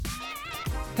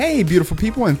Hey, beautiful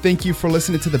people, and thank you for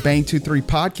listening to the Bang 23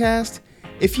 podcast.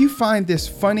 If you find this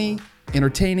funny,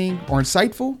 entertaining, or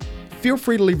insightful, feel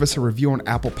free to leave us a review on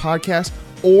Apple Podcasts,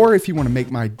 or if you want to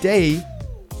make my day,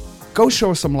 go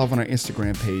show us some love on our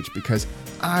Instagram page because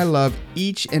I love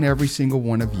each and every single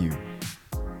one of you.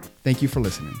 Thank you for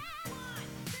listening.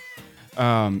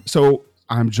 So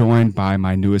I'm joined by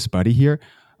my newest buddy here,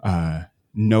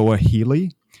 Noah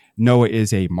Healy. Noah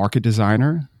is a market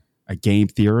designer, a game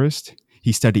theorist.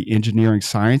 He studied engineering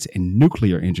science and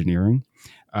nuclear engineering.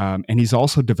 And he's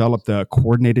also developed the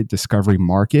coordinated discovery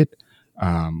market,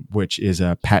 which is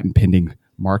a patent pending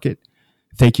market.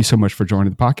 Thank you so much for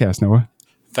joining the podcast, Noah.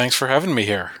 Thanks for having me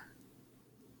here.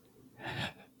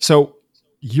 So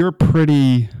you're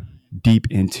pretty deep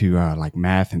into like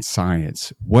math and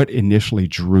science. What initially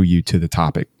drew you to the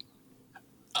topic?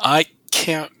 I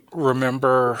can't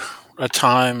remember a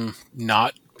time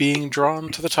not being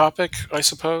drawn to the topic, I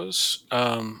suppose.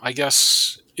 I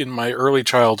guess in my early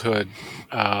childhood,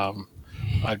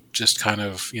 I just kind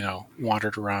of,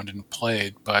 wandered around and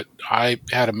played, but I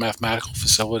had a mathematical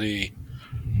facility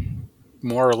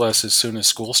more or less as soon as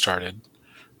school started.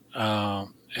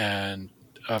 And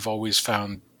I've always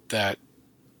found that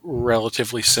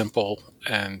relatively simple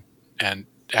and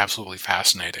absolutely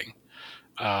fascinating.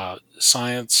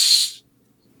 Science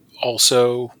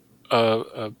also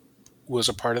was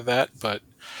a part of that, but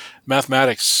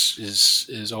mathematics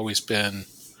is always been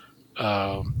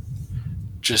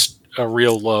just a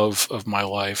real love of my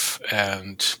life,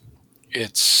 and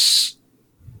it's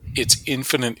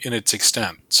infinite in its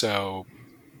extent. So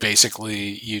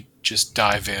basically, you just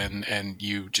dive in and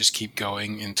you just keep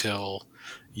going until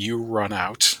you run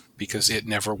out, because it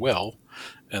never will,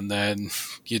 and then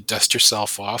you dust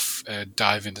yourself off and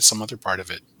dive into some other part of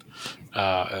it.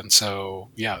 And so,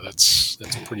 yeah, that's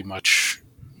pretty much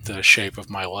the shape of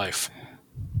my life.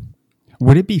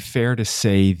 Would it be fair to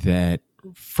say that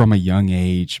from a young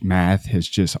age, math has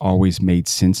just always made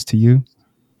sense to you?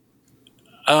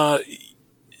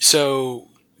 So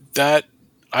that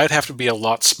I'd have to be a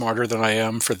lot smarter than I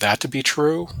am for that to be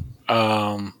true.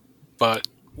 But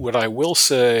what I will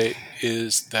say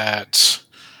is that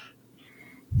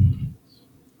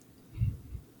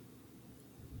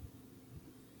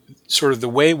sort of the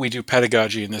way we do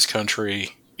pedagogy in this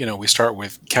country, we start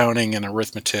with counting and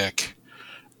arithmetic.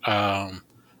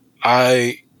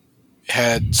 I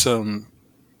had some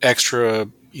extra,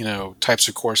 types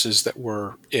of courses that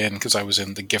were in because I was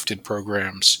in the gifted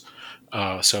programs.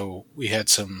 So we had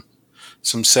some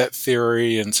set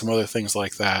theory and some other things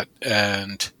like that.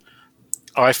 And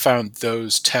I found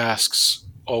those tasks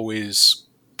always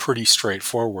pretty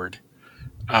straightforward.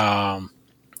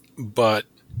 But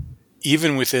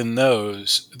even within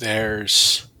those,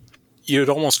 you'd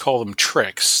almost call them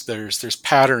tricks. There's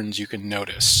patterns you can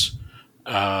notice.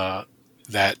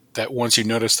 That once you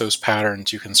notice those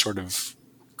patterns, you can sort of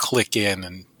click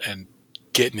in and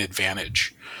get an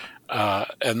advantage.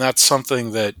 And that's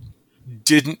something that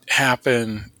didn't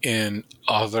happen in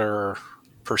other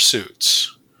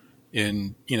pursuits.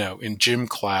 In gym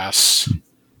class,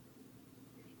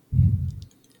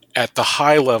 at the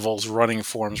high levels, running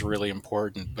form's really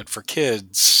important. But for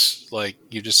kids, like,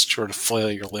 you just sort of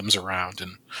flail your limbs around,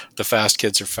 and the fast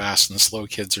kids are fast and the slow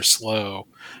kids are slow.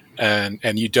 And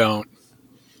you don't,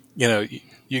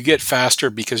 you get faster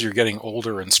because you're getting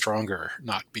older and stronger,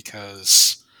 not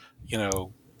because,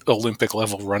 Olympic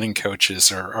level running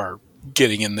coaches are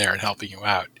getting in there and helping you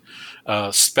out.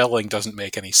 Spelling doesn't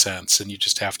make any sense, and you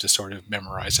just have to sort of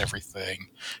memorize everything.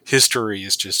 History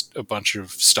is just a bunch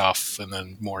of stuff and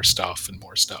then more stuff and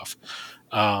more stuff.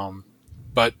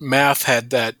 But math had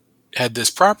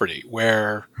this property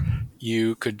where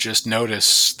you could just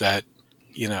notice that,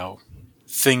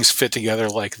 things fit together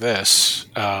like this.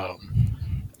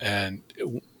 And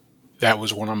that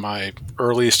was one of my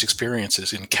earliest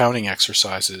experiences in counting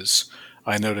exercises.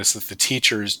 I noticed that the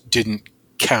teachers didn't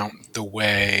count the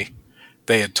way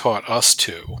they had taught us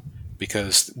to,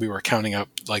 because we were counting up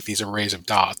like these arrays of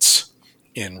dots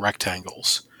in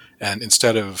rectangles. And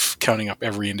instead of counting up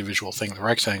every individual thing in the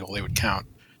rectangle, they would count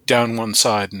down one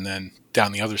side and then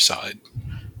down the other side.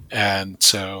 And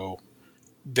so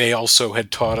they also had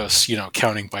taught us,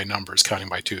 counting by numbers, counting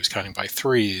by twos, counting by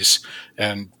threes.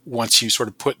 And once you sort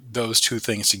of put those two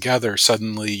things together,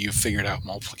 suddenly you've figured out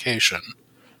multiplication.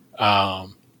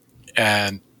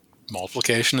 And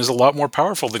multiplication is a lot more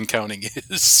powerful than counting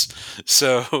is.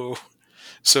 So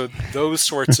those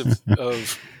sorts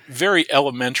of very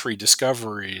elementary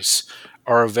discoveries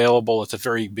are available at the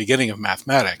very beginning of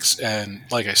mathematics. And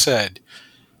like I said,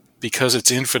 because it's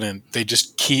infinite, they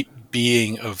just keep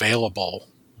being available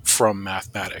from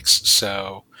mathematics.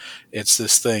 So it's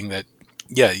this thing that,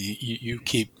 yeah, you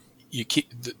keep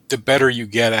the better you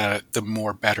get at it, the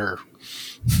more better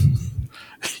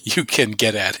you can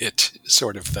get at it,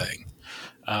 sort of thing.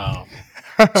 Um,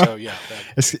 so yeah,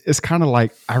 that It's kind of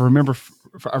like I remember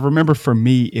for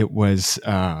me it was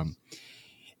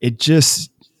it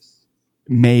just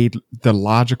made the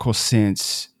logical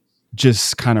sense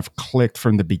just kind of clicked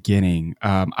from the beginning.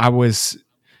 I was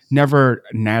never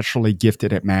naturally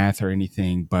gifted at math or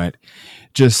anything, but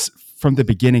just from the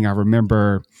beginning, I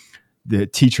remember the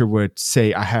teacher would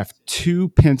say, I have two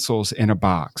pencils in a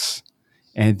box.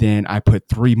 And then I put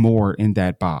three more in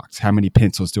that box. How many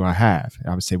pencils do I have?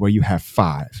 I would say, well, you have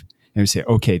five. And we say,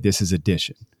 okay, this is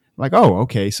addition. I'm like, oh,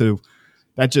 okay. So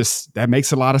that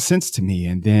makes a lot of sense to me.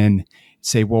 And then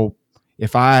say, well,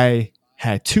 if I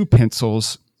had two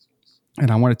pencils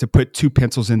and I wanted to put two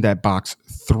pencils in that box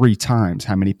three times,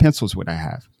 how many pencils would I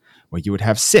have? Well, you would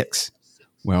have six.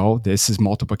 Well, this is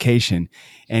multiplication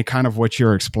and kind of what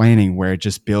you're explaining, where it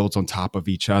just builds on top of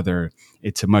each other.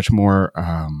 It's a much more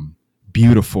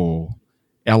beautiful,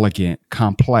 elegant,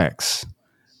 complex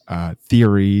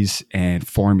theories and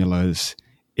formulas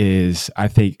is, I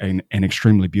think, an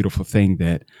extremely beautiful thing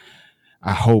that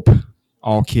I hope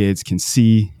all kids can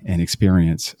see and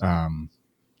experience.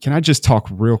 Can I just talk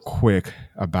real quick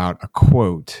about a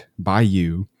quote by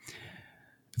you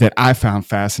that I found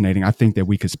fascinating? I think that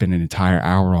we could spend an entire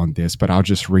hour on this, but I'll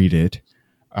just read it.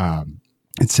 Um,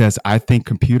 it says, I think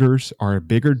computers are a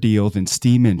bigger deal than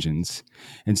steam engines.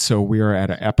 And so we are at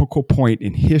an epochal point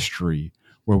in history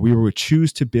where we will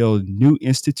choose to build new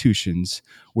institutions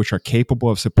which are capable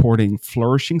of supporting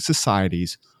flourishing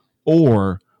societies,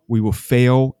 or we will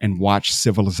fail and watch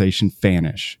civilization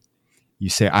vanish. You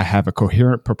say, I have a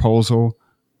coherent proposal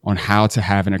on how to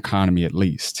have an economy at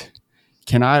least.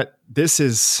 This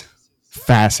is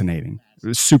fascinating.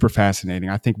 It's super fascinating.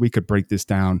 I think we could break this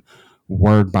down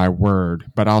word by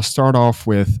word, but I'll start off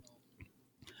with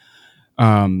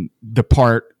the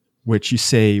part which you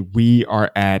say we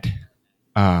are at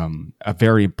a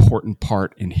very important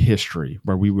part in history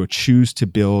where we will choose to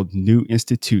build new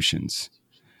institutions.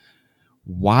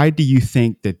 Why do you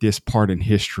think that this part in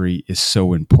history is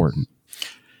so important?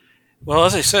 well,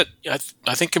 as I said,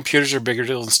 I think computers are bigger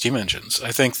deal than steam engines.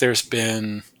 I think there's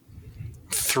been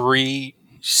three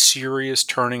serious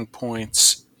turning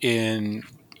points in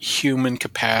human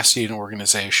capacity and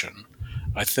organization.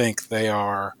 I think they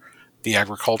are the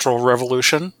agricultural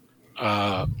revolution,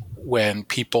 uh, when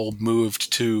people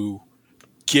moved to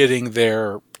getting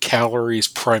their calories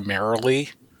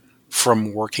primarily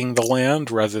from working the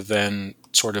land rather than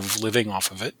sort of living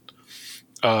off of it.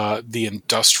 The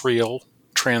industrial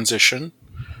transition,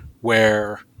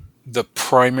 where the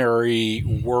primary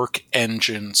work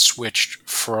engine switched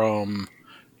from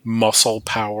muscle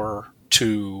power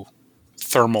to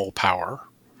thermal power.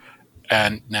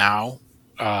 And now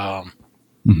um,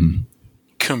 Mm-hmm.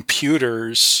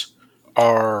 computers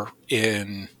are,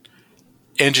 in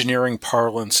engineering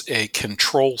parlance, a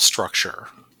control structure.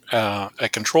 A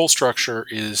control structure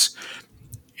is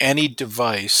any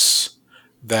device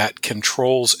that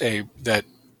controls that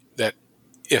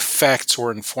affects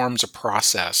or informs a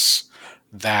process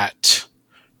that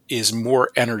is more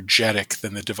energetic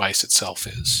than the device itself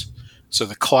is. So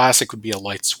the classic would be a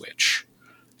light switch.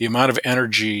 The amount of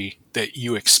energy that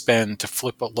you expend to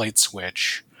flip a light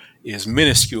switch is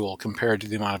minuscule compared to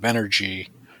the amount of energy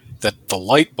that the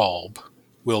light bulb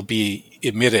will be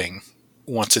emitting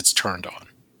once it's turned on.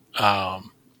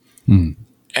 Um, Mm.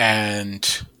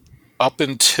 and up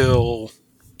until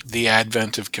the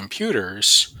advent of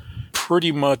computers,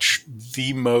 pretty much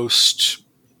the most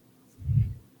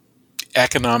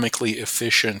economically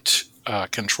efficient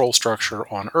control structure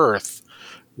on Earth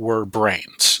were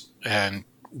brains. And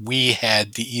we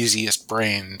had the easiest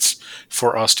brains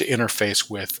for us to interface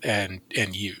with and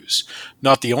use.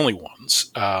 Not the only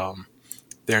ones.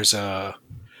 There's a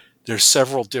there's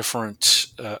several different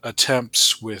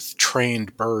attempts with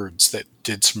trained birds that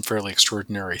did some fairly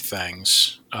extraordinary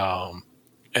things,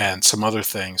 and some other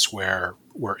things where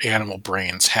animal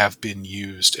brains have been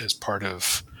used as part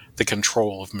of the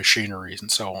control of machineries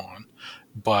and so on.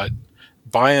 But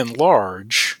by and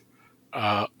large,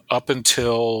 up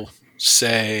until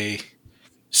say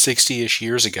 60-ish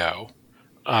years ago,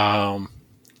 um,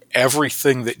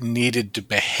 everything that needed to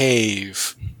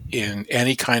behave in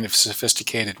any kind of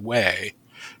sophisticated way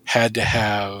had to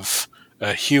have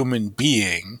a human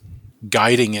being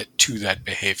guiding it to that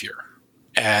behavior.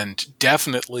 And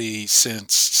definitely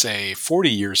since, say, 40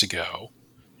 years ago,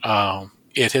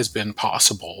 it has been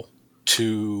possible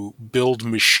to build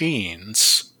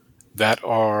machines that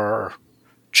are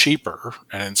cheaper,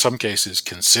 and in some cases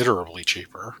considerably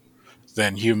cheaper,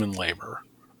 than human labor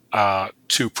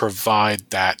to provide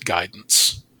that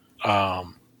guidance.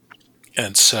 Um,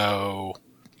 and so,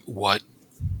 what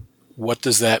what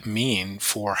does that mean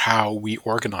for how we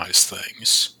organize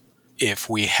things? If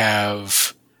we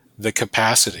have the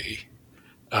capacity,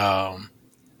 um,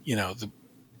 you know,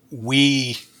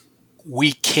 we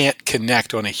we can't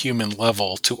connect on a human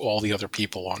level to all the other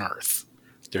people on Earth.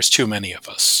 There's too many of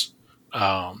us.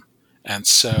 Um, and Mm.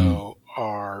 so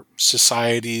our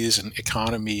societies and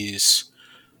economies,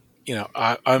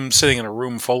 I'm sitting in a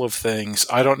room full of things.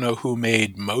 I don't know who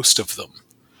made most of them.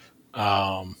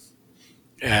 Um,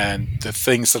 and the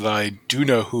things that I do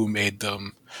know who made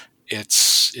them,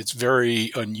 it's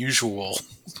very unusual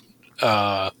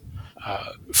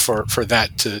for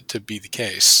that to be the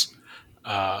case.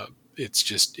 Uh, it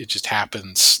just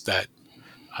happens that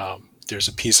there's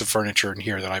a piece of furniture in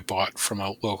here that I bought from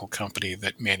a local company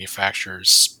that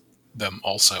manufactures them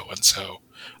also, and so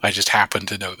I just happen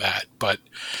to know that. But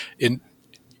in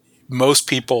most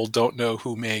people don't know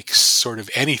who makes sort of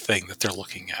anything that they're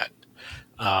looking at,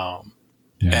 um,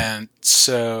 Yeah. and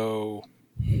so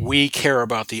we care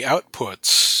about the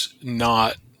outputs,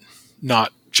 not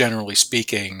generally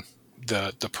speaking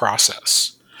the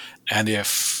process. And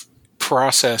if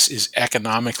process is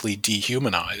economically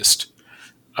dehumanized,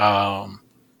 um,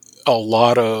 a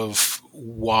lot of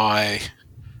why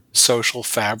social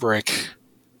fabric,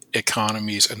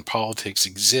 economies, and politics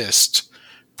exist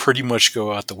pretty much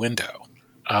go out the window.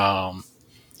 Um,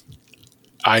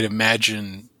 I'd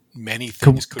imagine many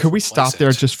things could Could we replace stop there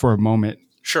it. just for a moment?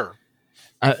 Sure.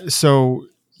 So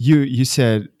you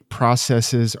said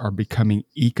processes are becoming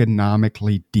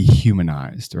economically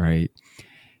dehumanized, right?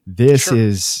 This Sure.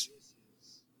 is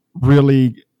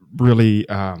really really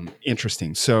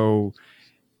interesting. So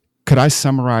could I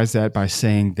summarize that by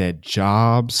saying that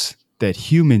jobs that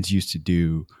humans used to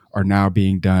do are now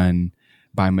being done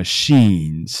by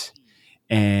machines,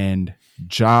 and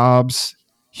jobs,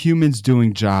 humans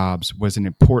doing jobs was an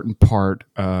important part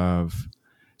of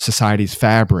society's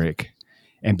fabric.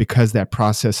 And because that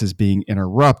process is being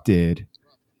interrupted,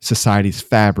 society's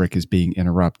fabric is being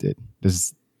interrupted.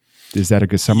 Is that a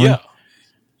good Yeah. summary?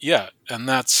 Yeah. And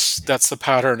that's the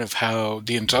pattern of how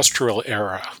the industrial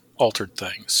era altered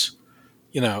things.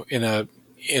 In a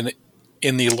in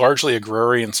in the largely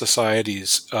agrarian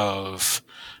societies of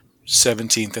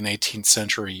 17th and 18th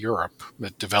century Europe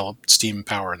that developed steam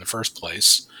power in the first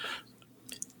place,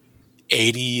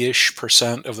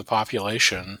 80-ish% of the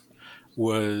population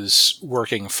was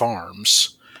working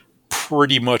farms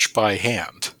pretty much by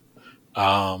hand.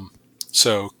 Um,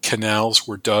 so canals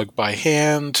were dug by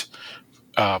hand,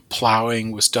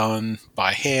 plowing was done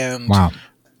by hand, Wow.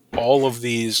 all of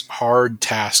these hard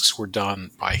tasks were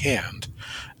done by hand.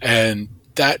 And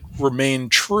that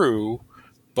remained true,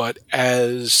 but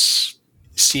as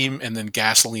steam and then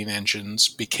gasoline engines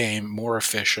became more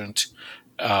efficient,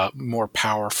 more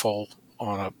powerful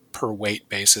on a per weight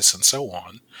basis, and so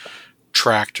on,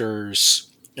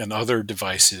 tractors and other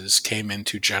devices came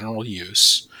into general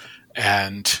use,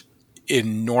 and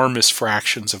enormous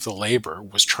fractions of the labor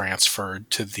was transferred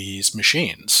to these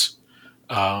machines.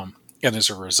 And as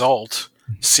a result,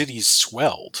 cities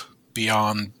swelled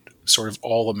beyond sort of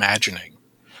all imagining.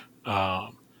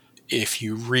 Um, if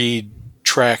you read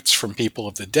tracts from people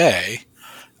of the day,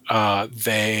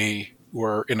 they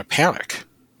were in a panic.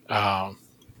 Um,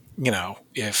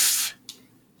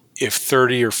 if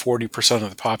 30 or 40% of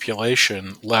the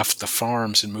population left the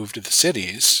farms and moved to the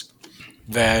cities,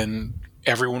 then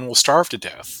everyone will starve to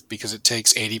death because it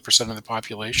takes 80% of the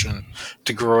population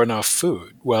to grow enough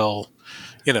food. Well,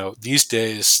 these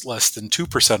days, less than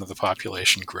 2% of the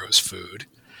population grows food.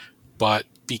 But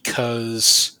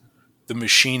because the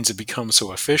machines have become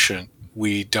so efficient,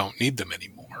 we don't need them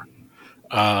anymore.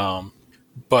 Um,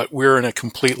 but we're in a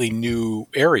completely new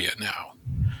area now.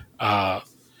 Uh,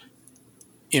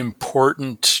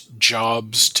 Important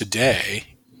jobs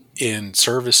today in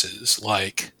services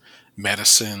like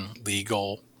medicine,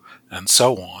 legal, and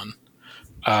so on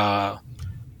uh,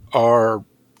 are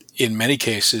in many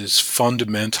cases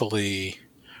fundamentally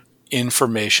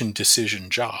information decision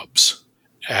jobs.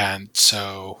 And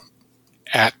so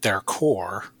at their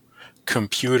core,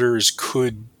 computers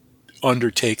could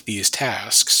undertake these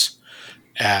tasks.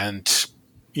 And,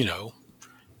 you know,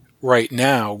 right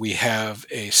now we have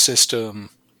a system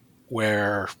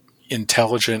where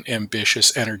intelligent,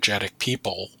 ambitious, energetic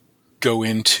people go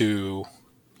into,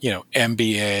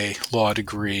 MBA, law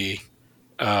degree,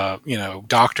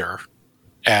 doctor,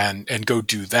 and go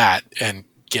do that and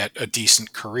get a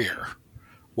decent career.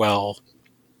 Well,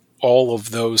 all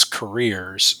of those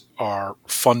careers are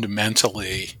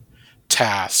fundamentally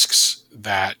tasks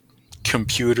that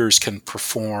computers can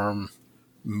perform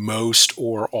most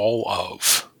or all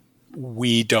of.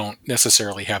 We don't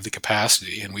necessarily have the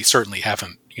capacity, and we certainly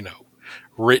haven't,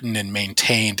 written and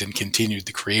maintained and continued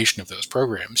the creation of those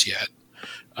programs yet.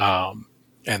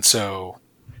 And so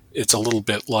it's a little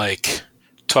bit like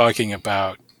talking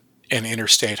about an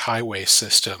interstate highway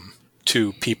system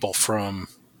to people from,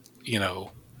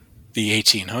 the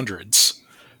 1800s,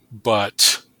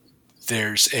 but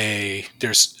there's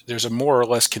a more or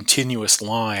less continuous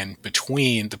line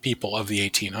between the people of the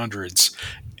 1800s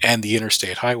and the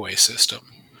interstate highway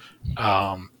system.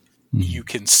 You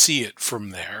can see it from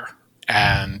there,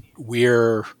 and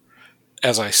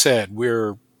as I said,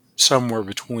 we're somewhere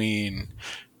between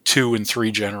 2 and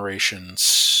 3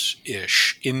 generations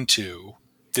ish into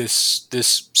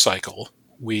this cycle.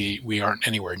 We aren't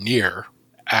anywhere near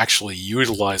actually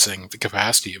utilizing the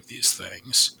capacity of these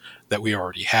things that we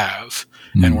already have,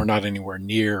 and we're not anywhere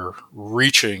near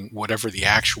reaching whatever the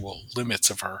actual limits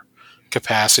of our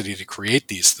capacity to create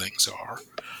these things are.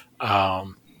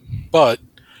 But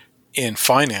in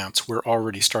finance, we're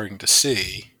already starting to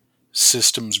see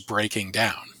systems breaking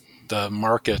down. The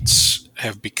markets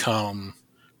have become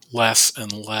less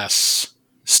and less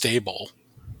stable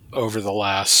over the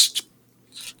last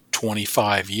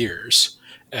 25 years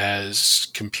as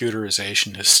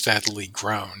computerization has steadily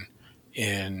grown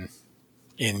in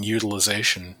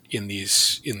utilization in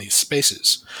these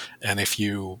spaces. And if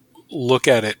you look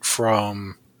at it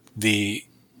from the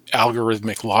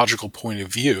algorithmic logical point of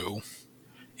view,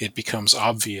 it becomes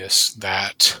obvious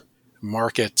that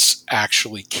markets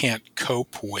actually can't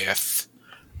cope with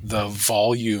the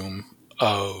volume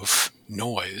of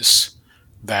noise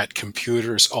that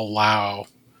computers allow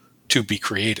to be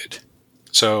created.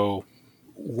 So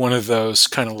one of those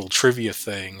kind of little trivia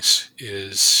things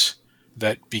is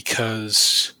that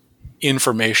because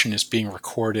information is being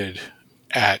recorded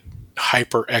at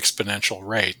hyper exponential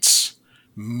rates,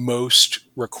 most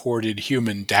recorded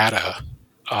human data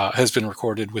has been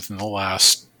recorded within the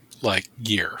last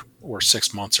year or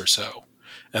 6 months or so.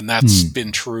 And that's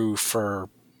been true for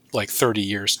 30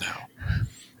 years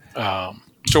now.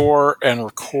 Store and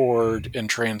record and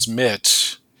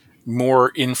transmit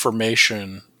more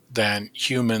information than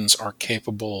humans are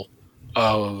capable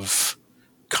of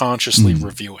consciously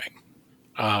reviewing.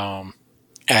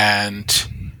 And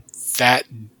that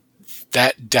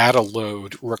data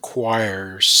load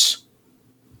requires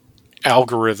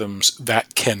algorithms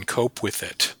that can cope with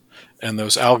it. And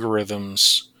those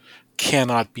algorithms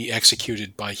cannot be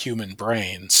executed by human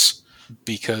brains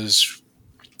because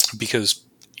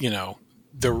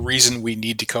the reason we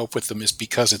need to cope with them is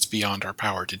because it's beyond our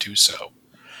power to do so.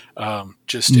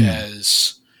 Just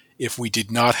as if we did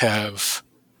not have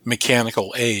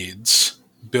mechanical aids,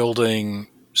 building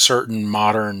certain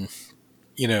modern,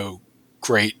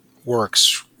 great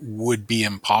works would be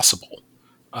impossible.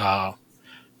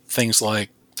 Things like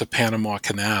the Panama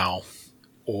Canal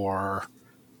or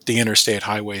the interstate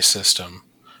highway system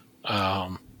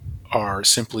are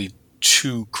simply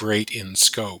too great in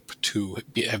scope to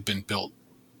have been built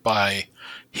by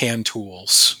hand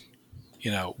tools.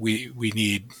 We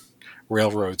need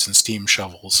railroads and steam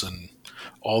shovels and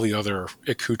all the other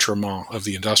accoutrements of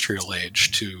the industrial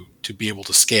age to be able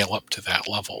to scale up to that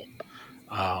level.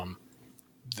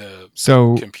 The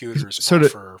So, computers so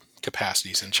offer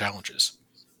capacities and challenges.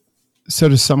 So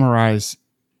to summarize,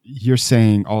 you're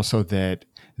saying also that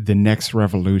the next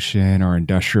revolution or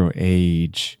industrial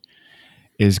age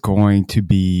is going to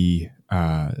be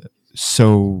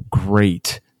so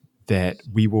great that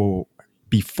we will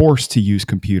be forced to use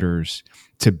computers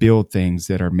to build things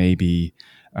that are maybe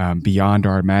beyond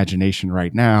our imagination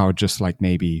right now, just like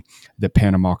maybe the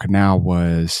Panama Canal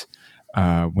was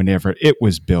whenever it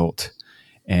was built,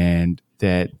 and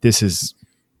that this is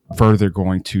further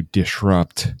going to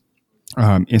disrupt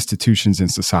institutions in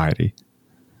society.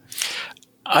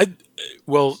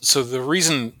 So the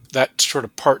reason that sort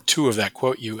of part two of that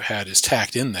quote you had is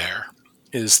tacked in there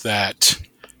is that,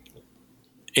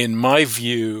 in my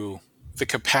view, the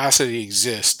capacity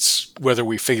exists whether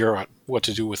we figure out what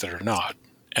to do with it or not.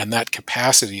 And that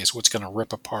capacity is what's going to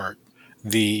rip apart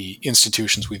the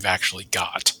institutions we've actually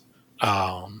got.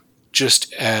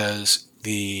 Just as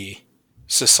the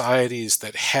societies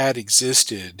that had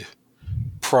existed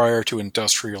prior to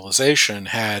industrialization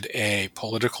had a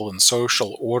political and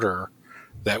social order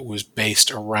that was based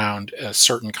around a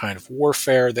certain kind of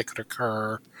warfare that could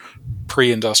occur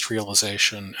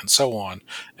pre-industrialization and so on,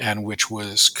 and which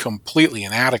was completely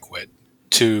inadequate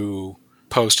to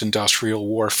post-industrial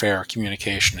warfare,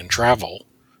 communication, and travel.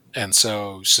 And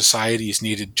so societies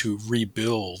needed to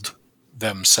rebuild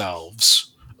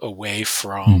themselves away Hmm.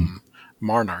 from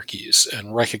monarchies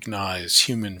and recognize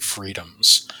human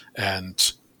freedoms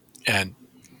and and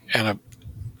and a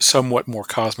somewhat more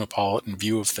cosmopolitan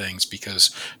view of things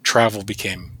because travel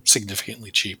became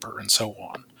significantly cheaper and so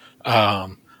on.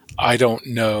 Um, I don't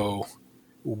know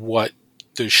what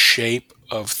the shape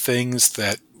of things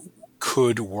that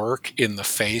could work in the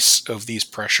face of these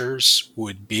pressures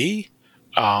would be,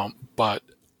 but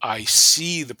I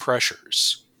see the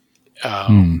pressures.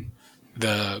 Um, Hmm.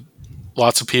 the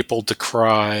Lots of people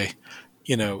decry,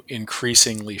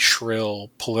 increasingly shrill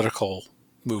political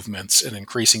movements and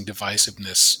increasing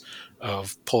divisiveness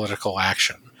of political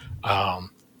action.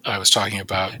 Um, I was talking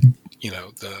about,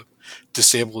 the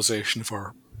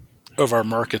destabilization of our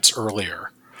markets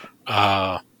earlier.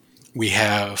 Uh, we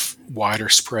have wider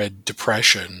spread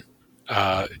depression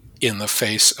uh, in the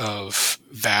face of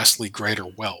vastly greater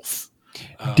wealth.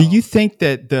 Do you Um, think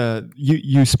that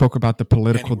you spoke about the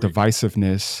political Anywhere.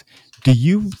 divisiveness? Do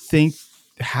you think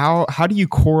how do you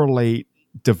correlate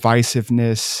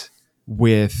divisiveness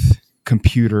with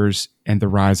computers and the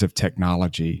rise of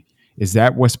technology? Is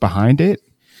that what's behind it?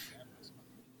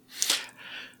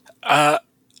 Uh,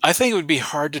 I think it would be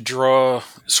hard to draw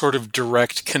sort of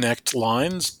direct connect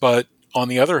lines, but on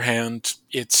the other hand,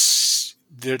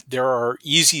 there are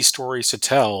easy stories to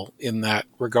tell in that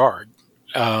regard.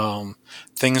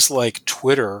 Things like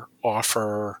Twitter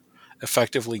offer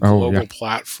effectively Oh yeah, global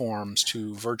platforms to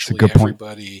it's a virtually good point.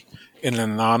 everybody in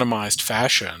an anonymized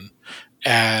fashion.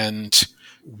 And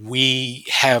we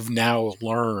have now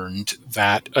learned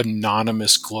that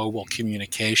anonymous global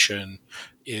communication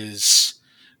is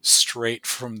straight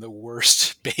from the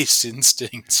worst base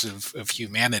instincts of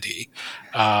humanity,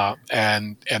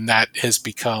 and that has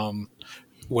become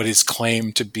what is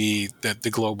claimed to be the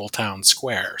global town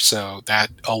square. So that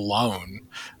alone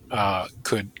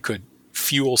could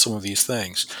fuel some of these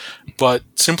things. But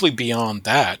simply beyond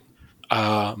that,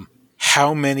 um,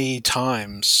 how many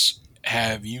times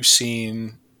have you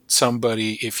seen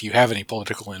somebody, if you have any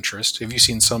political interest, have you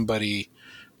seen somebody,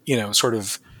 sort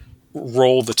of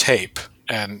roll the tape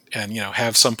and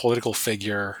have some political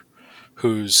figure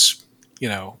who's you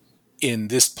know in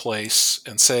this place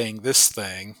and saying this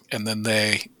thing, and then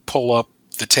they pull up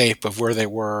the tape of where they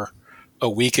were a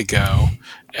week ago,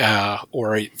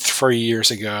 or 3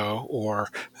 years ago, or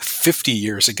 50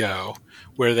 years ago,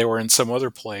 where they were in some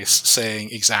other place saying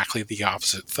exactly the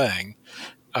opposite thing.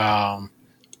 Um,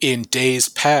 in days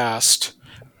past,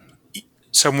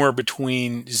 somewhere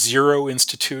between zero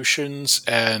institutions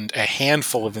and a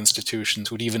handful of institutions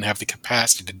would even have the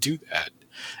capacity to do that.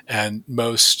 And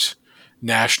most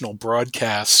national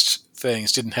broadcast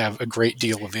things didn't have a great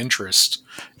deal of interest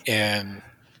in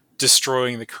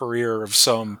destroying the career of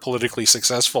some politically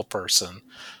successful person.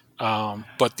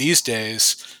 But these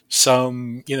days,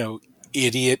 some,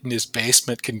 idiot in his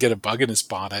basement can get a bug in his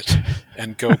bonnet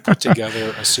and go put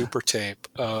together a super tape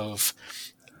of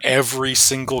every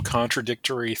single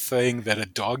contradictory thing that a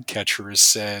dog catcher has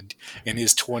said in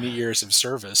his 20 years of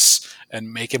service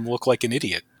and make him look like an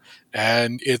idiot.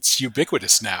 And it's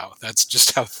ubiquitous now. That's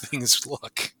just how things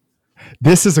look.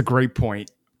 This is a great point.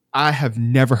 I have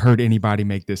never heard anybody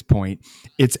make this point.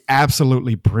 It's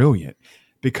absolutely brilliant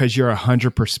because you're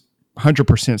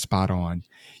 100% spot on.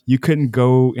 You couldn't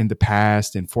go in the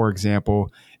past and, for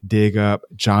example, dig up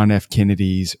John F.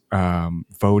 Kennedy's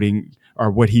voting or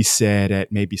what he said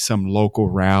at maybe some local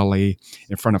rally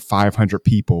in front of 500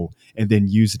 people and then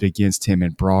use it against him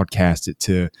and broadcast it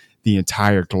to the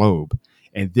entire globe.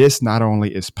 And this not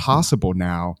only is possible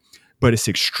now, but it's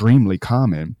extremely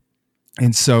common.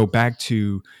 And so back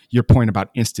to your point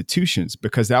about institutions,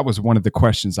 because that was one of the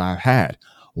questions I had.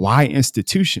 Why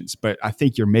institutions? But I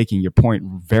think you're making your point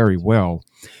very well,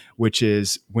 which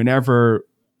is whenever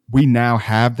we now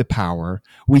have the power,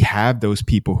 we have those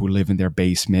people who live in their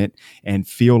basement and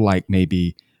feel like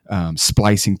maybe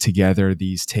splicing together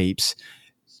these tapes.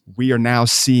 We are now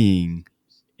seeing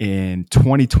in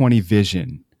 2020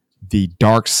 vision the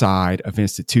dark side of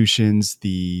institutions,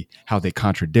 the how they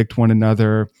contradict one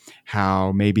another,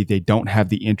 how maybe they don't have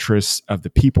the interests of the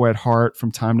people at heart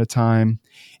from time to time.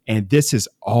 And this has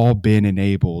all been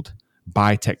enabled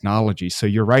by technology. So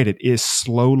you're right, it is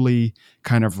slowly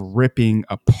kind of ripping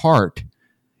apart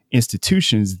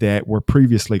institutions that were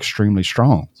previously extremely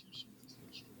strong.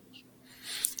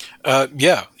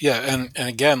 Yeah. And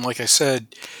again, like I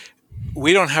said,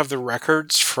 we don't have the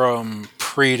records from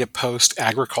pre to post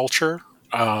agriculture,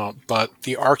 but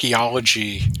the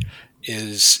archaeology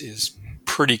is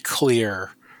pretty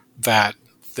clear that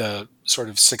the sort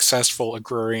of successful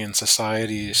agrarian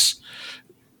societies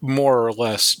more or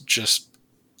less just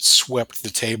swept the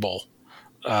table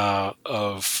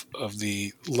of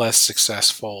the less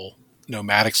successful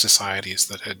nomadic societies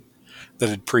that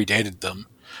had predated them.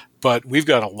 But we've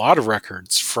got a lot of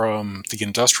records from the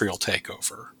industrial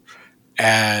takeover,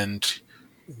 and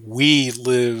we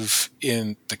live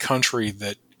in the country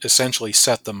that essentially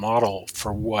set the model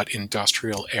for what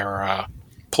industrial era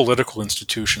political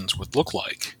institutions would look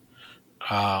like.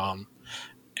 Um,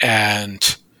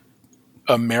 and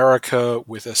America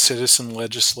with a citizen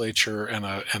legislature and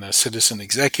a citizen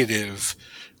executive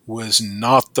was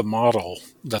not the model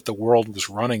that the world was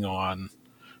running on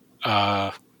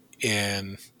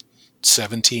in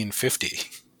 1750.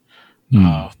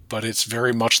 Hmm. But it's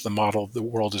very much the model the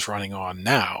world is running on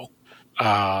now.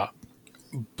 Uh,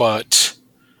 but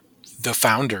the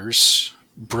founders,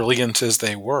 brilliant as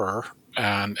they were,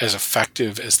 and as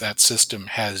effective as that system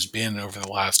has been over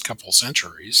the last couple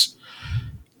centuries,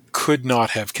 could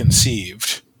not have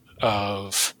conceived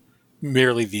of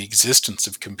merely the existence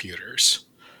of computers.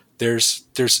 There's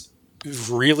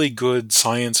really good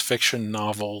science fiction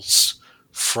novels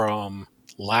from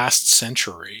last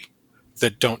century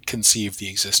that don't conceive the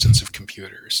existence of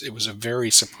computers. It was a very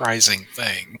surprising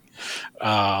thing,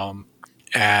 um,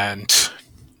 and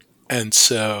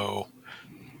so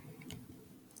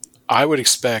I would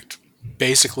expect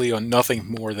basically on nothing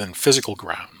more than physical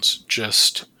grounds,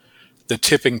 just the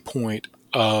tipping point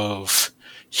of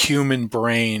human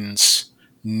brains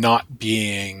not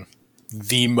being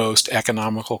the most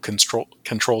economical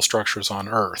control structures on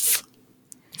Earth,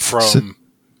 So, from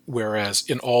whereas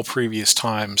in all previous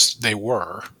times they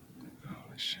were.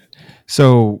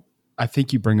 so I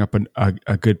think you bring up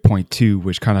a good point too,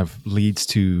 which kind of leads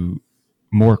to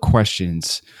more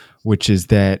questions, which is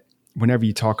that whenever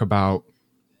you talk about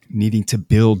needing to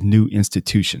build new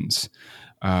institutions,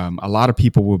 a lot of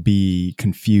people will be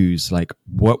confused, like,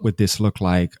 what would this look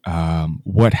like?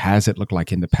 What has it looked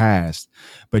like in the past?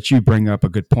 But you bring up a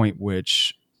good point,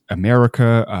 which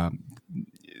America,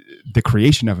 the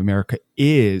creation of America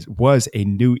was a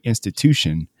new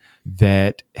institution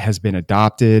that has been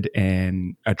adopted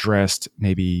and addressed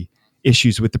maybe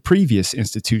issues with the previous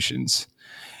institutions.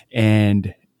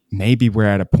 And maybe we're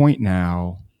at a point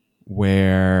now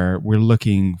where we're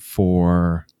looking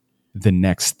for the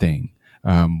next thing.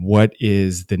 What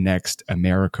is the next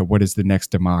America? What is the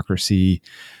next democracy?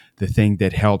 The thing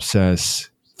that helps us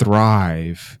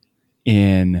thrive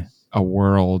in a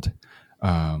world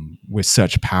with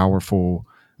such powerful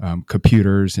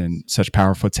computers and such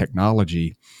powerful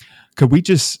technology. Could we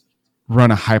just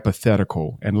run a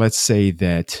hypothetical and let's say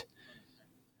that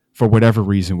for whatever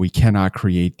reason we cannot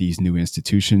create these new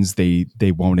institutions, they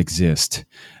won't exist.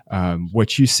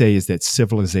 What you say is that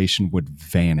civilization would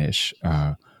vanish.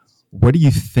 What do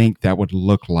you think that would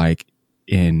look like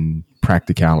in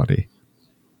practicality?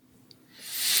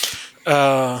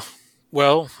 Uh,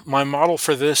 well, my model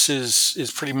for this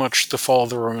is pretty much the fall of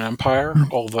the Roman Empire,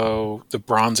 although the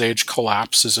Bronze Age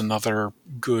collapse is another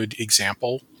good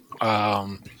example.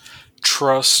 Um,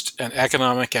 Trust and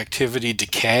economic activity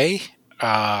decay,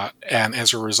 and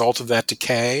as a result of that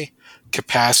decay,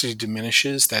 capacity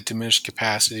diminishes. That diminished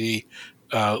capacity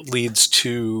leads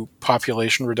to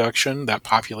population reduction. That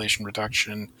population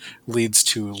reduction leads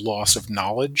to loss of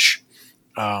knowledge.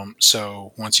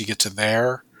 So once you get to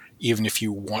there, even if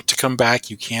you want to come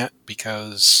back, you can't,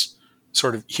 because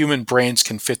sort of human brains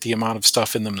can fit the amount of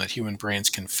stuff in them that human brains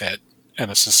can fit.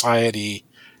 And a society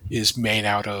is made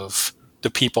out of the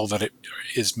people that it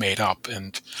is made up.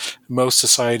 And most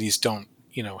societies don't,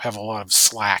 have a lot of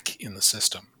slack in the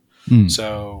system. Mm.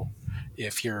 So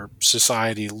if your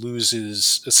society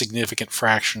loses a significant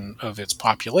fraction of its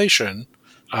population,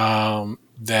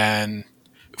 then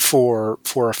for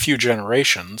a few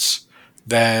generations,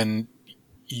 then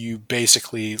you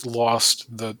basically lost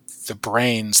the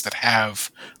brains that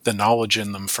have the knowledge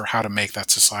in them for how to make that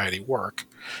society work.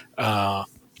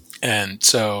 And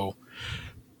so,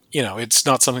 it's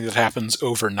not something that happens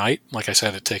overnight. Like I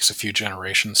said, it takes a few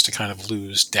generations to kind of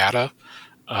lose data.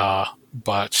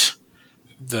 But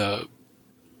the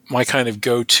my kind of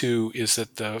go-to is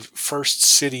that the first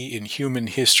city in human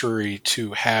history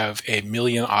to have 1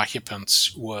 million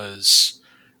occupants was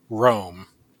Rome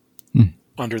Mm.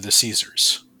 under the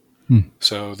Caesars. Mm.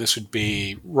 So this would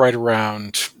be right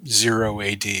around 0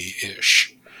 AD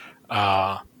ish.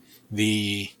 Uh,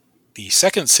 the the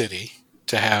second city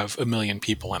to have 1 million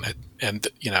people in it, and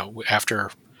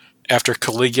after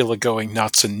Caligula going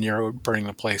nuts and Nero burning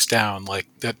the place down, like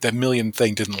that million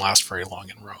thing didn't last very long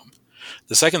in Rome.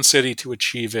 The second city to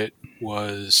achieve it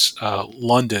was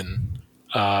London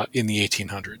in the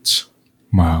 1800s.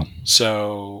 Wow.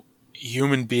 So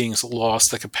human beings lost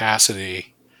the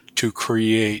capacity to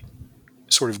create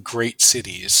sort of great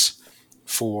cities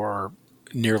for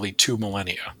nearly 2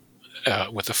 millennia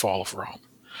with the fall of Rome.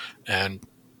 And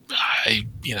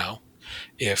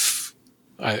if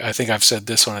I think I've said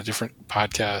this on a different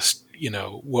podcast,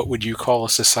 what would you call a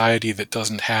society that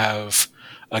doesn't have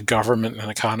a government, an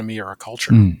economy, or a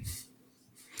culture?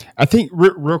 I think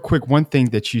real quick, one thing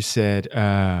that you said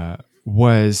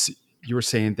was you were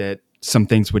saying that some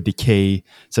things would decay,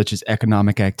 such as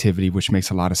economic activity, which makes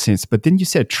a lot of sense. But then you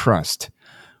said trust.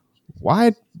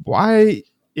 Why? Why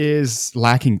is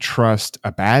lacking trust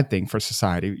a bad thing for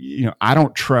society? I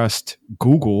don't trust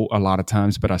Google a lot of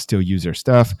times, but I still use their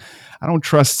stuff. I don't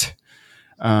trust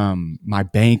my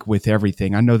bank with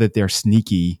everything. I know that they're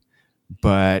sneaky,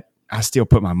 but I still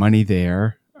put my money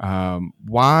there.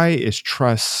 Why is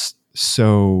trust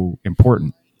so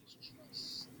important?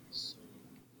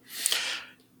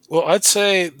 Well, I'd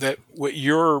say that what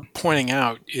you're pointing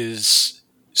out is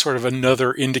sort of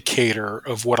another indicator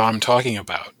of what I'm talking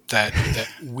about. That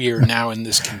we are now in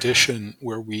this condition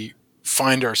where we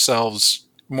find ourselves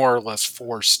more or less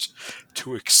forced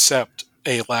to accept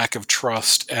a lack of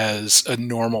trust as a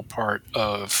normal part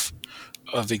of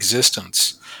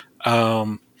existence.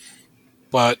 Um,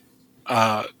 but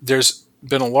there's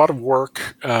been a lot of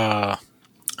work. I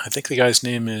think the guy's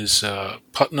name is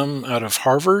Putnam out of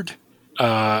Harvard.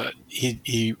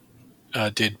 He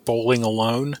did Bowling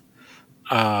Alone,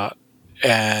 uh,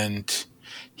 and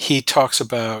he talks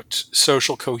about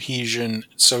social cohesion,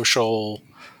 social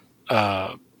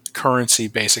uh, currency,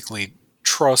 basically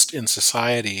trust in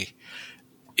society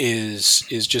is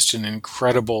just an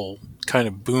incredible kind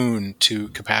of boon to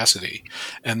capacity.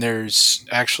 And there's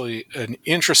actually an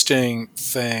interesting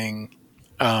thing.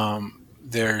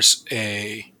 There's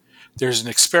an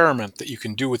experiment that you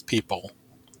can do with people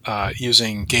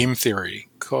using game theory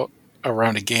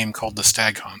around a game called the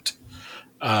Stag Hunt,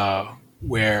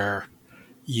 where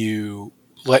you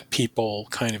let people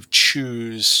kind of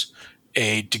choose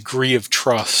a degree of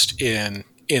trust in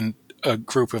a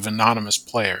group of anonymous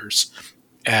players,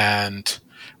 and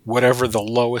whatever the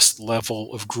lowest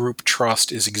level of group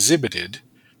trust is exhibited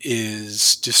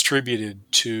is distributed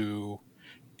to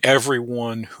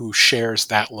everyone who shares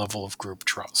that level of group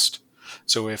trust.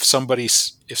 So if somebody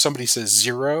says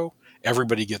 0,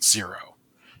 everybody gets 0.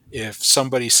 If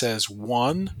somebody says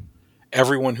 1,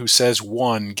 everyone who says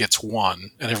 1 gets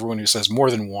 1, and everyone who says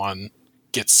more than 1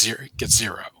 gets 0.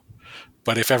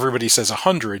 But if everybody says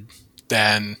 100,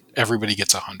 then everybody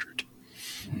gets 100.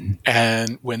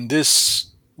 And when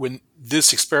this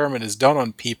experiment is done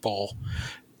on people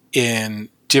in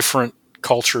different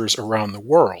cultures around the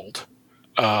world,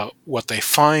 what they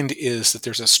find is that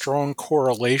there's a strong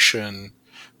correlation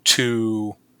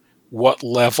to what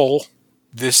level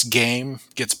this game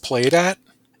gets played at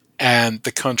and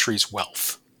the country's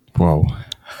wealth. Whoa.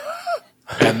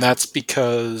 And that's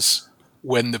because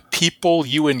when the people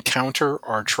you encounter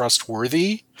are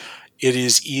trustworthy, it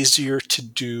is easier to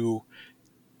do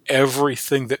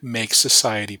everything that makes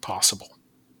society possible.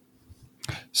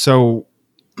 So,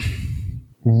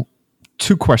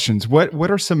 two questions.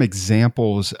 What are some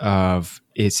examples of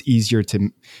it's easier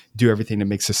to do everything to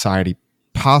make society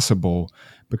possible?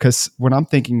 Because what I'm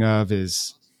thinking of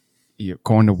is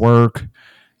going to work.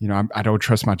 I don't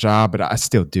trust my job, but I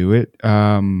still do it.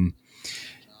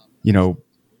 You know,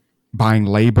 buying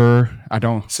labor. I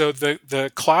don't. So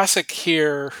the classic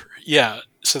here, yeah.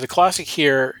 So the classic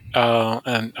here,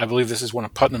 and I believe this is one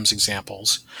of Putnam's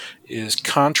examples, is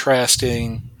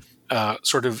contrasting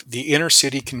sort of the inner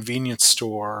city convenience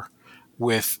store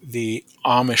with the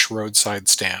Amish roadside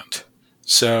stand.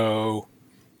 So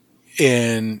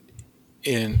in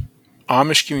in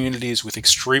Amish communities with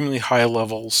extremely high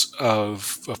levels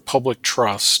of public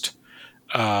trust,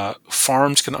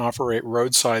 farms can operate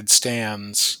roadside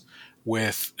stands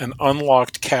with an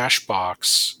unlocked cash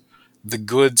box, the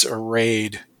goods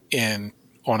arrayed in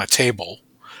on a table,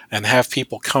 and have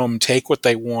people come take what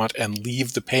they want and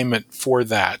leave the payment for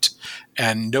that,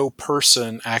 and no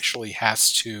person actually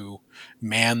has to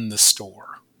man the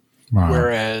store. Wow.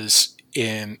 Whereas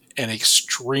in an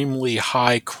extremely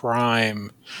high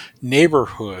crime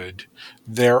neighborhood,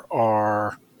 there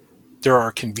are there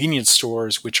are convenience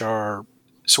stores which are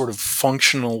sort of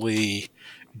functionally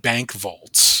bank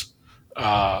vaults,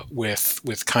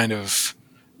 with kind of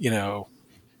you know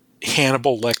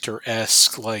Hannibal Lecter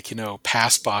esque, like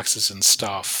pass boxes and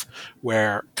stuff,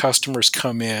 where customers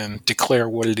come in, declare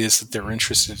what it is that they're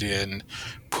interested in,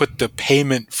 put the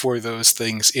payment for those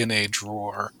things in a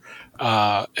drawer,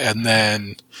 and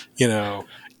then you know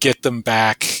get them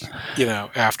back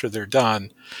after they're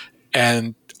done.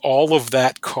 And all of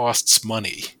that costs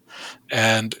money,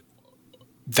 and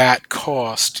that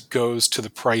cost goes to the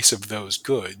price of those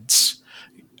goods,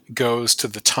 goes to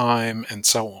the time, and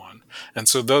so on. And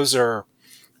so those are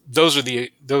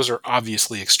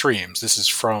obviously extremes. This is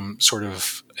from sort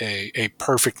of a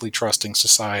perfectly trusting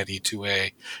society to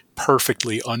a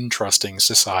perfectly untrusting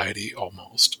society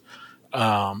almost.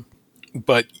 Um,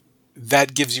 but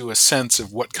that gives you a sense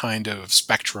of what kind of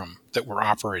spectrum that we're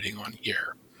operating on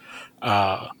here.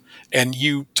 Uh, and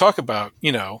you talk about,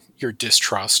 your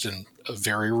distrust, and a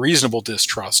very reasonable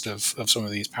distrust of some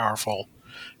of these powerful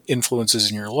influences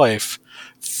in your life.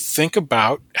 Think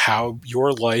about how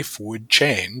your life would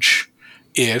change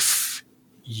if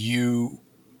you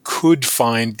could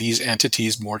find these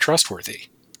entities more trustworthy.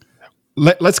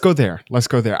 Let's go there. Let's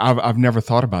go there. I've never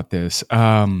thought about this.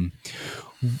 In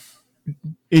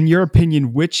your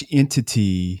opinion, which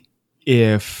entity,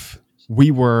 if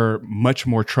we were much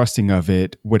more trusting of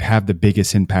it, would have the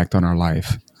biggest impact on our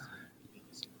life?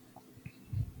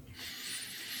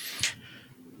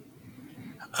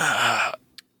 Uh,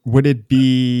 Would it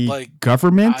be like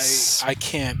governments?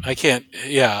 I can't.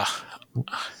 Yeah.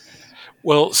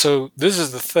 Well, so this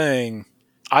is the thing.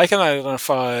 I can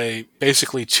identify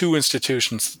basically two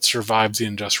institutions that survived the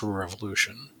Industrial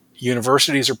Revolution.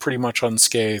 Universities are pretty much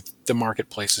unscathed. The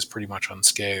marketplace is pretty much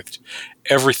unscathed.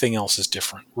 Everything else is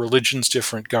different. Religion's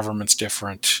different. Government's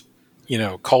different.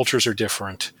 Cultures are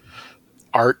different.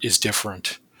 Art is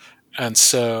different. And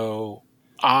so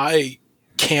I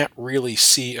can't really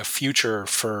see a future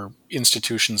for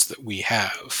institutions that we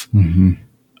have. Mm-hmm.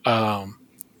 Um,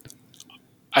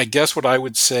 I guess what I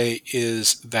would say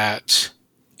is that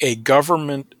a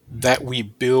government that we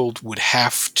build would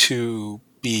have to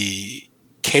be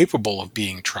capable of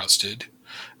being trusted,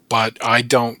 but I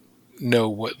don't know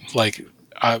what, like,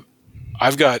 I,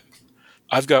 I've got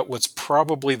I've got what's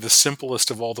probably the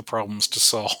simplest of all the problems to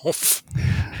solve.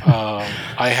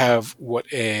 I have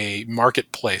what a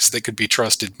marketplace that could be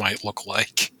trusted might look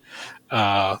like.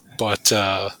 But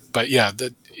yeah,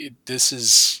 this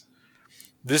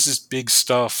is big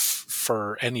stuff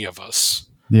for any of us.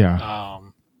 Yeah.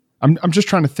 Um, I'm just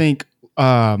trying to think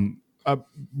uh,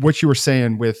 what you were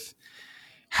saying with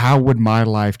how would my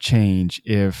life change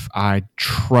if I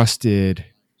trusted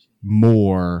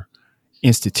more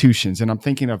institutions. And I'm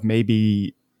thinking of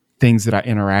maybe things that I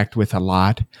interact with a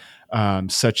lot,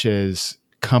 such as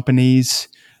companies.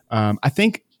 I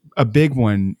think a big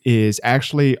one is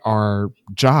actually our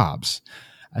jobs.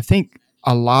 I think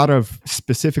a lot of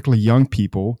specifically young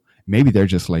people, maybe they're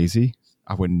just lazy.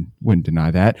 I wouldn't deny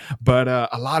that, but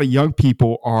a lot of young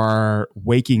people are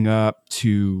waking up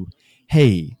to,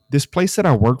 hey, this place that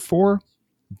I work for,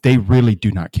 they really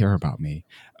do not care about me.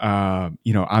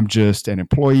 I'm just an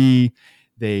employee.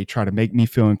 They try to make me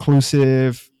feel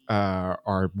inclusive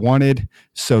or wanted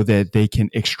so that they can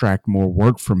extract more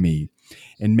work from me.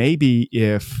 And maybe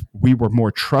if we were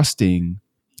more trusting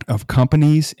of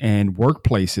companies and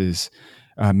workplaces,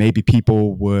 maybe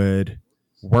people would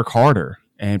work harder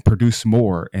and produce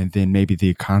more, and then maybe the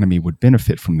economy would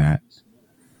benefit from that.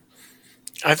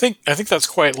 I think that's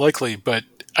quite likely, but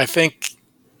I think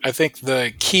I think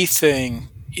the key thing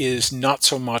is not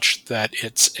so much that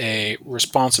it's a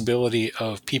responsibility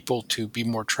of people to be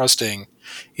more trusting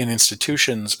in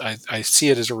institutions. I see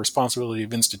it as a responsibility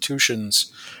of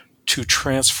institutions to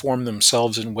transform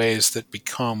themselves in ways that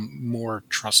become more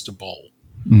trustable.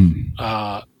 Mm.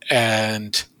 Uh,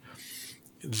 and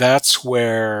that's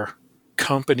where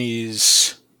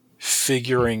companies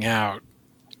figuring out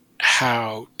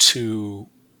how to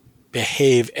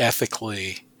behave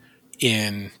ethically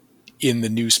in in the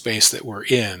new space that we're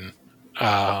in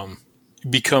um,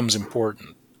 becomes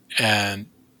important. And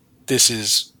this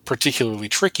is particularly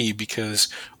tricky because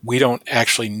we don't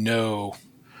actually know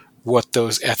what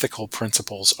those ethical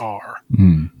principles are.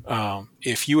 Mm.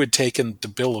 If you had taken the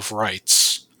Bill of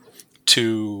Rights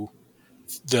to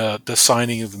the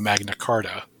signing of the Magna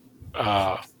Carta,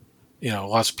 uh,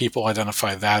 lots of people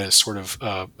identify that as sort of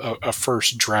a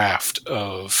first draft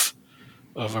of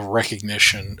a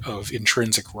recognition of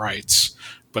intrinsic rights.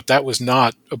 But that was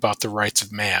not about the rights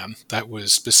of man. That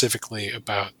was specifically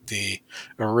about the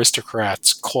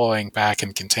aristocrats clawing back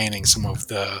and containing some of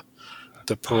the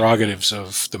prerogatives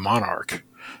of the monarch,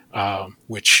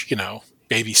 which,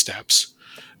 baby steps.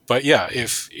 But yeah,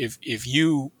 if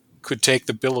you could take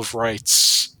the Bill of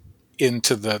Rights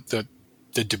into the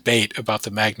debate about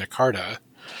the Magna Carta,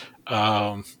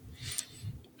 um,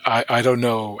 I don't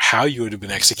know how you would have been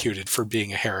executed for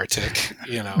being a heretic.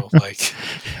 Like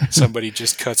somebody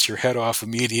just cuts your head off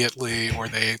immediately, or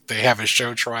they have a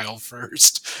show trial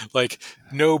first. Like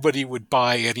nobody would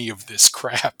buy any of this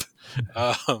crap.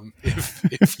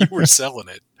 if you were selling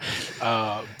it.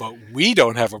 But we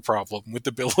don't have a problem with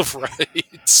the Bill of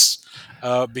Rights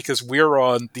because we're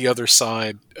on the other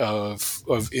side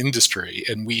of industry,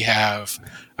 and we have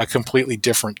a completely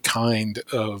different kind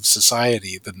of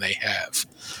society than they have.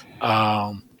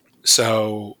 Um,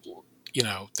 so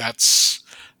that's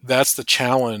the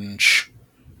challenge.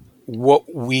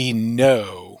 What we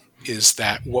know is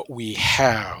that what we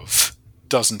have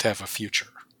doesn't have a future.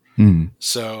 Mm.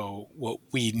 So what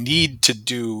we need to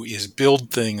do is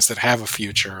build things that have a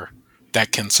future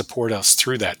that can support us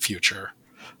through that future.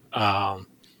 Um,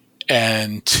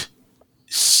 and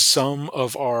some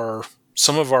of our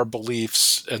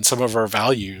beliefs and some of our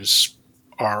values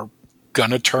are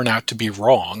gonna turn out to be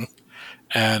wrong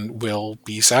and will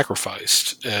be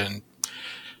sacrificed. And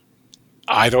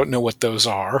I don't know what those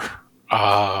are,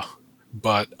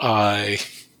 but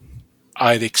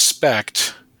I'd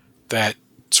expect that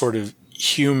sort of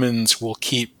humans will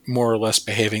keep more or less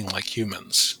behaving like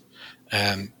humans.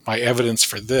 And my evidence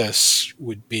for this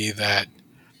would be that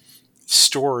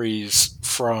stories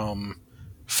from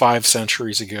 5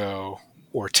 centuries ago,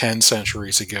 or 10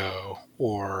 centuries ago,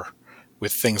 or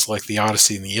with things like the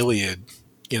Odyssey and the Iliad,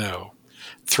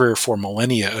 3 or 4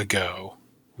 millennia ago,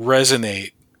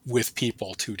 resonate with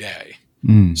people today.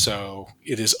 Mm. So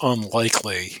it is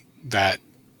unlikely that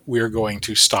we're going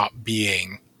to stop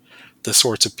being the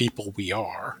sorts of people we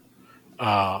are.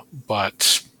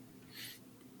 But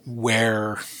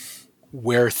where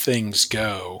things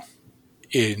go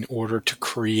in order to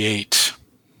create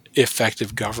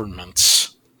effective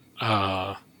governments,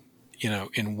 uh,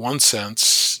 in one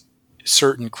sense,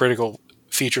 certain critical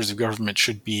features of government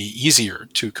should be easier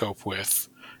to cope with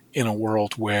in a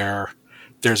world where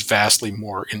there's vastly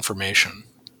more information.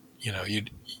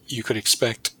 You could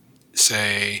expect,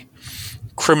 say,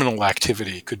 criminal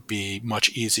activity could be much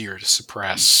easier to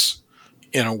suppress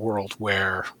in a world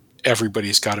where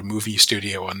everybody's got a movie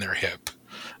studio on their hip.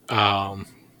 Um,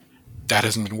 that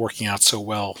hasn't been working out so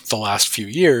well the last few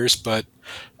years, but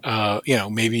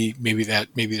maybe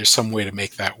there's some way to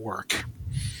make that work,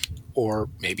 or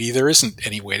maybe there isn't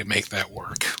any way to make that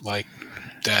work. Like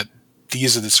that,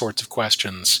 these are the sorts of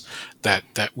questions that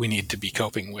we need to be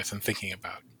coping with and thinking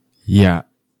about. Yeah.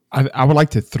 I would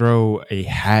like to throw a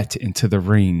hat into the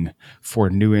ring for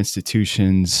new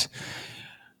institutions,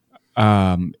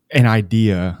 an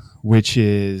idea, which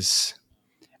is,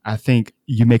 I think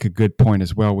you make a good point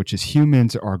as well, which is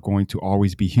humans are going to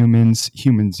always be humans.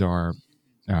 Humans are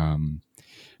um,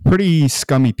 pretty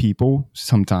scummy people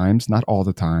sometimes, not all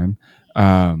the time.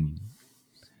 Um,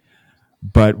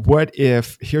 but what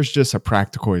if, here's just a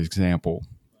practical example.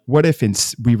 What if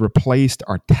we replaced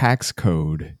our tax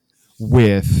code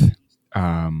with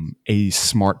a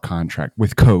smart contract,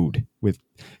 with code, with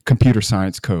computer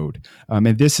science code? And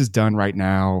this is done right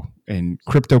now in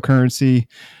cryptocurrency.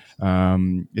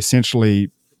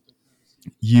 Essentially,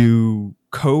 you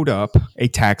code up a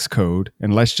tax code,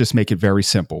 and let's just make it very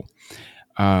simple.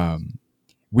 Um,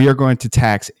 we are going to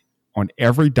tax on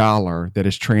every dollar that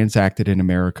is transacted in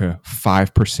America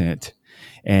 5%.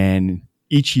 And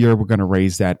each year we're going to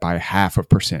raise that by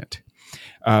 0.5%.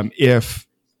 If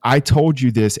I told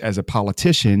you this as a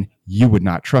politician, you would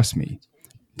not trust me.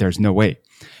 There's no way.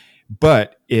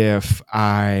 But if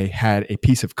I had a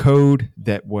piece of code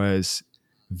that was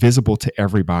visible to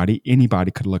everybody,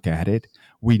 anybody could look at it.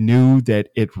 We knew that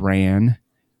it ran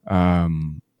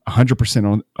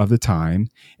 100% of the time,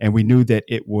 and we knew that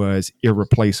it was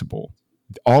irreplaceable.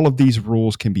 All of these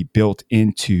rules can be built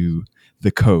into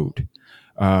the code.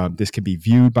 This can be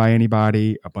viewed by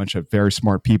anybody. A bunch of very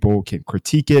smart people can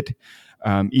critique it,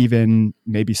 even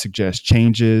maybe suggest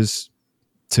changes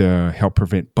to help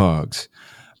prevent bugs.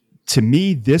 To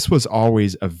me, this was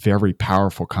always a very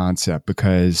powerful concept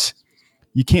because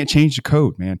you can't change the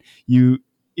code, man.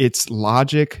 It's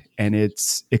logic, and it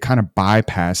kind of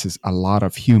bypasses a lot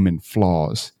of human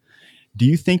flaws. Do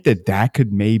you think that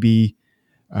could maybe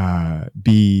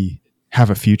be have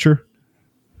a future?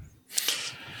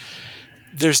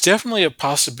 There's definitely a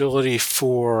possibility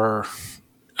for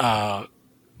uh,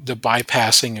 the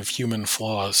bypassing of human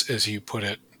flaws, as you put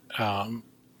it, um,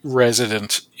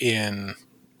 resident in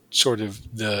sort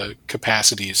of the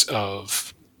capacities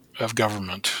of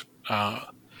government.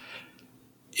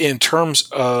 In terms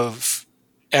of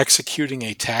executing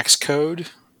a tax code,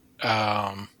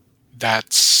 um,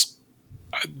 that's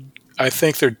I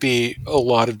think there'd be a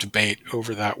lot of debate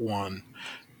over that one.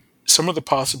 Some of the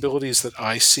possibilities that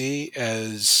I see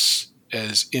as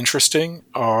interesting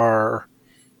are,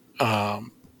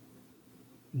 um,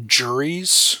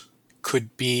 juries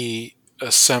could be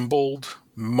assembled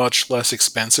much less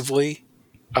expensively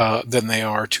than they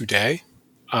are today,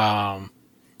 um,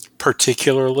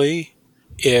 particularly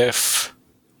if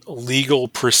legal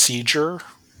procedure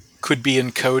could be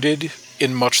encoded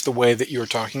in much the way that you're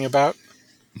talking about,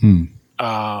 Hmm.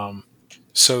 um,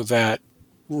 so that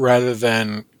rather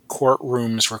than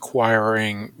courtrooms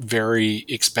requiring very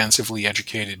expensively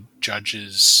educated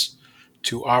judges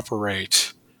to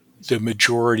operate, the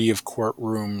majority of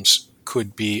courtrooms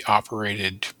could be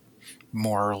operated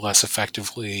more or less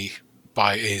effectively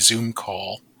by a Zoom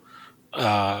call,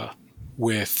 uh,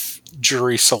 with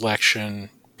jury selection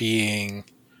being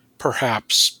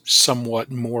perhaps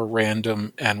somewhat more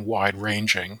random and wide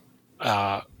ranging,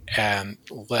 uh, and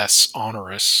less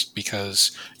onerous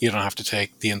because you don't have to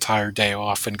take the entire day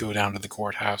off and go down to the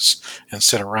courthouse and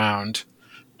sit around,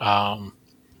 um,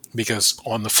 because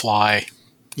on the fly,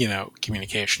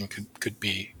 communication could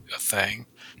be a thing.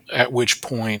 At which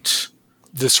point,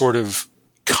 the sort of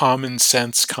common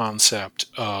sense concept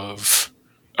of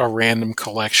a random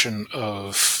collection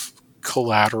of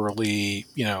collaterally,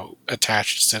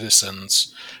 attached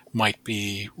citizens might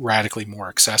be radically more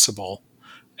accessible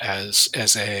as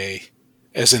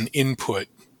an input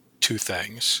to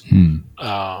things, Hmm.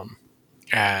 um,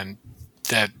 and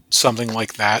that something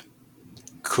like that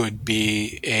could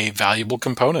be a valuable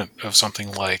component of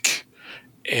something like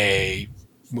a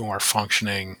more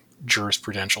functioning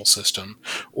jurisprudential system,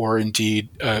 or indeed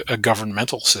a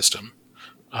governmental system.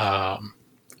 Um,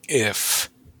 if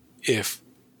if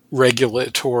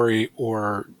regulatory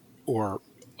or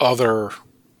other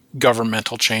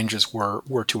governmental changes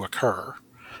were to occur,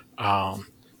 um,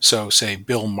 so say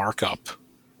bill markup.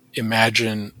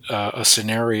 Imagine a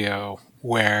scenario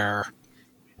where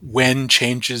when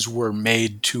changes were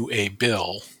made to a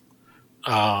bill,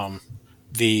 um,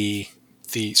 the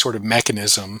the sort of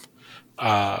mechanism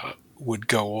would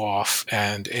go off,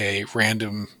 and a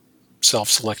random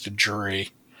self-selected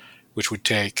jury, which would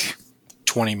take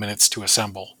 20 minutes to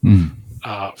assemble, Hmm.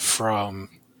 from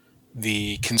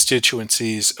the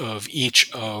constituencies of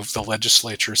each of the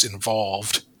legislatures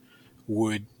involved,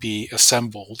 would be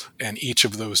assembled, and each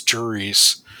of those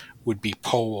juries would be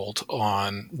polled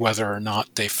on whether or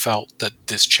not they felt that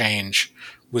this change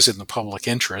was in the public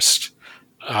interest.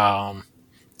 Um,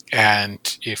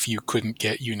 and if you couldn't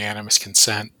get unanimous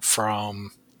consent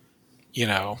from, you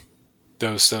know,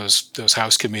 those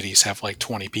House committees have like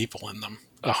 20 people in them,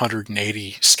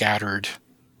 180 scattered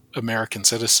American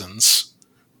citizens,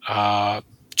 uh,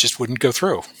 just wouldn't go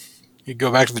through. You'd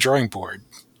go back to the drawing board.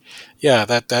 Yeah,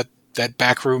 that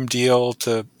backroom deal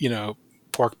to,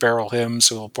 pork barrel him,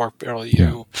 so he'll pork barrel Yeah.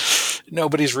 you.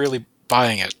 Nobody's really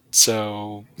buying it,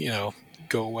 so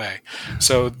go away.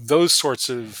 So those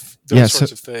Yeah. So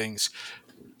sorts of things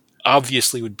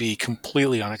obviously would be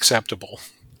completely unacceptable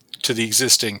to the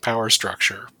existing power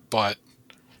structure, but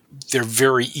they're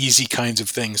very easy kinds of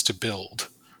things to build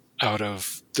out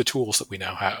of the tools that we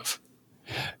now have.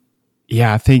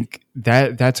 yeah, I think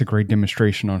that's a great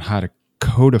demonstration on how to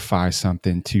codify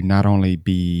something to not only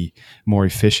be more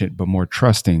efficient but more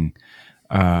trusting.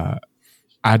 Uh,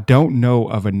 I don't know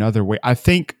of another way. I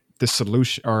think the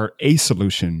solution or a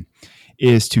solution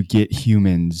is to get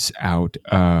humans out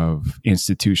of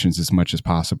institutions as much as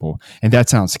possible. And that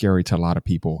sounds scary to a lot of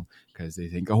people because they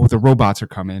think, oh, the robots are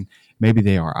coming. Maybe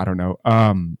they are. I don't know.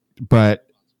 But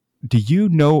do you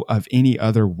know of any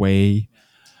other way,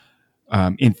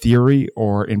 in theory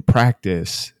or in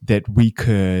practice, that we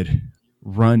could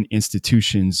run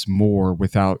institutions more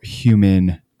without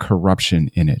human corruption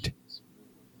in it?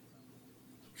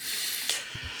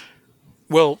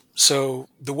 Well, so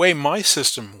the way my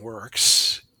system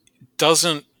works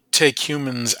doesn't take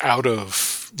humans out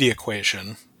of the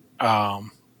equation.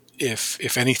 Um,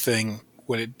 if anything,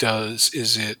 what it does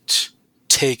is it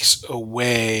takes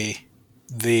away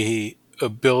the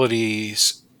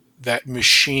abilities that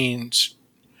machines,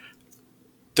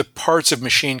 the parts of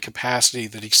machine capacity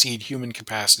that exceed human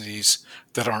capacities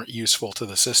that aren't useful to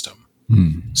the system.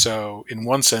 Hmm. So, in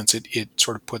one sense, it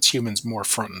sort of puts humans more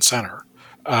front and center.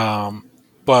 Um,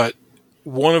 but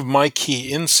one of my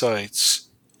key insights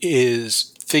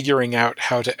is figuring out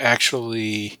how to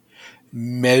actually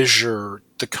measure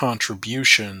the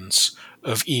contributions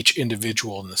of each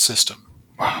individual in the system.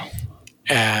 Wow.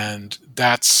 And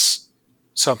that's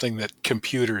something that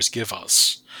computers give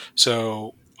us.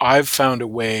 So I've found a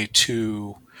way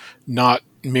to not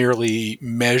merely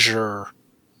measure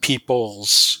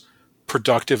people's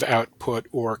productive output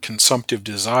or consumptive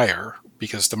desire,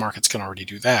 because the markets can already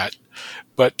do that,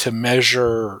 but to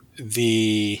measure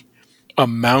the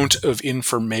amount of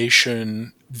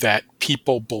information that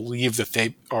people believe that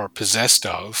they are possessed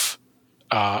of,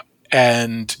 uh,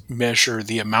 and measure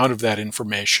the amount of that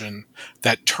information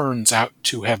that turns out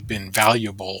to have been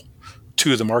valuable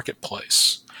to the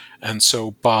marketplace. And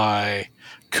so by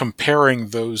comparing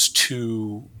those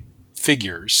two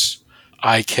figures,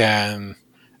 I can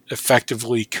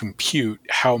effectively compute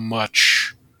how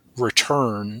much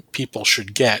return people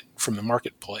should get from the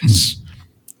marketplace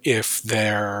if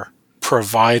they're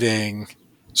providing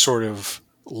sort of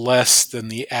less than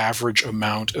the average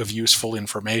amount of useful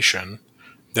information,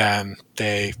 then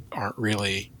they aren't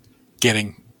really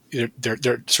getting,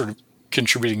 they're sort of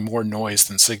contributing more noise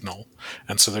than signal,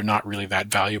 and so they're not really that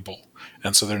valuable,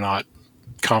 and so they're not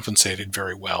compensated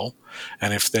very well.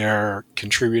 And if they're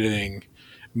contributing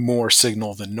more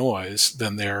signal than noise,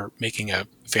 then they're making a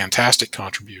fantastic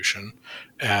contribution,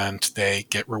 and they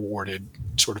get rewarded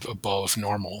sort of above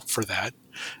normal for that.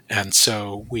 And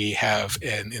so we have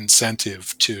an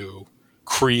incentive to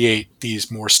create these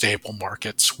more stable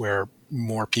markets where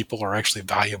more people are actually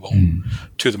valuable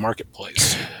to the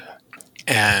marketplace.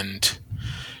 And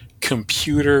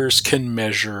computers can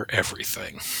measure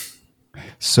everything.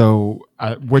 So,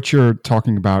 what you're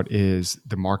talking about is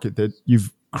the market that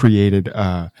you've created,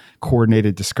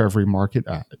 coordinated discovery market,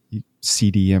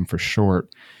 CDM for short.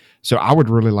 So, I would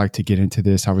really like to get into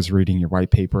this. I was reading your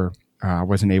white paper. I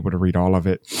wasn't able to read all of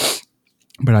it,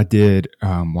 but I did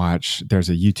watch. There's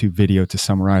a YouTube video to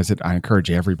summarize it. I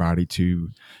encourage everybody to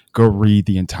go read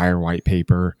the entire white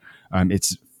paper.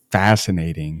 It's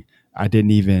fascinating. I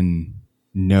didn't even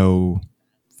know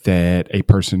that a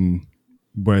person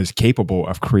was capable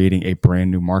of creating a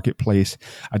brand new marketplace.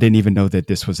 I didn't even know that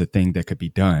this was a thing that could be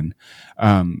done.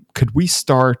 Could we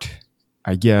start,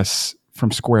 I guess,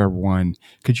 from square one?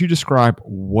 Could you describe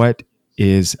what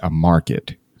is a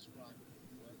market?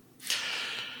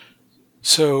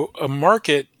 So a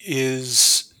market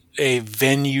is a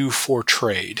venue for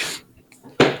trade.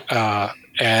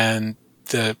 And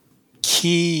the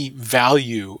key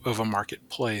value of a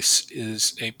marketplace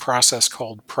is a process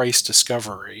called price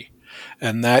discovery.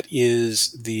 And that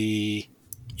is the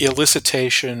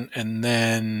elicitation and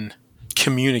then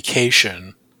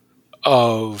communication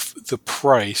of the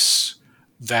price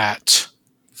that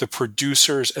the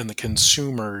producers and the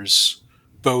consumers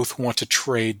both want to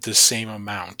trade the same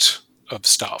amount of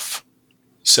stuff.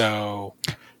 So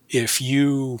if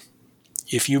you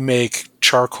make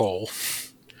charcoal,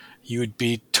 you would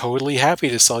be totally happy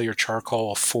to sell your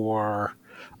charcoal for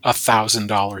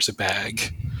 $1,000 a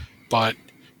bag, but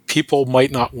people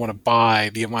might not want to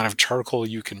buy the amount of charcoal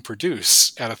you can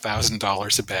produce at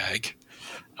 $1,000 a bag.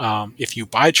 If you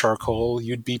buy charcoal,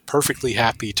 you'd be perfectly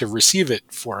happy to receive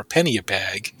it for a penny a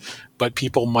bag, but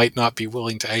people might not be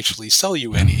willing to actually sell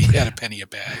you any at a penny a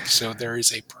bag. So there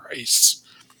is a price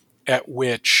at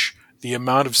which the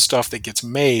amount of stuff that gets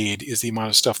made is the amount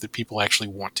of stuff that people actually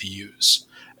want to use.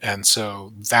 And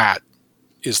so that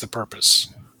is the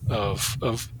purpose of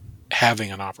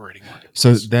having an operating So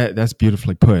marketplace. that's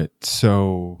beautifully put.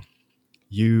 So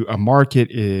a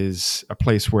market is a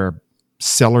place where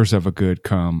sellers of a good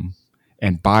come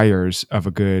and buyers of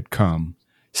a good come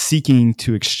seeking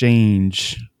to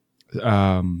exchange.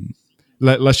 Um,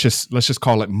 let's just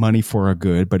call it money for a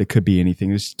good, but it could be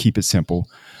anything. Just keep it simple.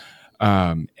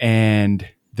 And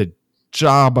the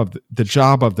job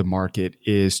of the market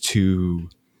is to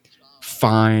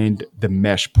find the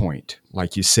mesh point,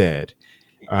 like you said.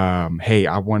 Hey,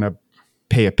 I want to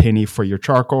pay a penny for your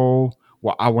charcoal.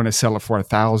 Well, I want to sell it for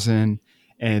 1,000,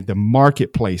 and the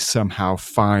marketplace somehow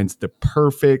finds the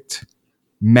perfect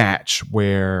match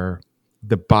where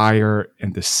the buyer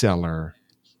and the seller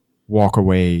walk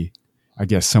away, I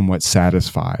guess, somewhat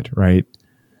satisfied, right?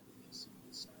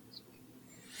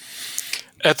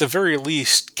 At the very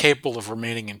least, capable of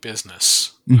remaining in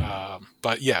business. Mm.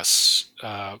 But yes,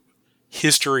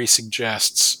 history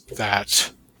suggests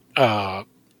that uh,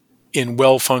 in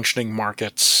well-functioning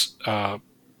markets,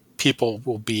 people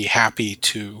will be happy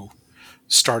to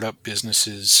start up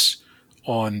businesses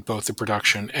on both the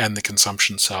production and the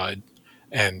consumption side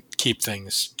and keep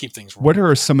things What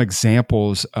rolling. are some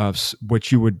examples of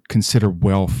what you would consider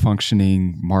well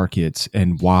functioning markets,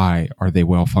 and why are they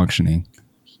well functioning?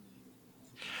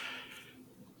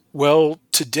 Well,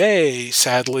 today,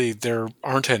 sadly, there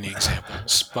aren't any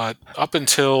examples, but up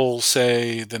until,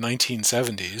 say, the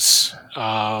 1970s,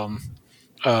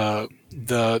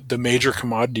 the major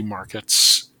commodity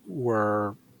markets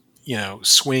were,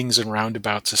 swings and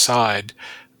roundabouts aside,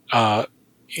 uh,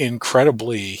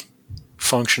 incredibly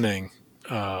functioning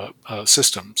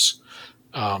systems.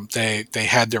 They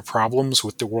had their problems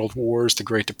with the World Wars, the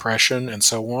Great Depression, and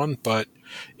so on, but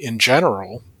in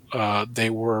general, they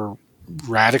were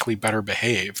radically better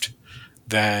behaved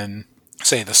than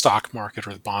say, the stock market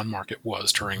or the bond market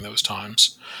was during those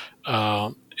times.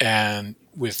 And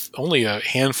with only a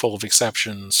handful of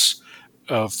exceptions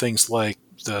of things like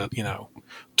the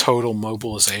total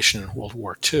mobilization in World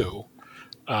War II,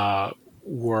 uh,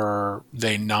 were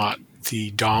they not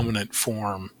the dominant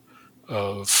form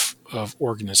of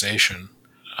organization?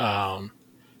 Um,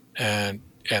 and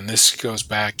and this goes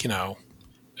back,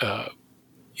 uh,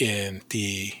 in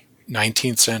the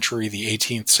 19th century, the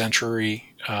 18th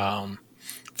century.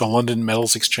 The London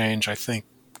Metals Exchange, I think,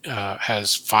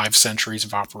 has 5 centuries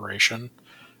of operation,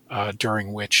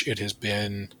 during which it has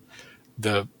been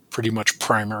the pretty much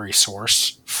primary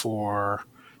source for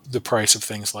the price of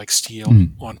things like steel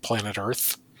Mm. on planet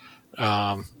Earth.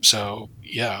 So,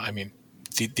 yeah, I mean,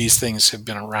 these things have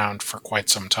been around for quite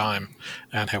some time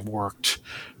and have worked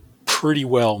pretty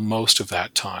well most of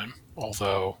that time,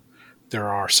 although there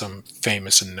are some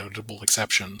famous and notable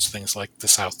exceptions, things like the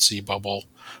South Sea bubble,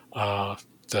 uh,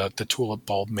 the tulip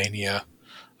bulb mania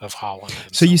of Holland,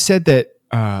 and So so you on. said that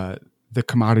the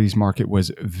commodities market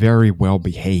was very well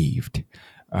behaved,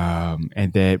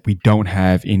 and that we don't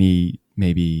have any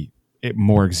maybe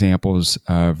more examples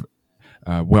of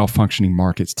well functioning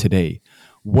markets today.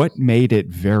 What made it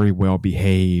very well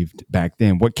behaved back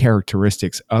then? What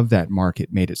characteristics of that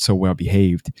market made it so well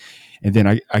behaved? And then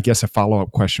I guess a follow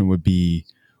up question would be,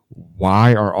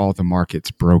 why are all the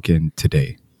markets broken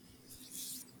today?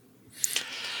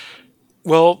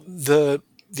 Well, the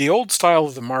old style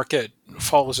of the market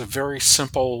follows a very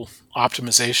simple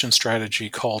optimization strategy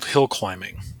called hill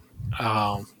climbing.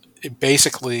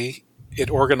 Basically, it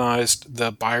organized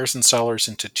the buyers and sellers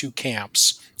into two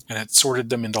camps, and it sorted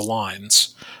them into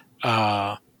lines.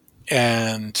 Uh,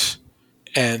 and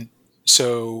and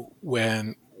so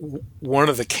when one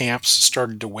of the camps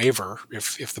started to waver,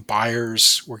 if the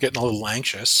buyers were getting a little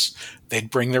anxious, they'd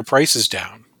bring their prices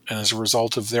down. And as a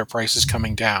result of their prices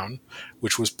coming down,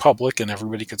 which was public and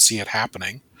everybody could see it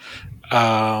happening,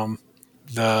 um,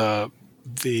 the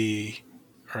the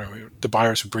the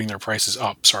buyers would bring their prices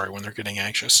up. Sorry, when they're getting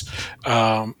anxious,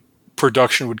 um,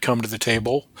 production would come to the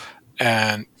table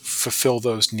and fulfill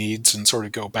those needs and sort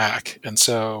of go back. And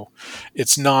so,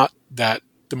 it's not that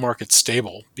the market's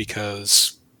stable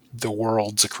because the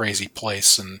world's a crazy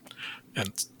place and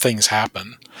things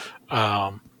happen.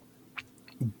 Um,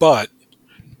 but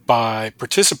by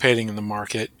participating in the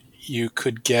market, you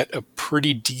could get a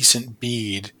pretty decent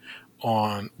bead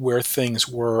on where things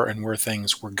were and where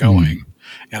things were going. Mm.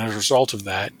 And as a result of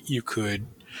that, you could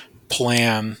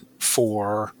plan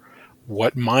for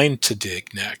what mine to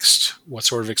dig next, what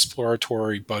sort of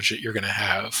exploratory budget you're going to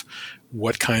have,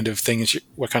 what kind of things,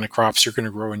 what kind of crops you're going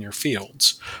to grow in your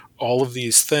fields. All of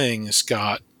these things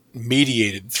got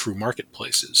mediated through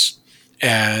marketplaces.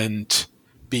 And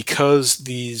because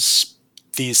these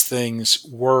things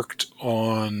worked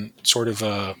on sort of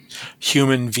a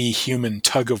human v human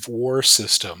tug of war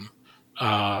system,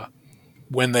 uh,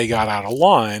 when they got out of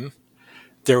line,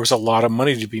 there was a lot of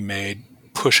money to be made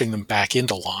pushing them back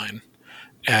into line.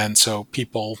 And so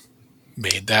people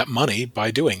made that money by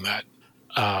doing that.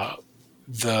 Uh,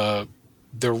 the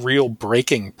the real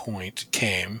breaking point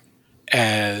came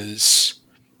as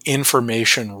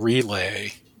information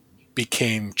relay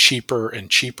became cheaper and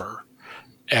cheaper.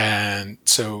 And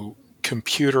so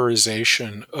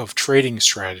computerization of trading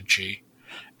strategy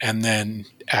and then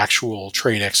actual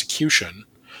trade execution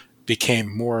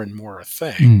became more and more a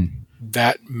thing. Mm.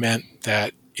 That meant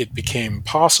that it became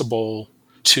possible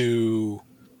to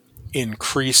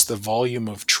increase the volume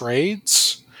of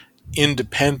trades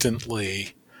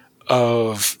independently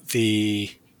of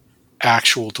the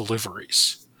actual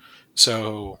deliveries.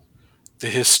 So the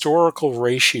historical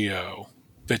ratio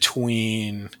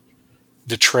between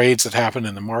the trades that happen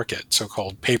in the market, so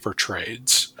called paper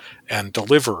trades, and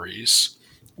deliveries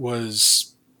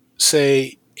was,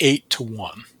 say, 8 to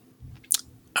 1.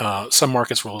 Some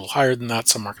markets were a little higher than that,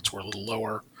 some markets were a little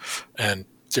lower, and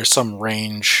there's some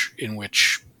range in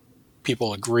which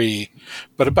people agree,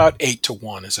 but about 8 to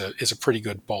 1 is a pretty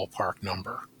good ballpark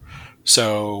number.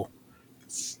 So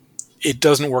it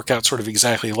doesn't work out sort of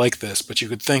exactly like this, but you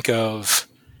could think of,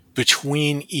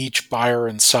 between each buyer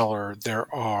and seller,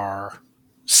 there are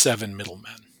 7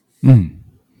 middlemen. Mm.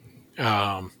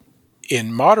 Um,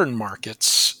 in modern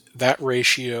markets, that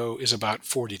ratio is about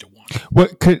 40 to 1,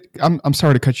 What could I'm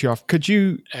sorry to cut you off.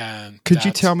 and Could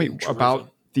you that's tell me been driven.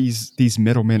 about these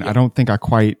middlemen? I Yep. don't think I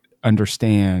quite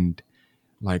understand,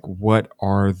 like, what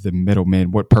are the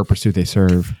middlemen? What purpose do they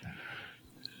serve?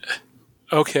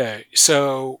 Okay,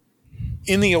 so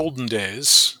in the olden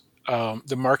days,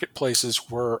 the marketplaces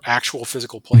were actual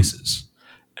physical Mm. places.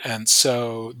 And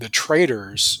so the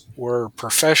traders were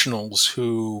professionals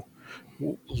who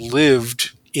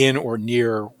lived in or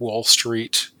near Wall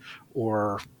Street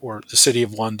or the city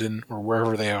of London or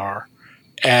wherever they are,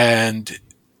 and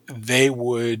they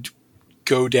would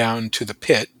go down to the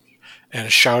pit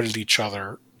and shout at each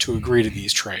other to agree to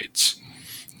these trades.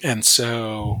 And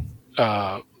so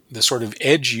the sort of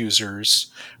edge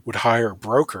users would hire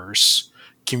brokers,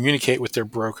 communicate with their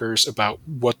brokers about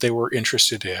what they were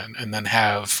interested in, and then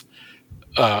have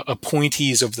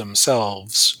appointees of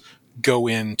themselves go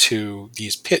into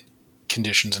these pit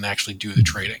conditions and actually do the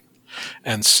trading.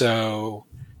 And so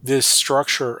this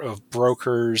structure of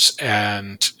brokers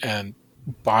and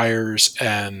buyers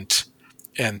and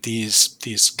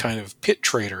these kind of pit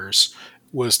traders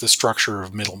was the structure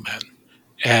of middlemen.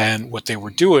 And what they were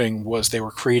doing was they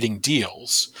were creating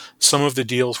deals. Some of the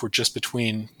deals were just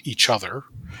between each other,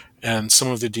 and some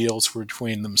of the deals were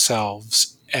between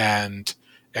themselves and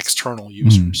external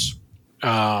users.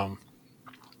 Um,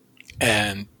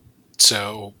 and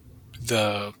so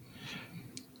the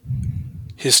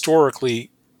historically,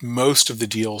 most of the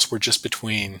deals were just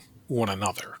between one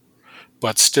another,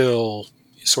 but still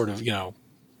sort of,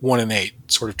 1 in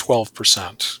 8, sort of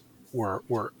 12%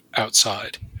 were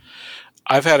outside.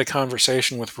 I've had a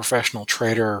conversation with a professional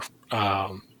trader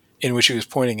in which he was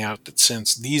pointing out that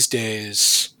since these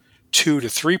days 2 to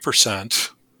 3%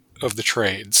 of the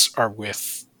trades are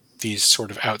with these sort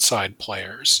of outside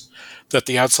players, that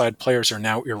the outside players are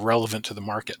now irrelevant to the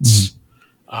markets.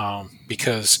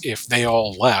 Because if they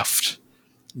all left,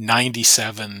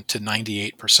 97 to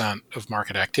 98% of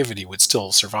market activity would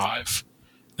still survive.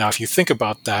 Now, if you think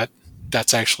about that,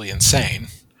 that's actually insane,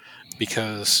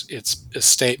 because it's a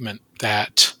statement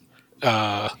that,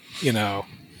 uh, you know,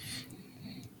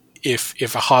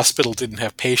 if a hospital didn't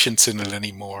have patients in it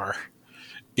anymore,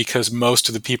 because most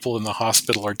of the people in the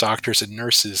hospital are doctors and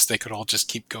nurses, they could all just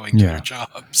keep going to their Yeah.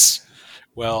 jobs.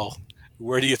 Well,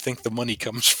 where do you think the money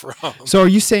comes from? So are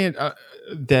you saying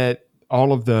that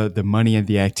all of the money and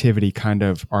the activity kind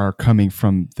of are coming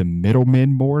from the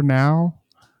middlemen more now,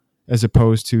 as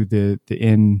opposed to the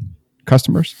end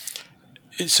customers?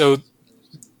 So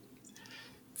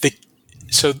the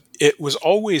so it was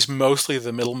always mostly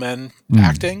the middlemen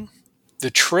acting.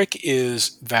 The trick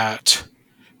is that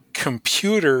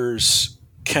computers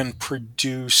can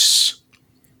produce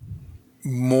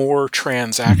more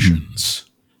transactions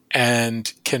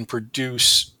and can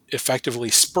produce effectively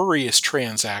spurious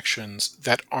transactions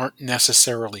that aren't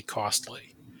necessarily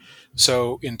costly.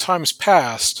 So in times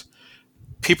past,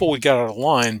 people would get out of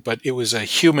line, but it was a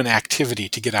human activity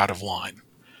to get out of line.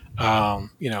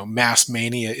 Mass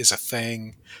mania is a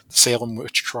thing. The Salem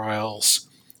witch trials,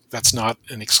 that's not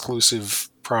an exclusive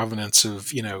provenance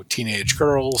of, teenage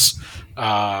girls.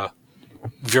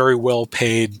 Very well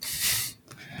paid,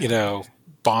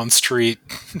 Bond Street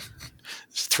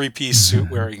three-piece suit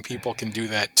wearing people can do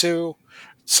that too.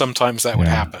 Sometimes that would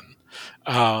Yeah.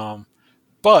 happen.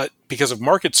 But because of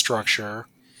market structure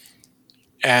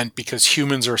and because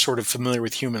humans are sort of familiar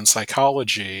with human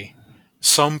psychology,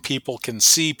 some people can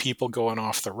see people going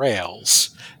off the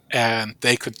rails and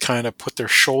they could kind of put their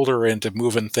shoulder into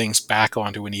moving things back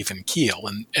onto an even keel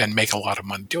and make a lot of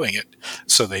money doing it.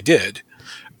 So they did.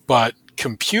 But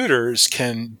computers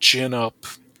can gin up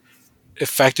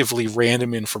effectively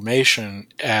random information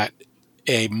at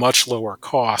a much lower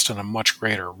cost and a much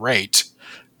greater rate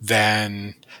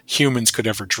than humans could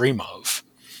ever dream of.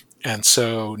 And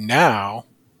so now,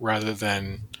 rather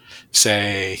than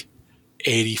say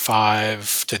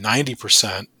 85 to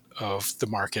 90% of the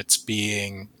markets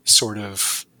being sort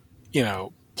of,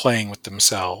 playing with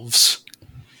themselves,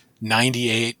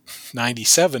 98,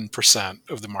 97%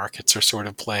 of the markets are sort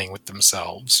of playing with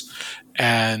themselves.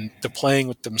 And the playing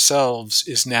with themselves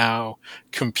is now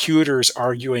computers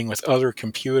arguing with other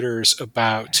computers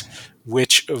about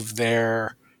which of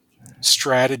their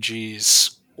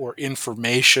strategies or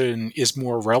information is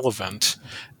more relevant.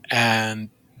 And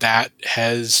that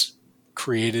has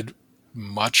created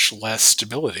much less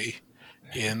stability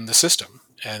in the system.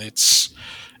 And it's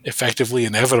effectively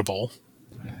inevitable,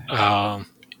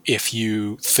 if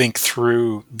you think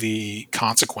through the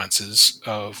consequences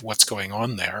of what's going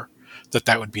on there,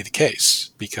 that would be the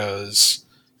case, because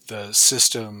the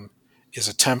system is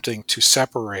attempting to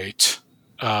separate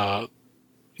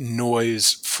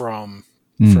noise from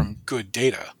good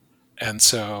data. And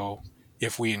so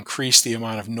if we increase the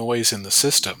amount of noise in the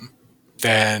system,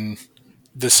 then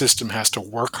the system has to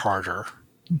work harder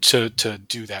to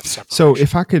do that separation. So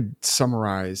if I could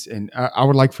summarize, and I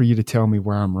would like for you to tell me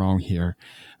where I'm wrong here.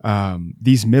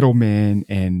 These middlemen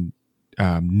and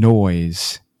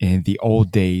noise in the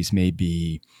old days, may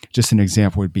be just an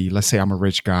example would be, let's say I'm a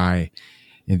rich guy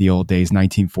in the old days,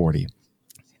 1940.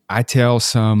 I tell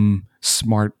some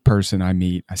smart person I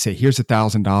meet, I say, here's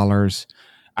 $1,000.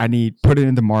 I need put it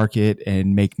in the market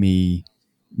and make me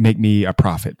a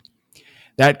profit.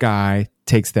 That guy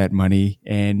takes that money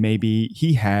and maybe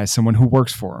he has someone who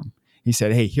works for him. He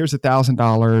said, hey, here's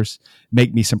 $1,000,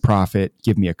 make me some profit,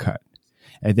 give me a cut.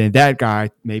 And then that guy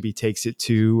maybe takes it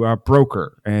to a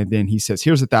broker. And then he says,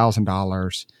 here's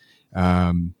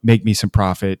 $1,000, make me some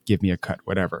profit, give me a cut,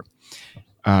 whatever.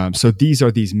 So these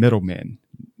are these middlemen.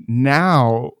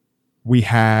 Now we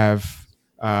have,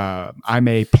 I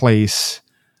may place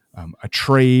a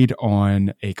trade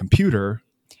on a computer,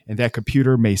 and that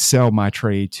computer may sell my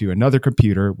trade to another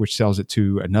computer, which sells it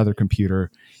to another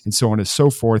computer, and so on and so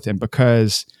forth. And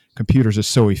because computers are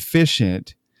so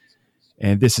efficient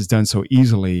and this is done so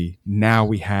easily, now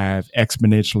we have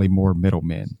exponentially more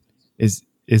middlemen. Is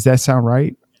that sound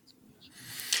right?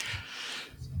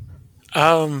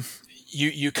 Um,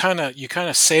 you kind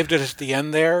of saved it at the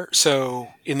end there. So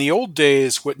in the old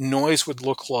days, what noise would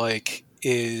look like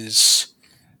is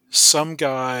some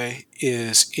guy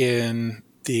is in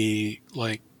the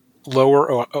like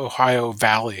lower Ohio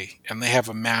Valley and they have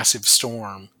a massive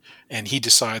storm and he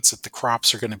decides that the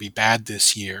crops are going to be bad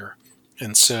this year.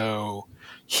 And so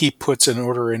he puts an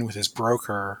order in with his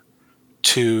broker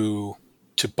to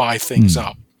buy things Hmm.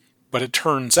 up. But it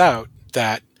turns out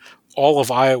that all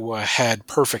of Iowa had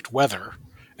perfect weather.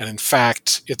 And in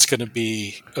fact, it's going to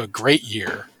be a great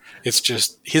year. It's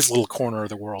just his little corner of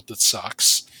the world that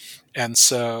sucks. And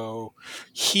so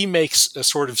he makes a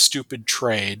sort of stupid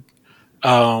trade,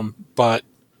 but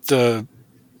the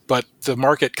the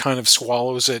market kind of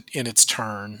swallows it in its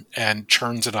turn and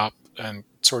churns it up and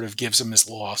sort of gives him his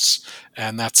loss,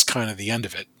 and that's kind of the end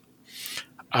of it.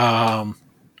 Um,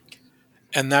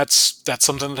 and that's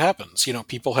something that happens. You know,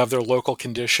 people have their local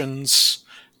conditions.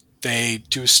 They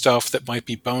do stuff that might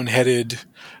be boneheaded.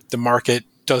 The market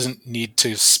doesn't need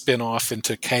to spin off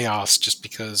into chaos just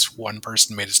because one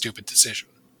person made a stupid decision.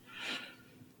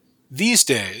 These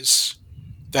days,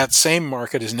 that same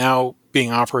market is now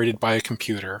being operated by a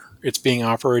computer. It's being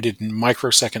operated in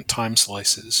microsecond time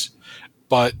slices,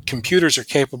 but computers are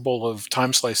capable of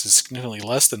time slices significantly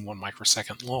less than 1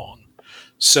 microsecond long.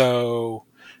 So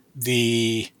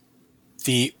the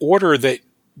the order that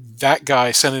that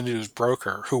guy sent into his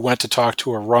broker, who went to talk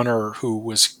to a runner who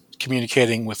was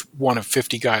communicating with one of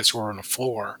 50 guys who are on the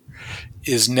floor,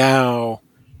 is now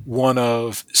one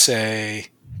of, say,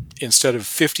 instead of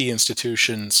 50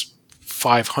 institutions,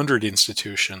 500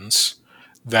 institutions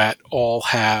that all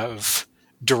have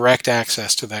direct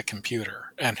access to that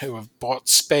computer and who have bought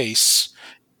space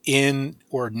in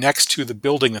or next to the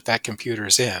building that that computer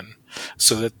is in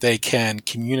so that they can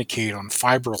communicate on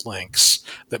fiber links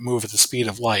that move at the speed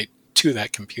of light to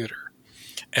that computer.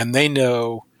 And they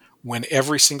know when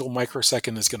every single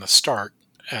microsecond is going to start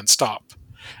and stop.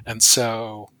 And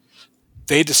so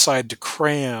they decide to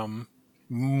cram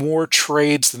more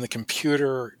trades than the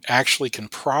computer actually can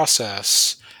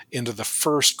process into the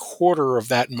first quarter of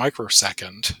that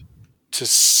microsecond to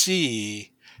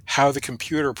see how the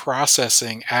computer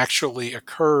processing actually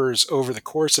occurs over the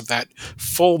course of that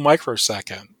full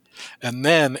microsecond. And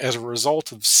then, as a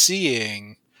result of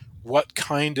seeing what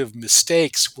kind of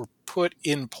mistakes were put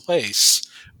in place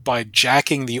by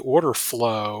jacking the order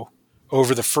flow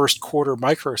over the first quarter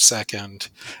microsecond,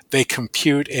 they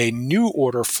compute a new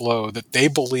order flow that they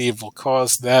believe will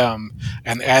cause them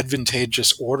an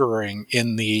advantageous ordering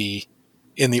in the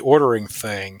ordering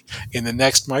thing in the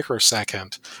next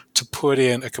microsecond to put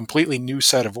in a completely new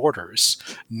set of orders,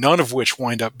 none of which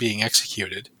wind up being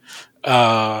executed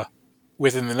uh,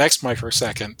 within the next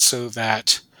microsecond, so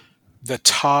that the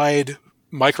tied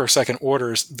microsecond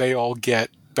orders, they all get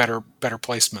better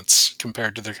placements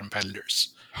compared to their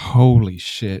competitors. Holy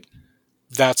shit.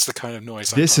 That's the kind of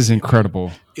noise I'm This is talking about.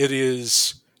 incredible. It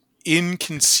is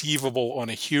inconceivable on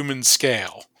a human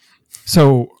scale.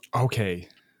 So, okay.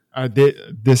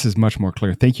 This is much more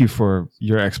clear. Thank you for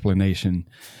your explanation.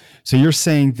 So, you're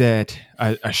saying that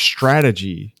a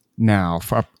strategy now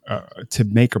to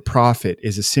make a profit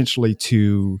is essentially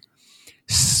to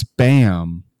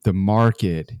spam the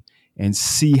market and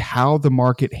see how the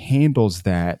market handles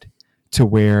that to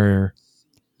where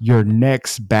your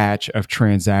next batch of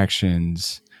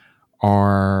transactions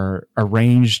are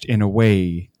arranged in a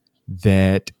way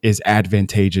that is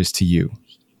advantageous to you.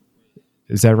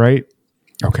 Is that right?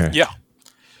 Okay. Yeah,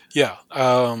 yeah.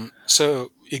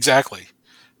 So exactly.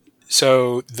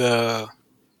 So the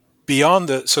beyond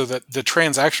the so that the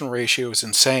transaction ratio is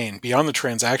insane. Beyond the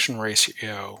transaction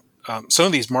ratio, some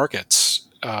of these markets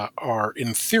are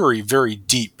in theory very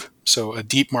deep. So a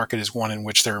deep market is one in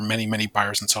which there are many, many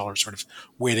buyers and sellers sort of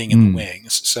waiting in the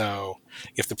wings. So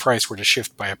if the price were to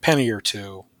shift by a penny or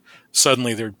two,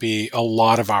 suddenly there'd be a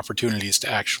lot of opportunities to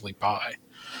actually buy.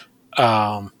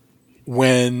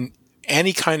 When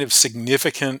any kind of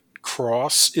significant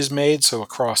cross is made, so a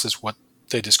cross is what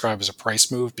they describe as a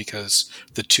price move because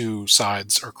the two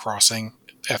sides are crossing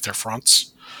at their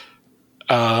fronts.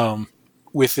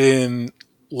 Within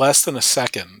less than a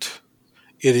second,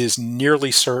 it is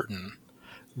nearly certain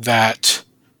that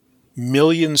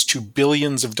millions to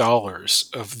billions of dollars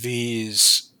of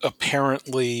these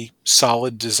apparently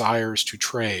solid desires to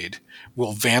trade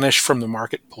will vanish from the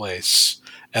marketplace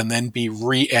and then be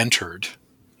re-entered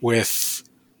with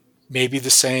maybe the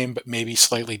same but maybe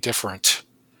slightly different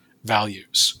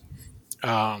values.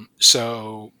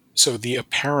 So the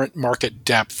apparent market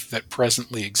depth that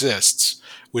presently exists,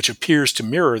 which appears to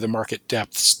mirror the market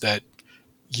depths that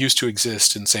used to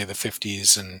exist in, say, the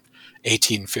 50s and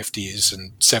 1850s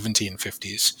and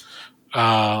 1750s,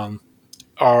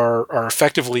 are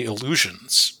effectively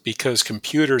illusions because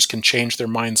computers can change their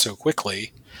mind so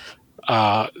quickly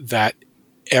that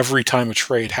every time a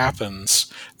trade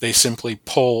happens, they simply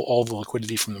pull all the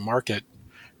liquidity from the market,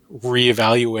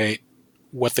 reevaluate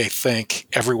what they think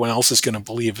everyone else is going to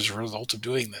believe as a result of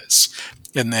doing this,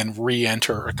 and then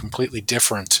re-enter a completely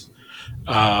different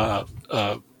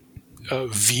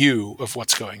view of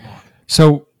what's going on.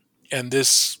 So, And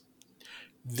this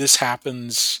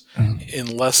happens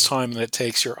in less time than it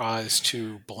takes your eyes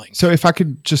to so blink. if I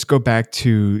could just go back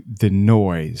to the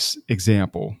noise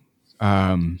example,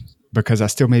 because I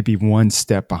still may be one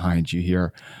step behind you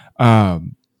here.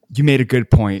 You made a good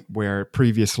point where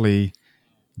previously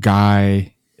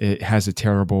Guy it has a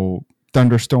terrible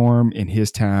thunderstorm in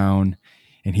his town,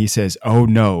 and he says, "Oh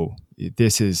no,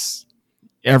 this is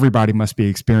everybody must be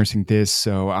experiencing this."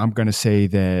 So I'm going to say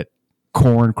that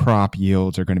corn crop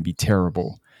yields are going to be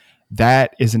terrible.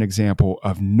 That is an example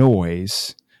of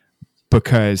noise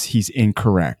because he's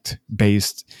incorrect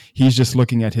he's just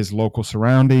looking at his local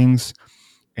surroundings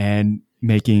and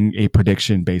making a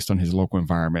prediction based on his local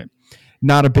environment.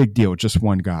 Not a big deal, just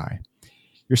one guy.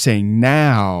 You're saying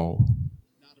now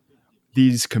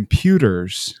these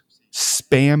computers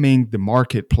spamming the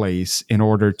marketplace in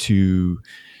order to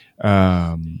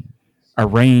um,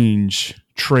 arrange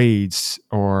trades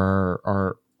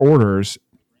or orders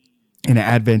in an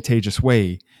advantageous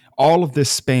way. All of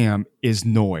this spam is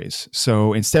noise.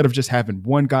 So instead of just having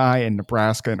one guy in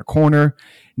Nebraska in a corner,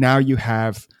 now you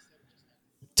have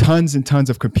tons and tons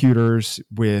of computers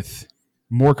with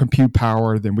more compute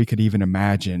power than we could even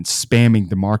imagine spamming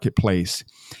the marketplace.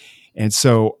 And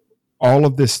so all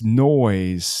of this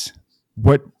noise,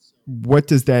 what what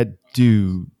does that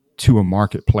do to a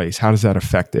marketplace? How does that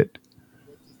affect it?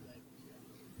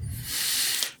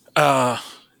 Uh,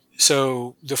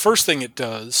 so the first thing it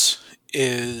does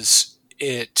is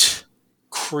it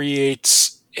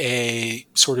creates a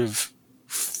sort of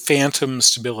phantom Okay.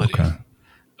 stability.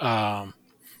 Um,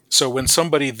 so when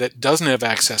somebody that doesn't have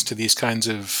access to these kinds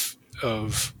of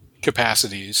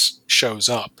capacities shows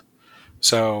up,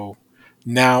 so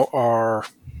now our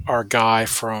guy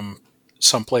from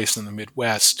someplace in the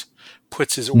Midwest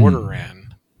puts his order Mm.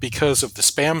 in because of the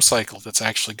spam cycle that's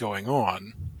actually going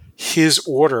on. His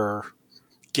order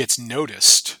gets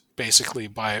noticed basically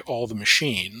by all the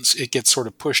machines. It gets sort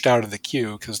of pushed out of the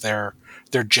queue because they're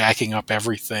jacking up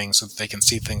everything so that they can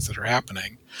see things that are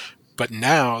happening. But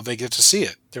now they get to see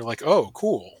it. They're like, "Oh,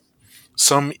 cool.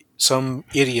 Some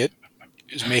idiot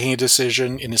is making a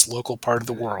decision in his local part of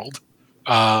the world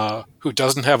who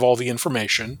doesn't have all the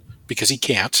information because he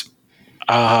can't.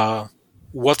 Uh,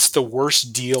 what's the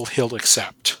worst deal he'll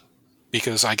accept?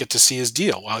 Because I get to see his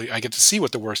deal. I get to see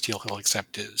what the worst deal he'll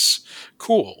accept is.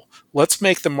 Cool. Let's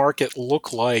make the market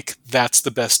look like that's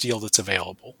the best deal that's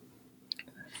available.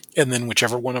 And then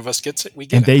whichever one of us gets it, we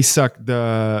get And it. they suck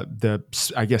the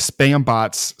I guess spam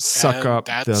bots suck And up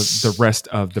the that's rest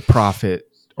of the profit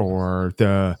or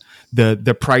the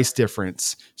price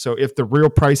difference. So if the real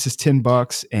price is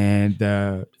 $10 and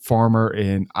the farmer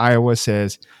in Iowa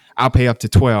says I'll pay up to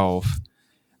 12,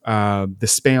 the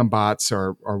spam bots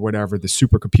or whatever the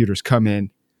supercomputers come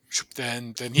in,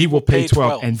 then he he will will pay pay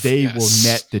 12 and 12. they will Yes.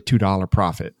 net the $2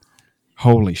 profit.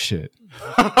 Holy shit.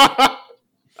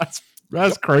 that's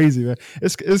that's Yep. crazy, man.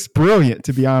 It's brilliant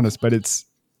to be honest, but it's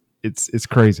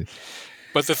crazy.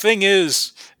 But the thing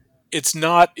is, it's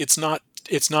not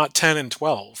 10 and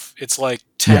 12. It's like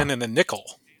Yeah. 10 and a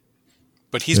nickel.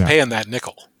 But he's Yeah. paying that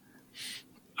nickel.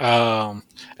 And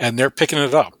they're picking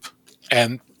it up.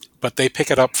 And but they pick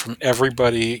it up from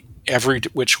everybody every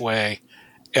which way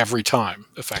every time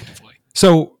effectively.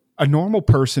 So a normal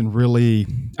person really,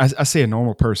 I say a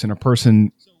normal person, a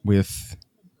person with,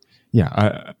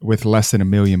 with less than $1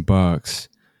 million,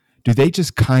 do they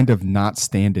just kind of not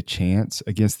stand a chance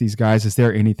against these guys? Is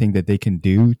there anything that they can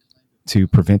do to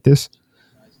prevent this?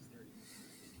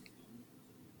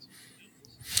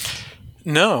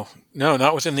 No, no,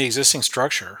 not within the existing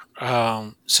structure.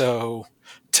 So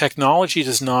technology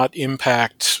does not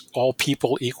impact all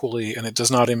people equally, and it does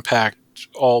not impact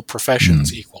all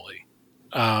professions Mm. equally.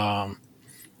 Um,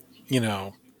 you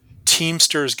know,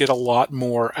 Teamsters get a lot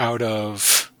more out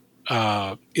of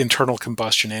internal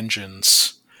combustion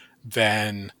engines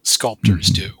than sculptors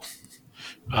Hmm. do,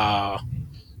 uh,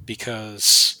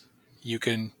 because you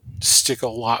can stick a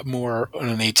lot more on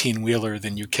an 18 wheeler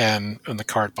than you can on the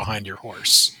cart behind your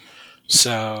horse.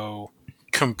 So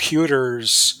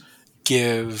computers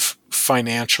give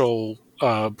financial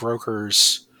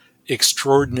brokers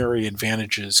extraordinary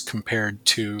advantages compared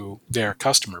to their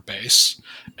customer base.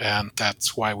 And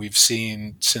that's why we've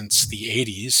seen since the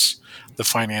 80s the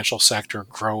financial sector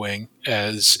growing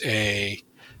as a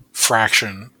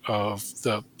fraction of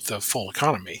the full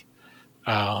economy.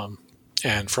 Um,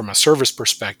 and from a service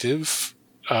perspective,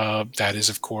 that is,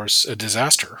 of course, a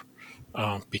disaster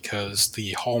because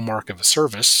the hallmark of a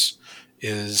service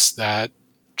is that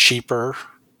cheaper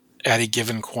at a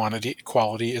given quality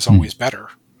is Mm. always better.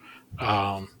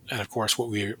 And of course, what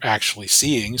we're actually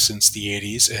seeing since the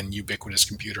 80s and ubiquitous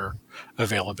computer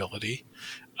availability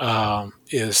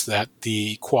is that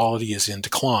the quality is in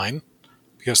decline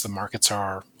because the markets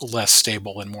are less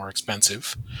stable and more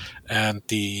expensive, and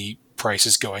the price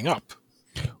is going up.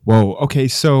 Whoa. Okay.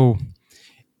 So,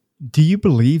 do you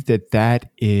believe that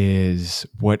that is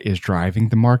what is driving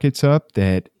the markets up?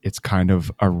 That it's kind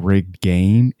of a rigged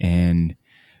game, and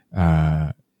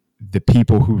uh, the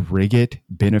people who rig it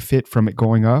benefit from it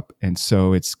going up, and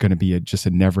so it's going to be just a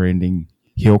never-ending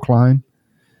hill climb?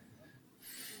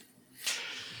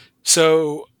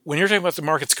 So when you're talking about the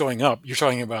markets going up, you're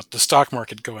talking about the stock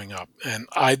market going up. And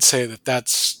I'd say that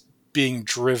that's being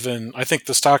driven, I think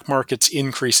the stock market's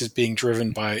increase is being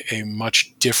driven by a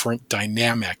much different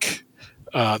dynamic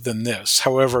than this.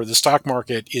 However, the stock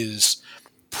market is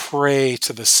prey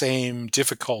to the same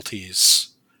difficulties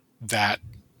that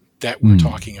we're Mm.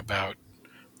 talking about.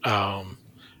 Um,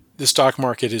 the stock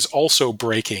market is also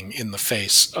breaking in the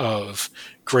face of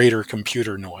greater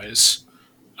computer noise.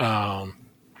 Um,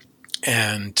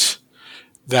 and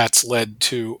that's led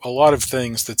to a lot of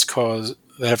things that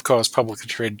have caused publicly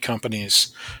traded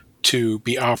companies to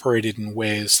be operated in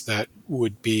ways that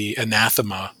would be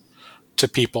anathema to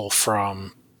people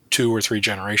from 2 or 3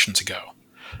 generations ago.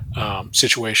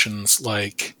 Situations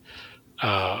like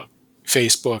uh,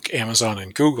 Facebook, Amazon,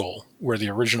 and Google, where the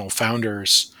original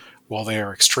founders, while they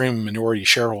are extreme minority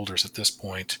shareholders at this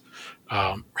point,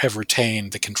 have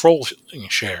retained the controlling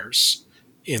shares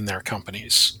in their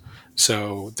companies.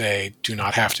 So they do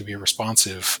not have to be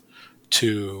responsive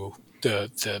to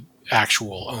the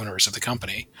actual owners of the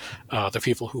company, the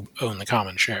people who own the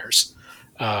common shares,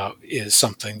 is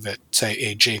something that, say,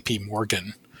 a J.P.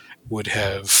 Morgan would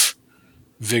have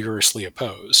vigorously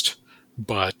opposed.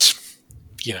 But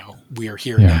we are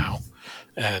here Yeah. now,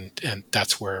 and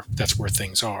that's where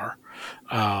things are.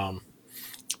 Um,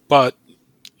 but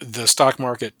the stock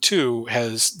market too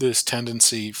has this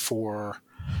tendency for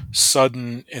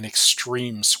sudden and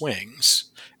extreme swings,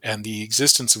 and the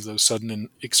existence of those sudden and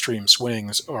extreme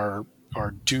swings are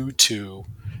due to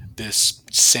this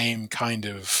same kind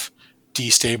of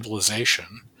destabilization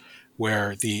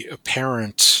where the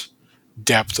apparent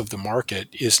depth of the market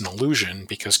is an illusion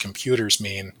because computers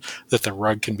mean that the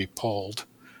rug can be pulled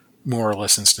more or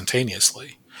less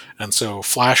instantaneously. And so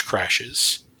flash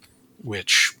crashes,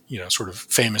 which sort of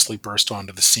famously burst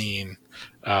onto the scene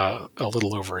a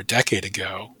little over a decade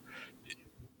ago,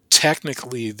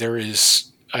 technically there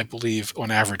is, I believe,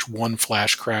 on average one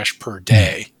flash crash per Mm.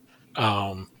 day.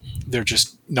 They're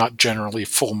just not generally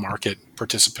full market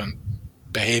participant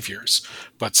behaviors,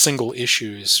 but single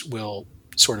issues will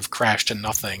sort of crash to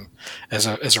nothing as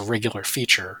a regular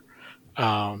feature,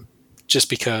 um, just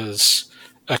because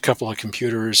a couple of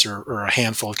computers or a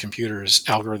handful of computers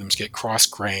algorithms get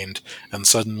cross-grained and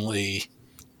suddenly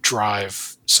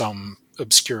drive some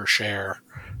obscure share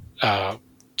uh,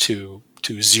 to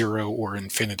zero or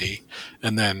infinity,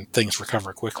 and then things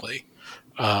recover quickly.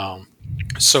 Um,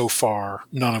 so far,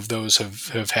 none of those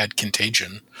have had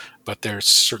contagion, but there's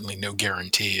certainly no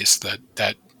guarantees that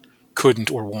that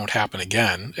couldn't or won't happen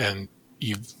again. And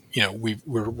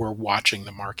we're watching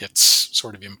the markets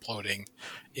sort of imploding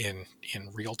in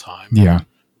real time, Yeah.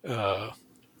 uh,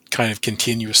 kind of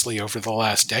continuously over the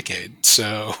last decade.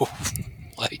 So,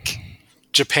 like,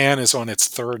 Japan is on its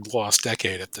third lost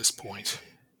decade at this point.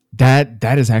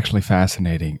 That is actually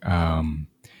fascinating.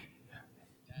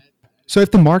 So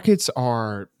if the markets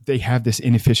are they have this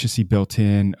inefficiency built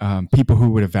in, people who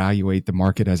would evaluate the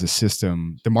market as a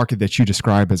system, the market that you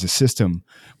describe as a system,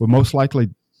 would most likely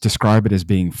describe it as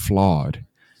being flawed.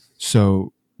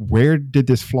 So where did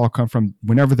this flaw come from?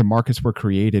 Whenever the markets were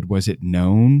created, was it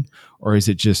known, or is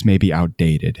it just maybe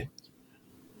outdated?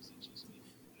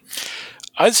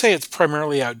 I'd say it's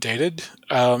primarily outdated.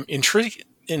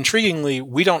 Intriguingly,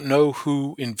 we don't know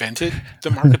who invented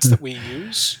the markets that we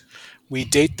use. We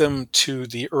date them to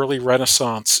the early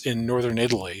Renaissance in northern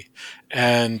Italy,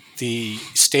 and the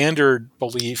standard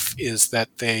belief is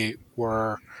that they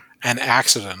were an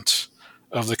accident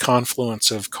of the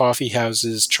confluence of coffee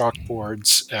houses,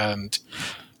 chalkboards, and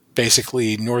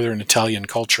basically northern Italian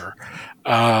culture.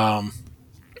 Um,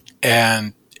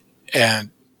 and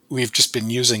and we've just been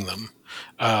using them.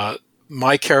 Uh,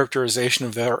 my characterization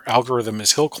of their algorithm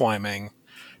is hill climbing.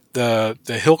 The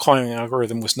hill climbing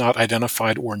algorithm was not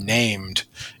identified or named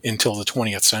until the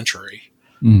 20th century,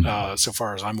 Mm. so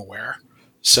far as I'm aware.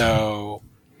 So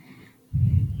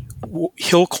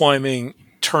hill climbing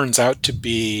turns out to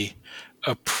be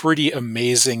a pretty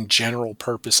amazing general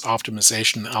purpose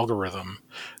optimization algorithm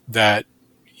that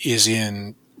is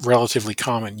in relatively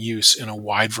common use in a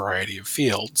wide variety of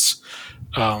fields.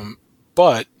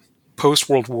 But post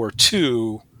World War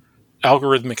II,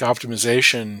 algorithmic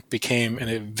optimization became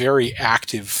a very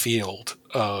active field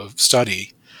of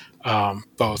study,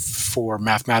 both for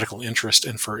mathematical interest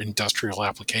and for industrial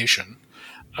application.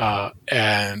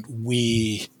 And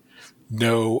we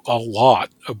know a lot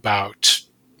about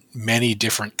many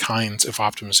different kinds of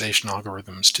optimization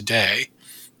algorithms today.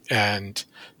 And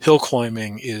hill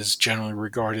climbing is generally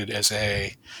regarded as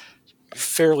a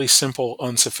fairly simple,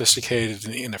 unsophisticated,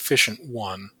 and inefficient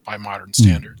one by modern Mm.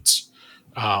 standards.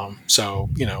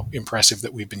 Impressive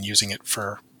that we've been using it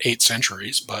for 8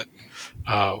 centuries, but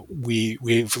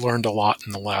we've learned a lot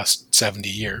in the last 70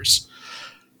 years.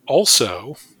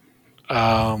 Also,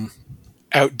 um,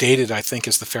 outdated, I think,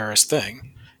 is the fairest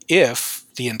thing. If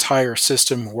the entire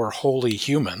system were wholly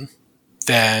human,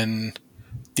 then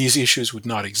these issues would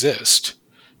not exist.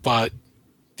 But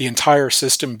the entire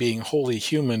system being wholly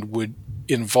human would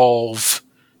involve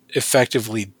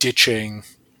effectively ditching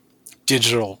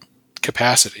digital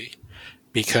capacity,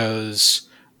 because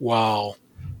while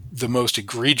the most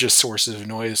egregious sources of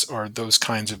noise are those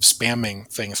kinds of spamming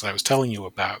things that I was telling you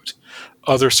about,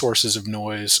 other sources of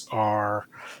noise are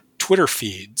Twitter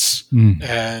feeds Mm.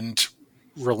 and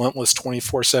relentless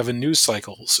 24/7 news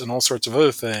cycles and all sorts of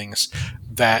other things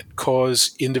that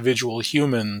cause individual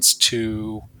humans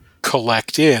to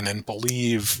collect in and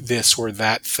believe this or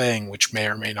that thing, which may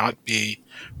or may not be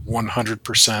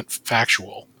 100%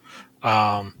 factual.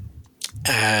 Um,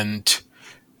 and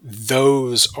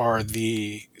those are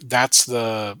that's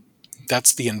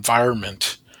the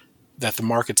environment that the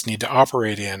markets need to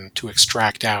operate in to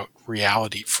extract out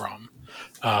reality from.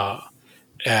 Uh,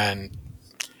 and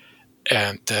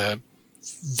and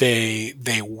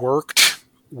they worked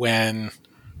when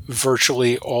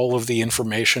virtually all of the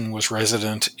information was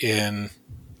resident in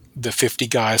the 50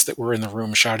 guys that were in the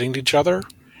room shouting at each other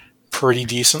pretty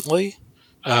decently.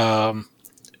 Um,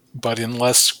 but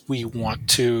unless we want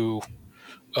to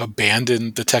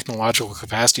abandon the technological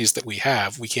capacities that we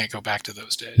have, we can't go back to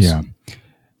those days. Yeah.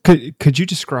 Could you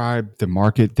describe the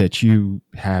market that you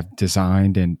have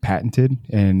designed and patented,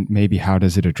 and maybe how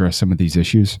does it address some of these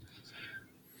issues?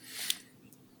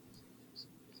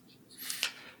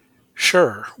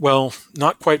 Sure. Well,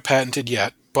 not quite patented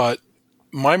yet, but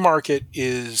my market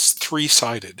is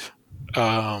three-sided.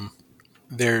 Um,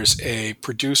 there's a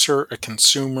producer, a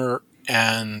consumer,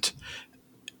 and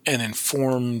an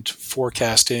informed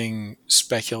forecasting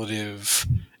speculative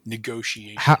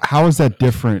negotiation How is that product.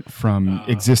 different from Uh,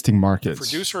 existing the markets?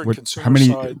 producer and What? How consumer many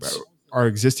sides, are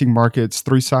existing markets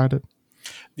three sided?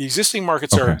 the existing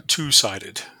markets Okay. are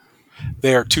two-sided.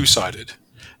 They are two-sided.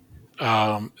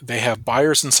 They have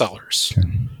buyers and sellers. Okay.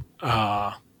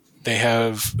 Uh, they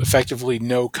have effectively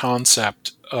no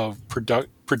concept of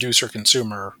producer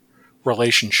consumer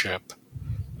relationship.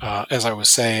 As I was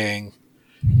saying,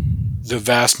 the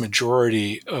vast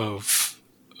majority of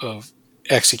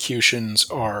executions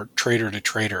are trader to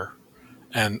trader,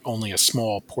 and only a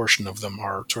small portion of them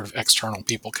are sort of external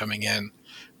people coming in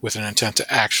with an intent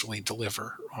to actually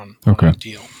deliver on Okay. a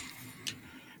deal.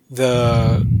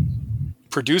 The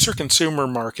producer consumer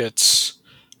markets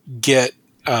get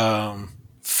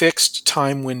fixed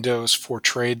time windows for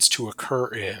trades to occur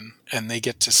in, and they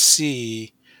get to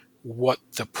see what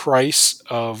the price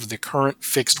of the current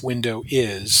fixed window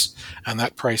is, and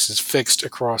that price is fixed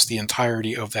across the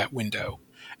entirety of that window.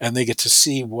 And they get to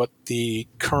see what the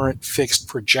current fixed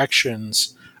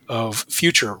projections of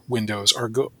future windows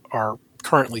are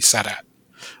currently set at,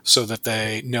 so that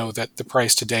they know that the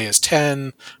price today is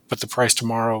 10, but the price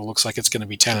tomorrow looks like it's going to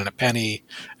be 10 and a penny,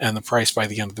 and the price by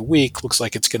the end of the week looks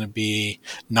like it's going to be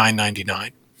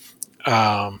 9.99.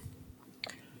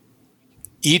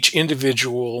 Each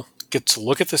individual gets to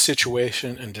look at the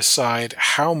situation and decide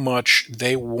how much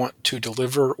they want to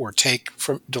deliver or take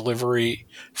from delivery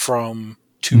from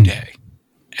today.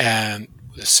 And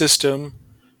the system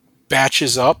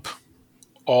batches up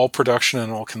all production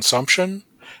and all consumption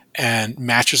and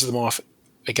matches them off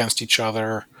against each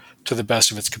other to the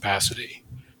best of its capacity.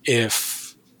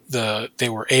 If they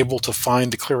were able to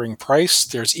find the clearing price,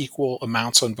 there's equal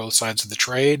amounts on both sides of the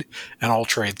trade, and all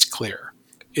trades clear.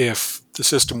 If the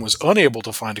system was unable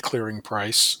to find a clearing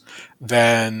price,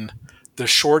 then the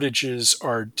shortages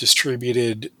are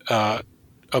distributed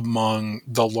among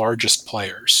the largest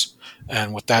players.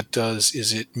 And what that does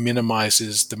is it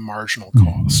minimizes the marginal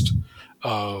cost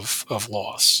of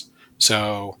loss.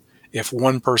 So if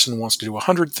one person wants to do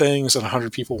 100 things and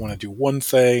 100 people want to do one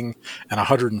thing and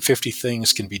 150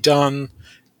 things can be done,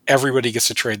 everybody gets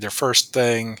to trade their first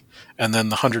thing, and then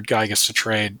the 100 guy gets to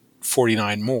trade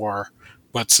 49 more.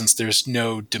 But since there's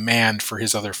no demand for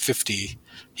his other 50,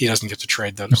 he doesn't get to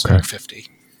trade those other 50.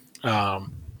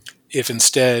 If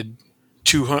instead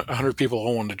 200 people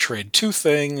all want to trade two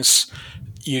things,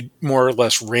 you'd more or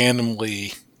less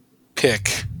randomly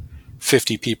pick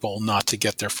 50 people not to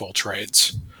get their full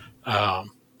trades.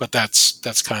 But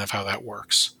that's kind of how that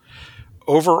works.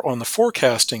 Over on the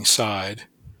forecasting side,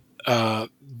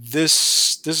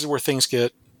 this is where things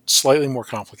get slightly more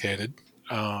complicated,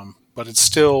 but it's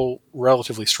still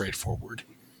relatively straightforward.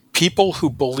 People who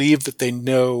believe that they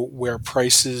know where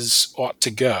prices ought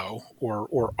to go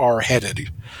or are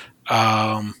headed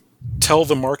tell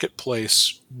the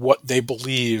marketplace what they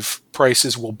believe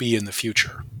prices will be in the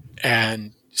future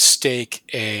and stake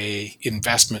a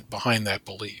investment behind that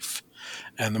belief.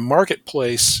 And the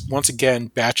marketplace, once again,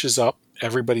 batches up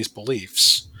everybody's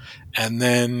beliefs and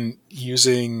then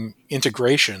using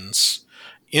integrations,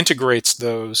 integrates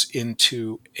those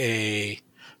into a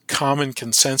common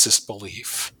consensus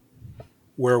belief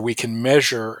where we can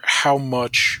measure how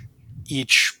much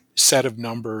each set of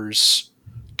numbers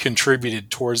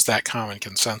contributed towards that common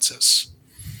consensus.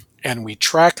 And we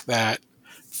track that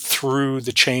through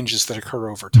the changes that occur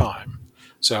over time.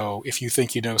 So if you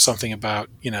think you know something about,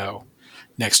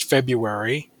 next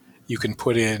February, you can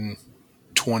put in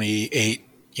 28,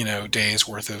 days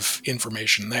worth of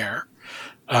information there.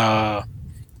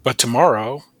 But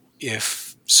tomorrow,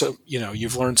 if so,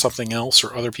 you've learned something else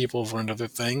or other people have learned other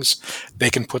things,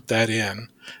 they can put that in.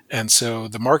 And so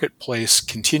the marketplace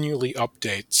continually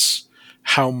updates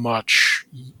how much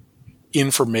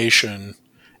information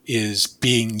is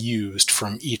being used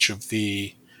from each of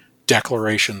the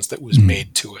declarations that was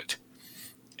made to it.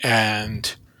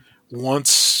 And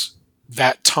once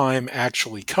that time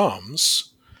actually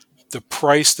comes, the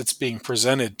price that's being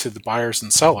presented to the buyers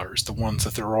and sellers, the ones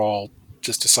that they're all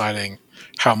just deciding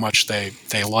how much they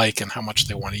like and how much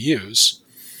they want to use,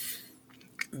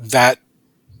 that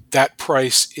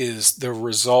price is the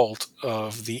result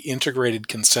of the integrated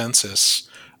consensus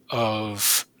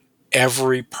of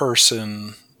every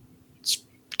person's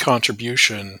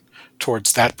contribution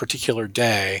towards that particular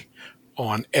day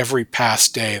on every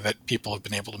past day that people have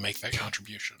been able to make that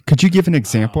contribution. Could you give an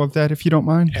example of that if you don't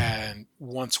mind? And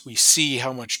once we see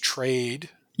how much trade...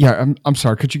 Yeah, I'm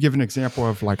sorry. Could you give an example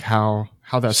of like how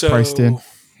that's priced in?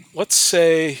 Let's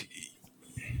say...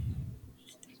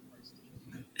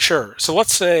 Sure. So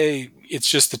let's say it's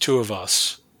just the two of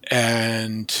us,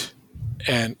 and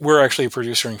we're actually a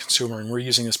producer and consumer, and we're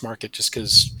using this market just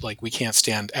because we can't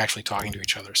stand actually talking to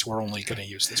each other, so we're only going to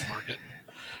use this market.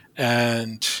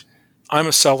 And I'm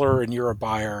a seller and you're a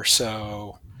buyer,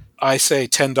 so I say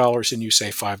 $10 and you say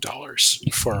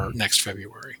 $5 for next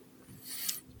February.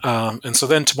 And so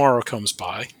then tomorrow comes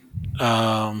by,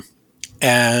 and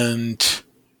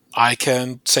I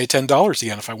can say $10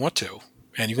 again if I want to,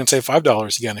 and you can say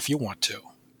 $5 again if you want to.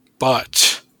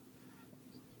 But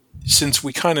since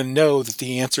we kind of know that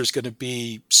the answer is going to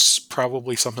be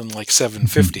probably something like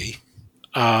 $7.50,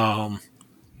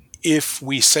 if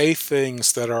we say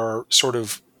things that are sort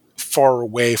of far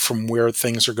away from where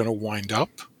things are going to wind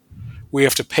up, we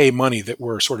have to pay money that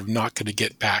we're sort of not going to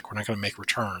get back. We're not going to make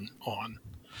return on.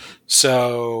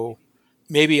 So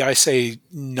maybe I say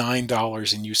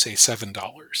 $9 and you say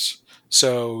 $7.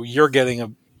 So you're getting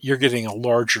a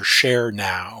larger share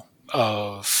now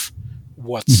of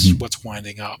Mhm. what's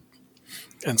winding up.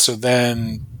 And so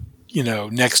then,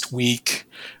 next week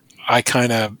I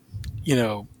kind of,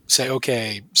 say,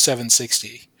 okay,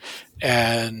 760.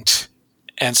 And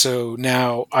and so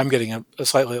now I'm getting a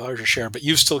slightly larger share, but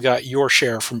you've still got your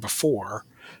share from before.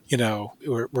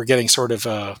 We're getting sort of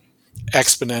a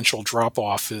exponential drop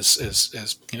off as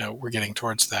we're getting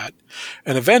towards that,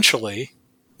 and eventually,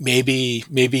 maybe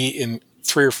in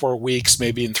 3 or 4 weeks,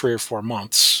 maybe in 3 or 4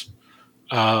 months,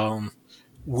 um,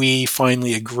 we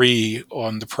finally agree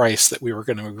on the price that we were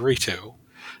going to agree to,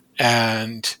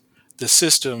 and the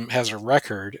system has a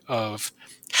record of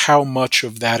how much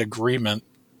of that agreement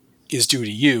is due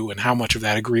to you and how much of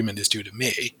that agreement is due to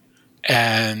me.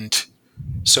 And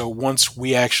so once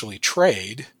we actually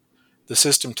trade, the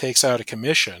system takes out a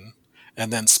commission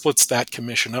and then splits that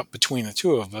commission up between the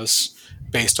two of us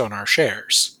based on our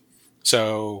shares.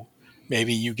 So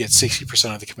maybe you get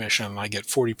 60% of the commission and I get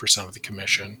 40% of the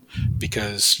commission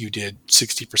because you did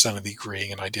 60% of the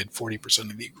agreeing and I did 40%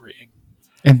 of the agreeing.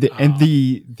 And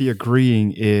the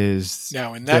agreeing is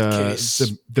Now, in that the case,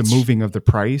 the it's moving of the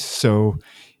price. So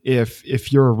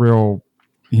if you're a real,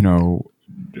 you know,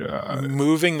 uh,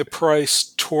 moving the price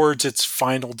towards its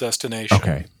final destination.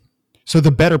 okay, so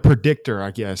the better predictor, I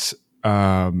guess,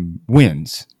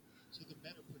 wins.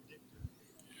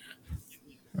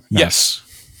 Nice. Yes.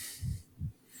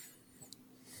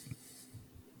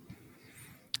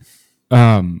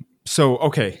 So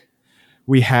okay,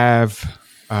 we have,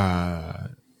 uh,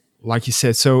 like you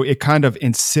said, so it kind of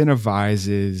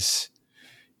incentivizes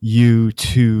you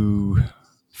to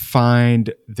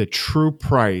find the true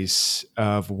price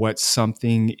of what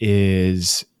something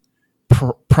is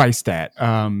priced at.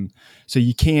 So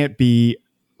you can't be,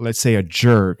 let's say, a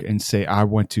jerk and say, I'm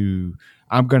going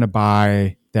to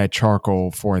buy that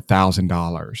charcoal for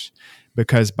 $1,000,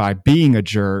 because by being a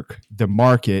jerk, the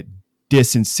market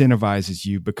disincentivizes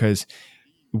you, because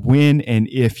when and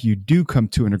if you do come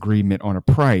to an agreement on a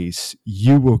price,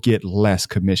 you will get less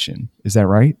commission. Is that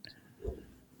right?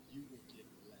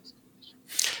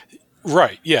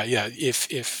 Right. Yeah. Yeah. If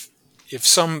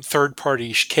some third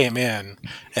party came in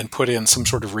and put in some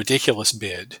sort of ridiculous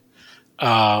bid,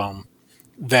 um,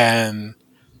 then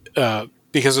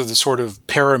because of the sort of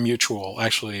parimutuel,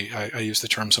 actually, I use the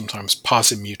term sometimes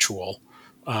posimutual,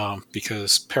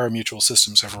 because parimutuel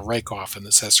systems have a rake off, and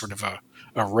this has sort of a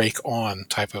rake on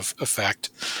type of effect.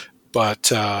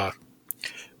 But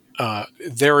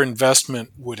their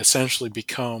investment would essentially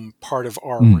become part of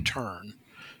our Mm. return.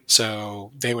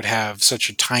 So they would have such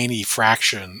a tiny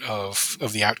fraction of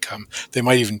the outcome. They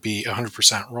might even be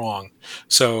 100% wrong.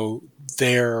 So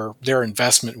their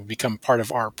investment would become part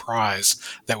of our prize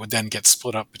that would then get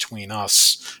split up between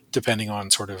us, depending on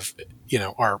sort of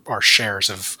our shares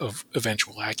of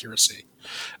eventual accuracy.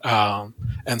 Um,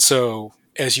 and so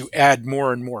as you add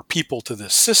more and more people to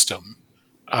this system,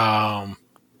 um,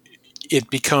 it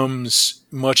becomes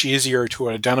much easier to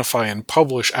identify and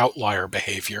publish outlier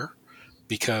behavior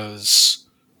because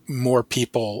more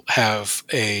people have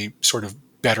a sort of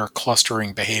better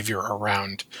clustering behavior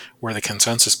around where the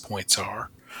consensus points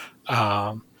are.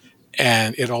 Um,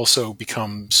 and it also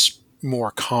becomes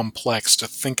more complex to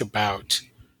think about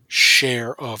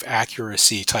share of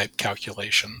accuracy type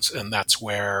calculations. And that's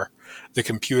where the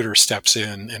computer steps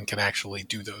in and can actually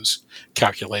do those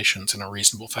calculations in a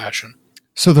reasonable fashion.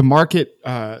 So the market,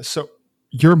 so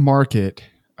your market,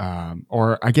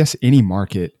 or I guess any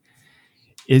market,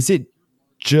 is it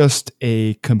just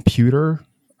a computer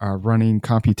running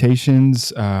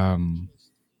computations?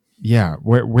 Yeah,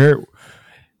 where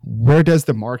does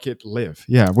the market live?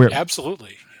 Yeah, where?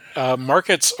 Absolutely. Uh,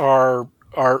 markets are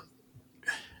are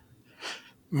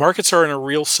markets are in a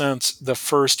real sense the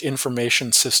first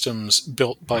information systems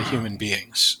built by human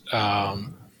beings.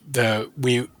 The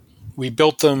we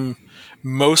built them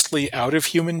mostly out of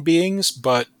human beings,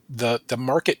 but the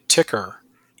market ticker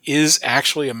is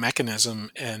actually a mechanism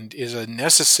and is a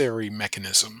necessary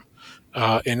mechanism.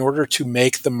 In order to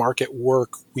make the market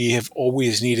work, we have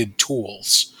always needed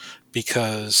tools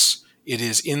because it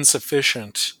is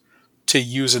insufficient to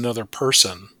use another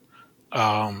person.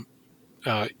 Um,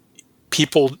 uh,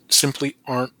 People simply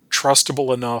aren't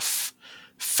trustable enough,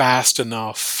 fast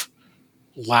enough,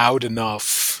 loud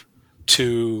enough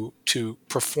to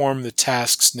perform the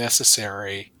tasks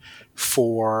necessary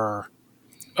for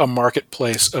a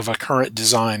marketplace of a current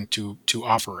design to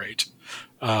operate.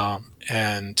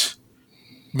 And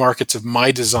markets of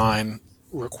my design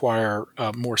require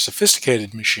a more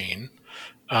sophisticated machine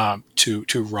to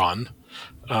run,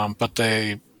 but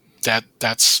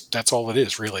that's all it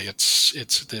is really.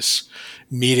 It's this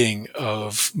meeting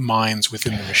of minds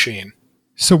within the machine.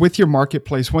 So with your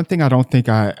marketplace, one thing I don't think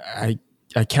I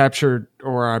captured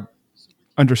or I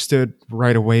understood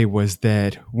right away was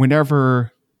that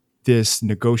whenever this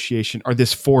negotiation or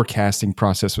this forecasting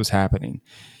process was happening,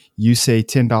 you say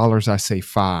 $10, I say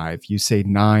five, you say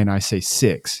nine, I say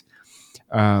six.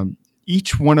 Um,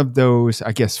 each one of those,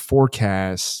 I guess,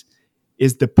 forecasts,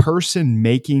 is the person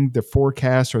making the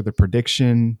forecast or the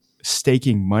prediction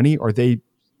staking money? Are they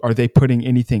putting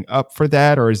anything up for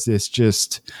that, or is this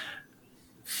just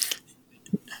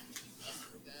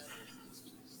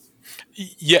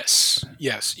Yes.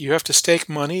 You have to stake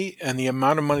money, and the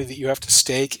amount of money that you have to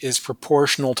stake is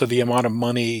proportional to the amount of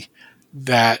money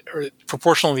or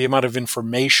proportional to the amount of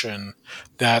information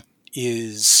that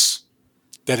is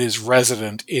that is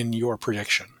resident in your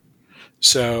prediction.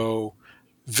 So,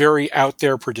 very out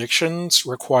there predictions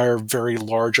require very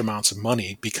large amounts of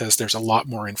money because there's a lot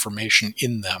more information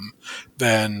in them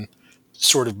than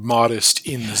sort of modest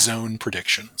in the zone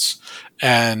predictions.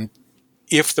 And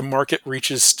if the market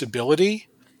reaches stability,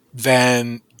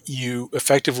 then you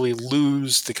effectively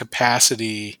lose the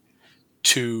capacity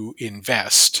to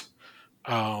invest.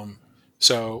 Um,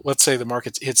 so let's say the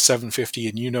market hits 750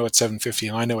 and you know it's 750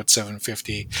 and I know it's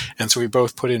 750. And so we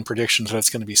both put in predictions that it's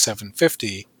going to be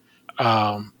 750.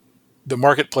 Um, the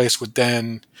marketplace would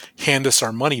then hand us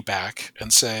our money back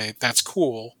and say, that's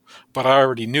cool, but I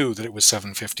already knew that it was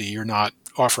 750. You're not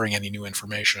offering any new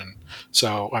information.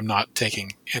 So I'm not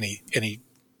taking any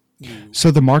new.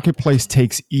 so the marketplace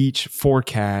takes each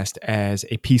forecast as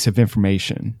a piece of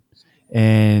information,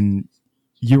 and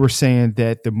you were saying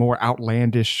that the more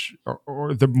outlandish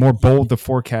or the more bold the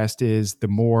forecast is, the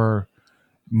more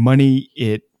money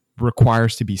it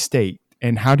requires to be staked.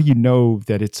 And how do you know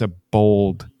that it's a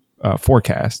bold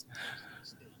forecast?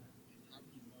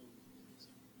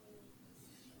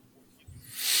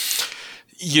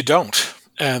 You don't.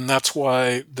 And that's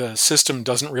why the system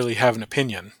doesn't really have an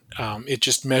opinion. It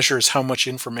just measures how much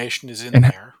information is in And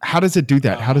there, how does it do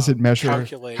that? How does it measure? How does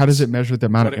it calculates measure the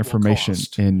amount what of it will information?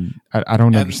 cost. In I don't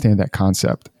And understand that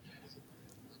concept.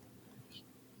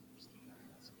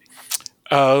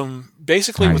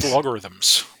 basically, with Nice.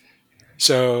 logarithms.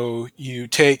 So you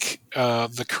take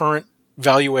the current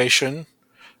valuation,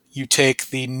 you take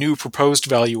the new proposed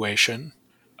valuation,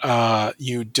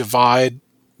 you divide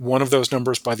one of those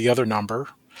numbers by the other number,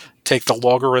 take the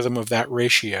logarithm of that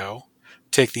ratio,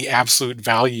 take the absolute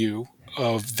value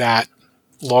of that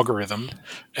logarithm,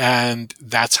 and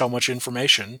that's how much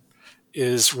information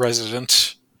is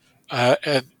resident.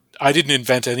 And I didn't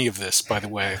invent any of this, by the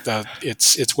way.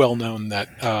 It's well known that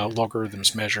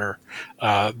logarithms measure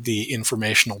the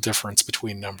informational difference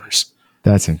between numbers.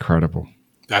 That's incredible.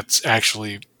 That's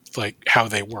actually like how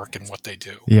they work and what they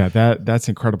do. Yeah, that's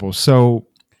incredible. So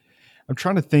I'm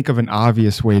trying to think of an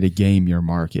obvious way to game your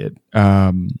market.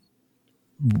 Do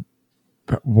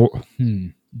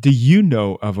you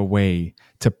know of a way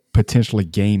to potentially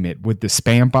game it? Would the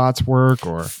spam bots work,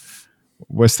 or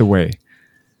what's the way?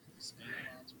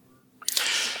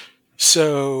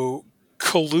 So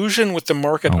collusion with the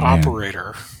market Oh man,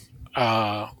 operator,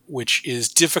 which is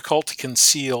difficult to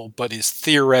conceal but is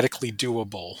theoretically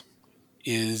doable,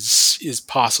 is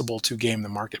possible to game the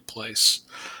marketplace.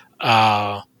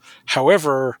 Uh,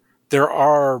 However, there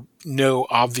are no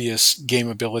obvious game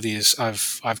abilities.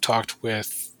 I've talked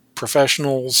with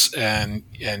professionals and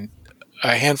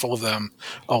a handful of them,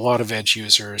 a lot of edge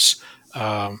users.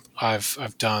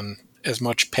 I've done as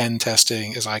much pen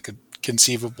testing as I could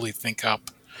conceivably think up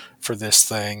for this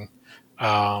thing.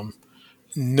 Um,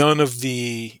 None of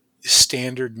the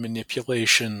standard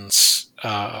manipulations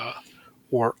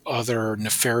or other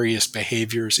nefarious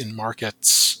behaviors in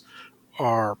markets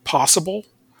are possible,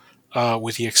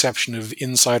 with the exception of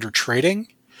insider trading,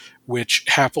 which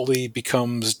happily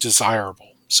becomes desirable.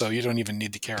 So you don't even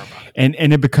need to care about it.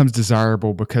 and it becomes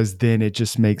desirable because then it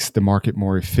just makes the market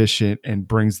more efficient and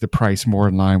brings the price more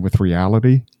in line with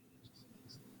reality.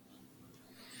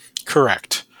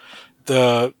 Correct.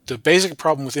 The basic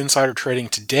problem with insider trading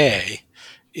today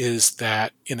is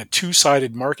that in a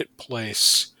two-sided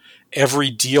marketplace,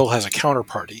 every deal has a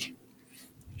counterparty,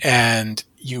 and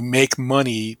you make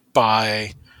money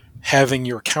by having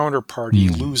your counterparty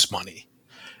Hmm. lose money.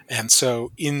 And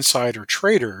so insider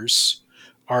traders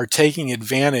are taking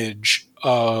advantage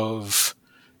of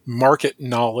market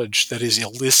knowledge that is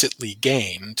illicitly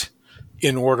gained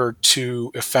in order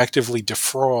to effectively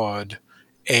defraud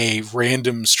a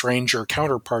random stranger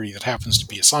counterparty that happens to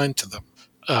be assigned to them.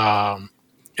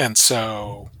 And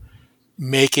so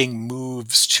making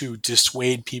moves to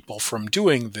dissuade people from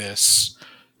doing this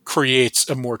creates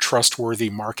a more trustworthy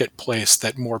marketplace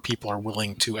that more people are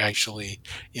willing to actually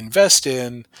invest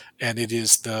in. And it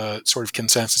is the sort of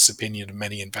consensus opinion of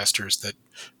many investors that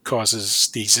causes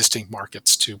the existing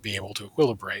markets to be able to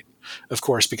equilibrate. Of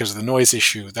course, because of the noise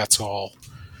issue, that's all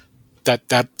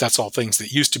things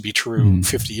that used to be true Mm.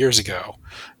 50 years ago,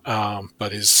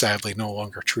 but is sadly no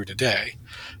longer true today.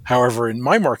 However, in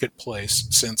my marketplace,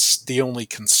 since the only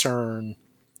concern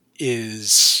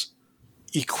is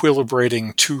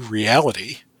equilibrating to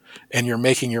reality, and you're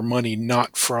making your money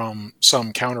not from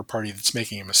some counterparty that's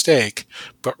making a mistake,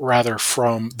 but rather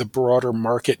from the broader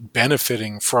market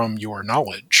benefiting from your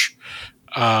knowledge.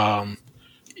 Um,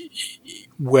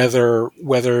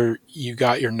 whether you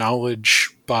got your knowledge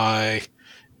by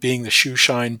being the shoe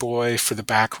shine boy for the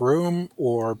back room,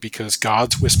 or because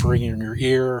God's whispering in your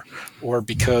ear, or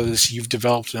because you've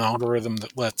developed an algorithm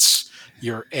that lets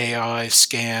your AI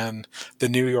scan the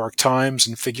New York Times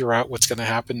and figure out what's going to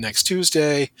happen next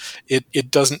Tuesday, it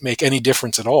doesn't make any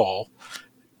difference at all.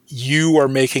 You are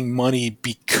making money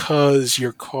because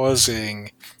you're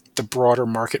causing the broader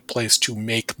marketplace to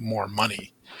make more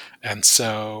money. And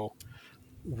so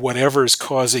whatever is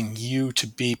causing you to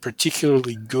be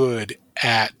particularly good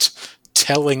at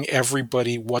telling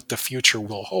everybody what the future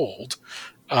will hold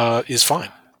is fine.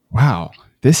 Wow,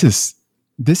 this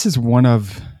is one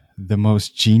of the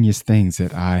most genius things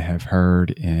that I have heard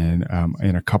in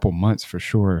a couple months for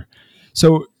sure.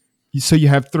 So, so you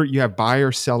have three. You have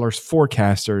buyers, sellers,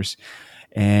 forecasters,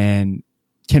 and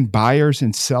can buyers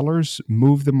and sellers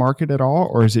move the market at all,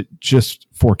 or is it just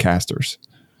forecasters?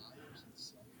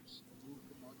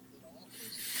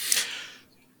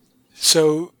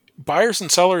 So buyers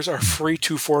and sellers are free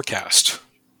to forecast,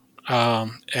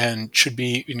 and should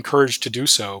be encouraged to do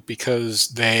so because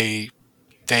they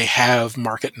have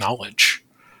market knowledge,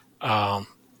 um,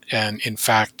 and in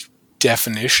fact,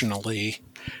 definitionally,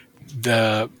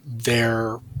 their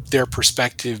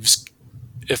perspectives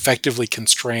effectively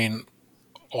constrain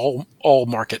all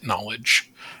market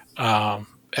knowledge,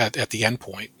 at the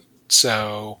endpoint.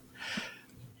 So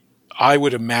I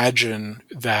would imagine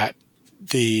that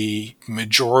the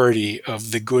majority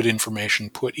of the good information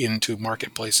put into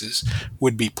marketplaces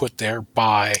would be put there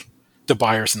by the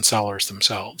buyers and sellers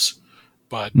themselves.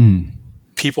 But Mm.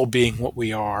 people being what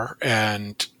we are,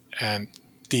 and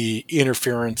the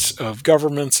interference of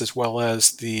governments, as well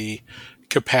as the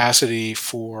capacity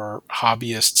for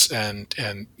hobbyists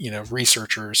and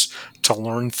researchers to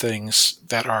learn things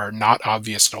that are not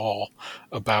obvious at all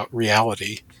about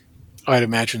reality, I'd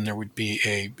imagine there would be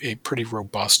a pretty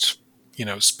robust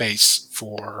space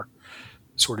for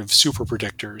sort of super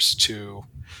predictors to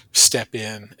step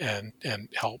in and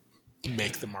help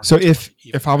make the So markets work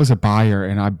even if I was better. a buyer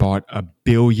and I bought 1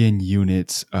 billion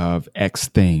units of X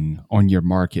thing on your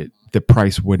market, the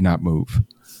price would not move.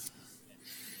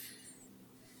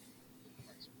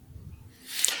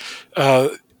 Uh,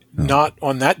 No. Not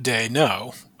on that day,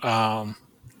 no.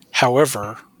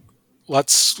 However,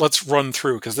 let's run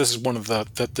through, because this is one of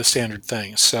the standard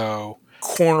things. So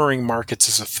cornering markets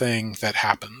is a thing that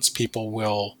happens. People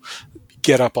will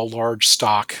get up a large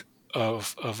stock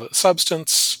of a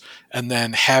substance, and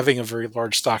then having a very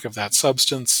large stock of that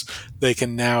substance, they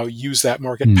can now use that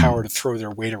market power Mm. to throw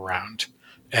their weight around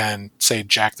and say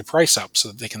jack the price up so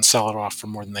that they can sell it off for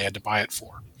more than they had to buy it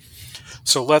for.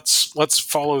 So let's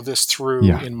follow this through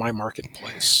Yeah. in my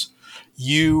marketplace.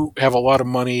 You have a lot of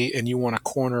money and you want to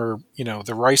corner,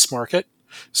 the rice market.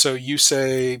 So you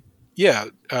say, yeah,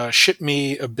 ship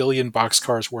me 1 billion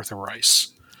boxcars worth of rice.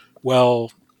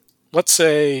 Well, let's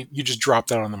say you just drop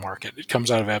that on the market. It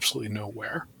comes out of absolutely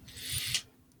nowhere.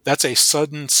 That's a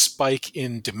sudden spike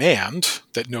in demand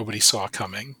that nobody saw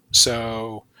coming.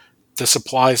 So the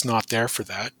supply is not there for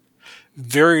that.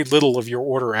 Very little of your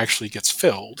order actually gets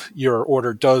filled. Your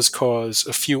order does cause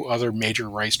a few other major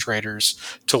rice traders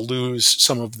to lose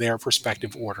some of their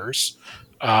prospective orders,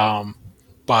 um,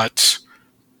 but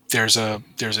there's a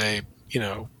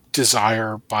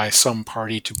desire by some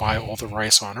party to buy all the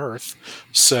rice on Earth,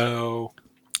 so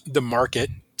the market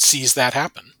sees that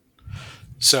happen.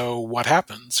 So what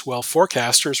happens? Well,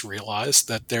 forecasters realize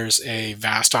that there's a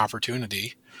vast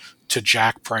opportunity to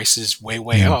jack prices way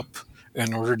Yeah. up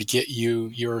in order to get you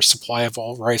your supply of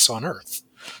all rice on Earth.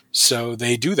 So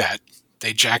they do that.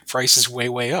 They jack prices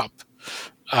way up.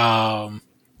 Um,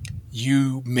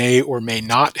 you may or may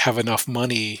not have enough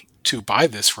money to buy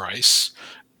this rice,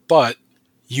 but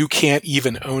you can't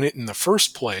even own it in the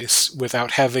first place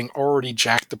without having already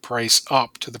jacked the price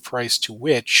up to the price to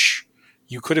which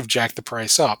you could have jacked the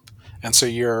price up. And so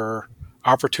your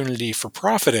opportunity for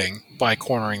profiting by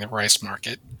cornering the rice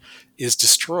market is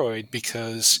destroyed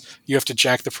because you have to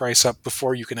jack the price up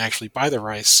before you can actually buy the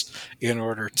rice in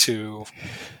order to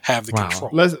have the Wow.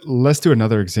 control. Let's do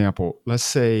another example. Let's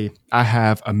say I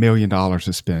have $1 million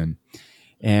to spend,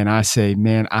 and I say,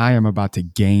 man, I am about to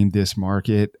game this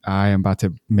market. I am about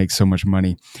to make so much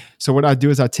money. So what I do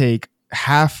is I take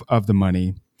half of the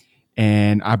money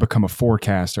and I become a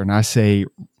forecaster, and I say,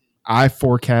 I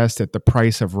forecast that the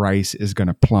price of rice is going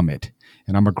to plummet,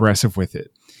 and I'm aggressive with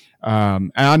it.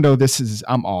 And I know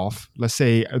I'm off. Let's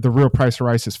say the real price of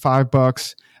rice is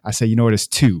 $5. I say, you know what? It's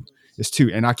two. It's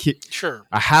two, and I keep Sure,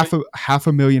 a but half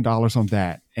a million dollars on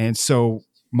that. And so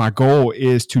my goal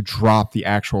is to drop the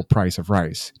actual price of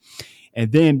rice.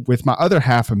 And then with my other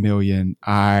half a million,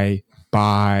 I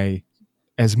buy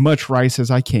as much rice as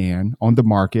I can on the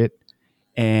market,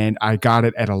 and I got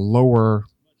it at a lower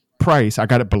price. I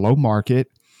got it below market,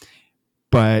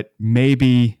 but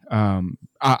maybe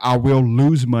I will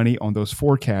lose money on those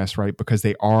forecasts, right? Because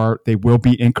they will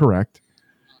be incorrect.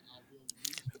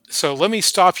 so let me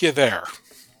stop you there.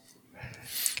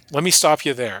 Let me stop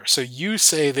you there. So you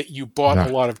say that you bought a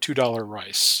Yeah. lot of $2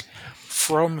 rice.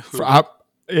 From For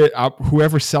who?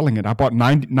 whoever's selling it, I bought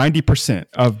 90%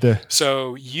 of the.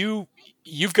 So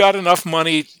you've got enough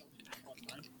money.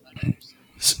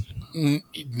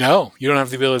 No, you don't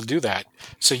have the ability to do that.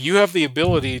 So you have the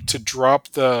ability to drop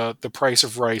the price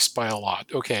of rice by a lot.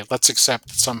 Okay, let's accept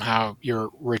that somehow you're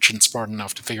rich and smart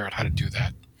enough to figure out how to do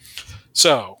that.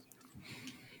 So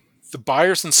the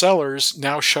buyers and sellers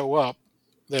now show up.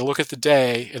 They look at the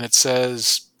day and it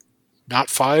says not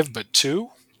five but two.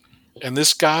 And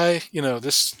this guy,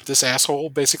 this asshole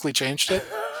basically changed it.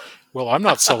 Well, I'm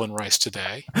not selling rice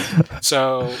today.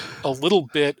 So a little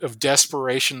bit of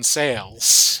desperation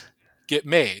sales get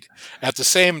made. At the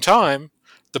same time,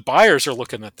 the buyers are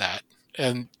looking at that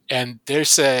and they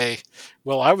say,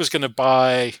 "Well, I was going to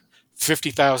buy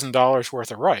 $50,000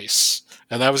 worth of rice,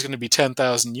 and that was going to be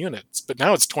 10,000 units, but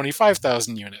now it's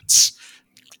 25,000 units.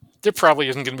 There probably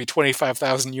isn't going to be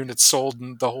 25,000 units sold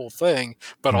in the whole thing,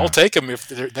 but I'll Yeah. take them if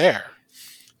they're there."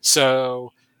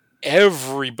 So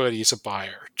everybody's a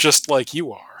buyer, just like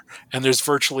you are, and there's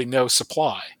virtually no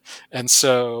supply. And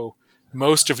so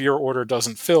most of your order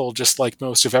doesn't fill, just like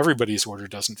most of everybody's order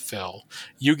doesn't fill.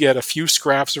 You get a few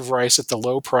scraps of rice at the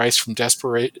low price from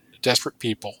desperate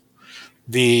people.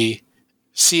 The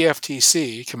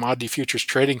CFTC, Commodity Futures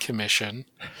Trading Commission,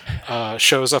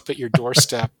 shows up at your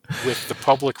doorstep with the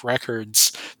public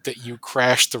records that you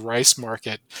crashed the rice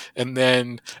market and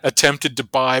then attempted to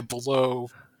buy below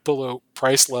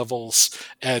price levels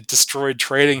and destroyed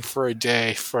trading for a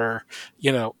day for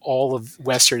all of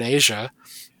Western Asia.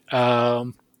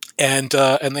 Um, and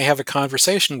they have a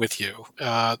conversation with you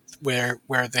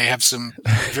where they have some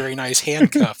very nice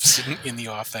handcuffs in the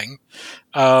offing,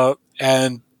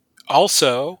 and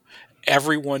also,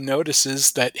 everyone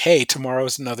notices that, hey,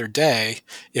 tomorrow's another day.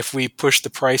 If we push the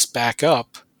price back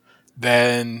up,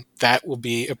 then that will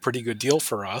be a pretty good deal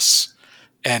for us.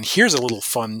 And here's a little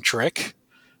fun trick.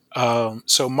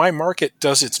 So my market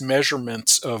does its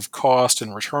measurements of cost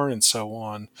and return and so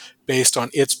on based on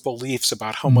its beliefs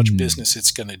about how much Mm. business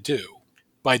it's going to do.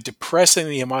 By depressing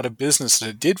the amount of business that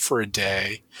it did for a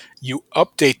day, you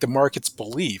update the market's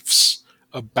beliefs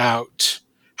about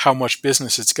how much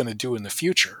business it's going to do in the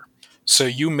future. So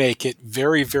you make it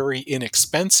very, very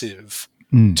inexpensive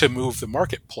Mm. to move the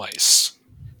marketplace.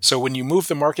 So when you move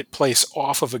the marketplace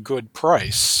off of a good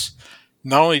price,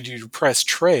 not only do you depress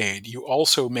trade, you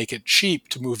also make it cheap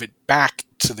to move it back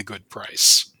to the good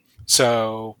price.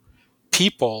 So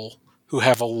people who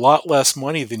have a lot less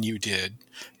money than you did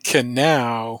can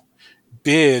now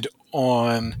bid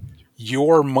on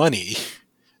your money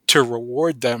to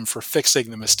reward them for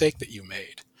fixing the mistake that you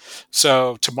made.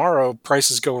 So tomorrow,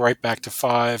 prices go right back to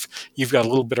five. You've got a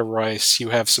little bit of rice. You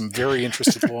have some very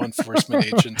interested law enforcement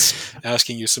agents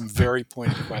asking you some very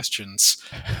pointed questions,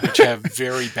 which have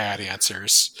very bad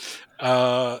answers.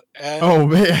 Oh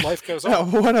And man, life goes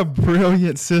on. what a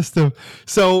brilliant system.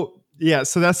 So yeah,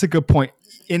 so that's a good point.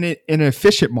 In an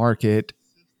efficient market,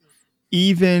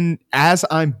 even as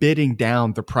I'm bidding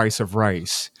down the price of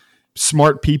rice,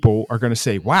 smart people are going to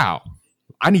say, wow,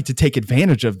 I need to take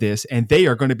advantage of this. And they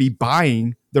are going to be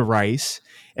buying the rice.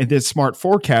 And then smart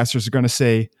forecasters are going to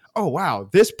say, oh, wow,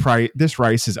 this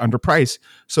rice is underpriced.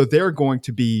 So they're going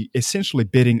to be essentially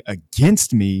bidding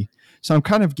against me. So I'm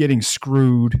kind of getting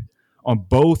screwed on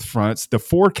both fronts. The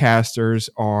forecasters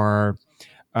are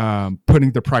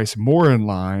putting the price more in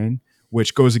line,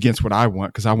 which goes against what I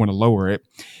want because I want to lower it.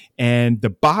 And the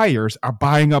buyers are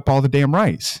buying up all the damn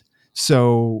rice.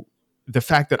 So the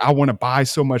fact that I want to buy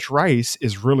so much rice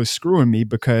is really screwing me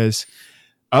because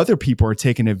other people are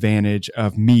taking advantage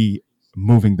of me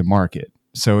moving the market.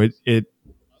 So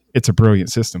it's a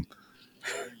brilliant system.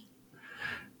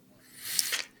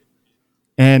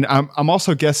 And I'm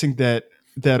also guessing that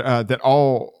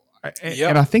all, Yep.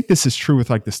 and I think this is true with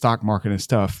like the stock market and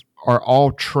stuff. Are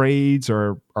all trades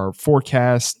or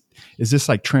forecasts? Is this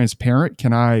like transparent?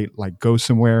 Can I like go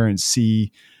somewhere and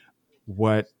see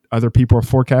what other people are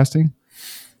forecasting?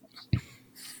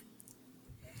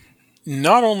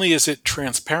 Not only is it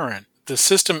transparent, the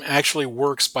system actually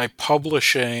works by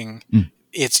publishing Mm.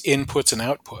 its inputs and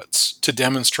outputs to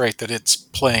demonstrate that it's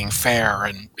playing fair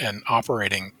and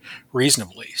operating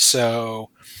reasonably.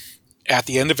 So at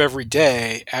the end of every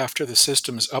day, after the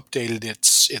system has updated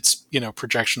its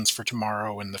projections for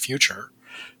tomorrow and the future,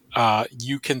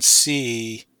 you can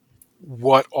see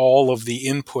what all of the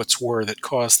inputs were that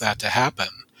caused that to happen,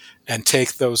 and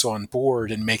take those on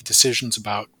board and make decisions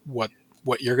about what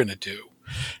you're going to do.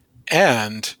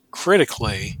 And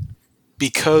critically,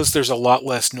 because there's a lot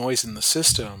less noise in the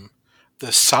system,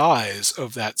 the size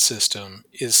of that system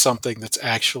is something that's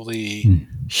actually Mm.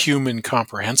 human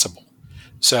comprehensible.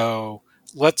 So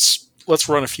let's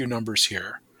run a few numbers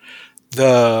here.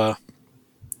 The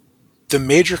the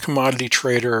major commodity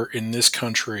trader in this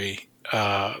country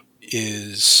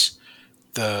is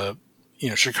the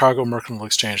Chicago Mercantile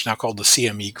Exchange, now called the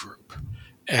CME Group,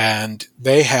 and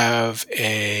they have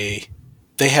a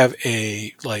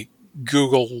like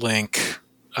Google link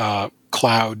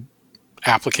cloud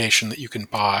application that you can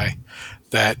buy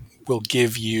that will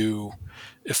give you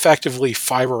effectively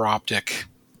fiber optic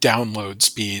download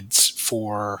speeds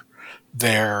for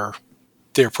their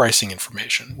their pricing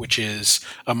information, which is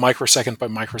a microsecond by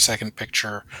microsecond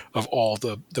picture of all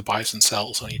the buys and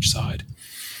sells on each side.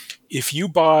 If you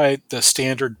buy the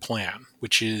standard plan,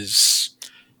 which is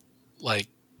like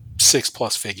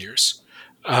 6+ figures,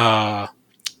 uh,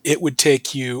 it would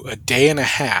take you a day and a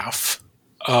half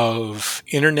of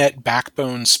internet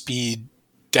backbone speed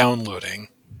downloading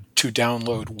to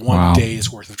download one Wow.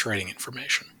 day's worth of trading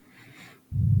information.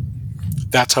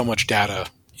 That's how much data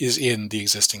is in the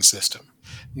existing system.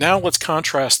 Now let's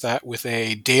contrast that with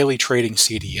a daily trading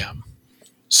CDM.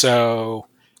 So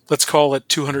let's call it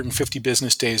 250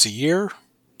 business days a year.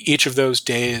 Each of those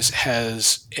days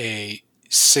has a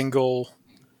single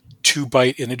 2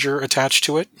 byte integer attached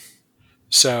to it.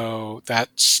 So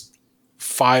that's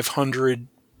 500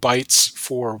 bytes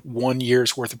for 1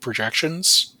 year's worth of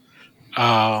projections.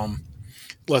 Um,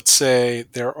 let's say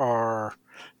there are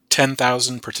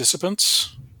 10,000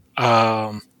 participants.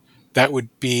 Um, that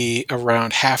would be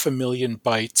around 500,000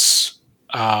 bytes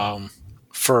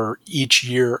for each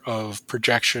year of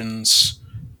projections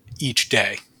each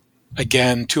day.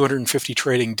 Again, 250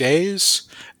 trading days,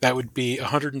 that would be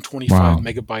 125 Wow.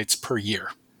 megabytes per year.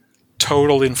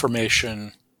 Total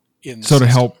information in the So to system.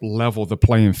 help level the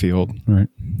playing field, right?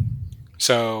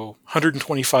 So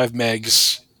 125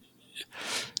 megs.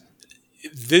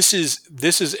 This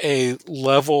is a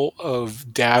level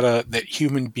of data that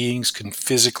human beings can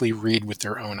physically read with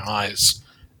their own eyes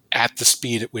at the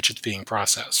speed at which it's being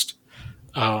processed.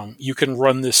 You can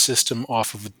run this system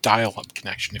off of a dial-up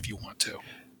connection if you want to.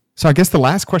 So I guess the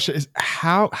last question is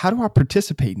how do I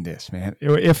participate in this, man?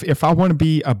 If I want to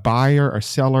be a buyer, a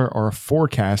seller, or a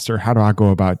forecaster, how do I go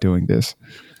about doing this?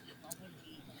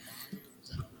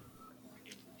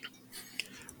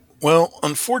 Well,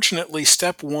 unfortunately,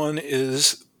 step one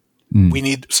is Mm. we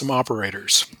need some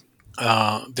operators.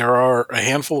 There are a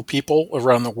handful of people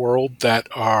around the world that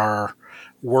are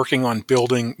working on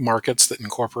building markets that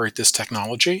incorporate this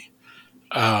technology.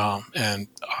 And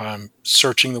I'm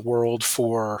searching the world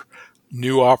for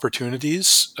new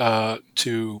opportunities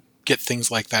to get things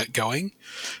like that going.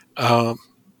 Um,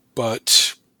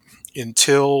 but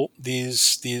until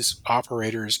these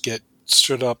operators get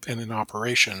stood up and in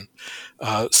operation,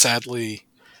 sadly,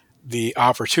 the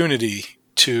opportunity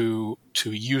to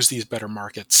use these better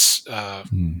markets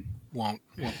Mm. won't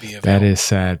be That available. is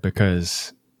sad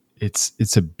because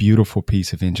it's a beautiful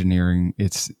piece of engineering.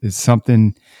 It's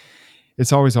something.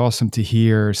 It's always awesome to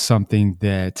hear something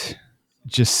that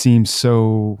just seems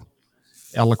so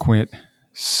eloquent.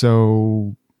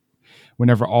 So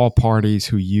whenever all parties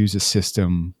who use a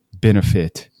system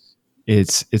benefit,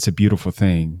 it's a beautiful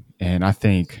thing. And I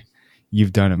think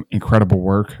you've done incredible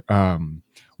work.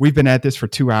 We've been at this for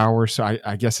 2 hours, so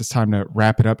I guess it's time to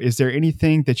wrap it up. Is there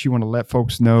anything that you want to let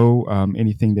folks know?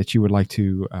 Anything that you would like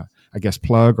to, I guess,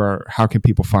 plug, or how can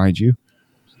people find you?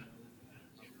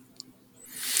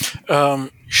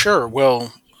 Sure.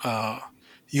 Well,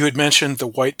 you had mentioned the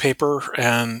white paper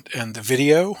and the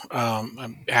video.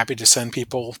 I'm happy to send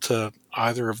people to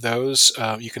either of those.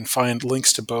 You can find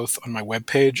links to both on my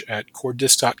webpage at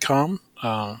cordis.com.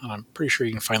 And I'm pretty sure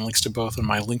you can find links to both on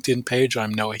my LinkedIn page.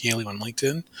 I'm Noah Healy on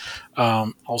LinkedIn.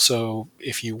 Also,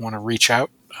 if you want to reach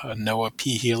out,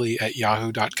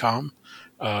 noahphealy@yahoo.com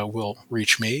will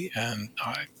reach me. And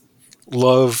I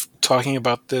love talking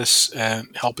about this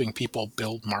and helping people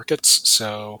build markets.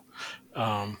 So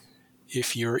um,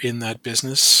 if you're in that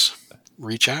business,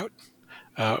 reach out.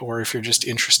 Or if you're just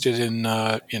interested in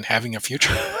having a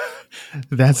future,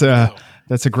 That's let me a know.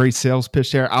 that's a great sales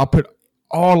pitch there. I'll put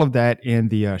all of that in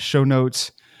the show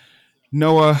notes.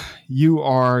 Noah, you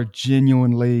are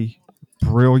genuinely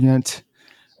brilliant,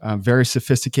 very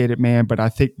sophisticated man. But I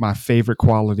think my favorite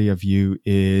quality of you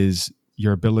is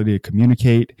your ability to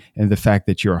communicate and the fact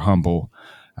that you're humble.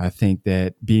 I think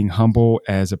that being humble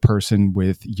as a person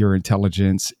with your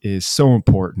intelligence is so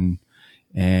important,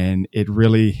 and it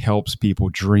really helps people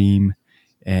dream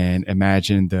and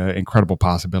imagine the incredible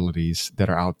possibilities that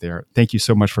are out there. Thank you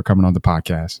so much for coming on the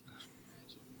podcast.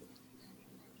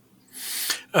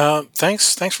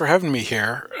 Thanks for having me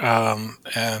here.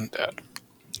 And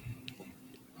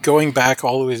going back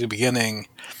all the way to the beginning,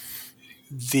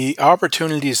 the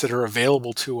opportunities that are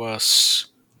available to us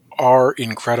are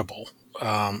incredible.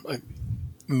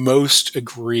 Most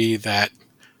agree that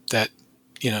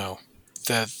you know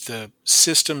the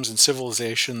systems and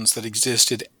civilizations that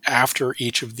existed after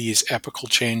each of these epochal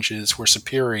changes were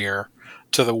superior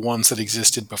to the ones that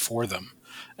existed before them,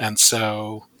 and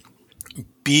so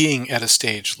being at a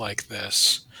stage like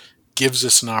this gives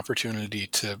us an opportunity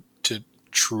to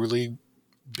truly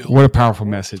build What a a better powerful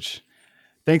world. message.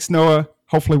 Thanks, Noah.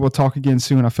 Hopefully, we'll talk again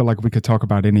soon. I feel like we could talk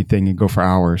about anything and go for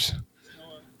hours.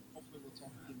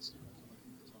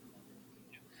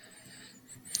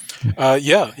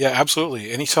 Yeah,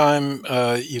 absolutely. Anytime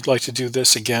you'd like to do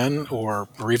this again, or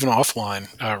even offline,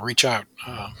 reach out.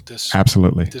 This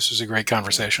Absolutely. this was a great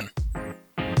conversation.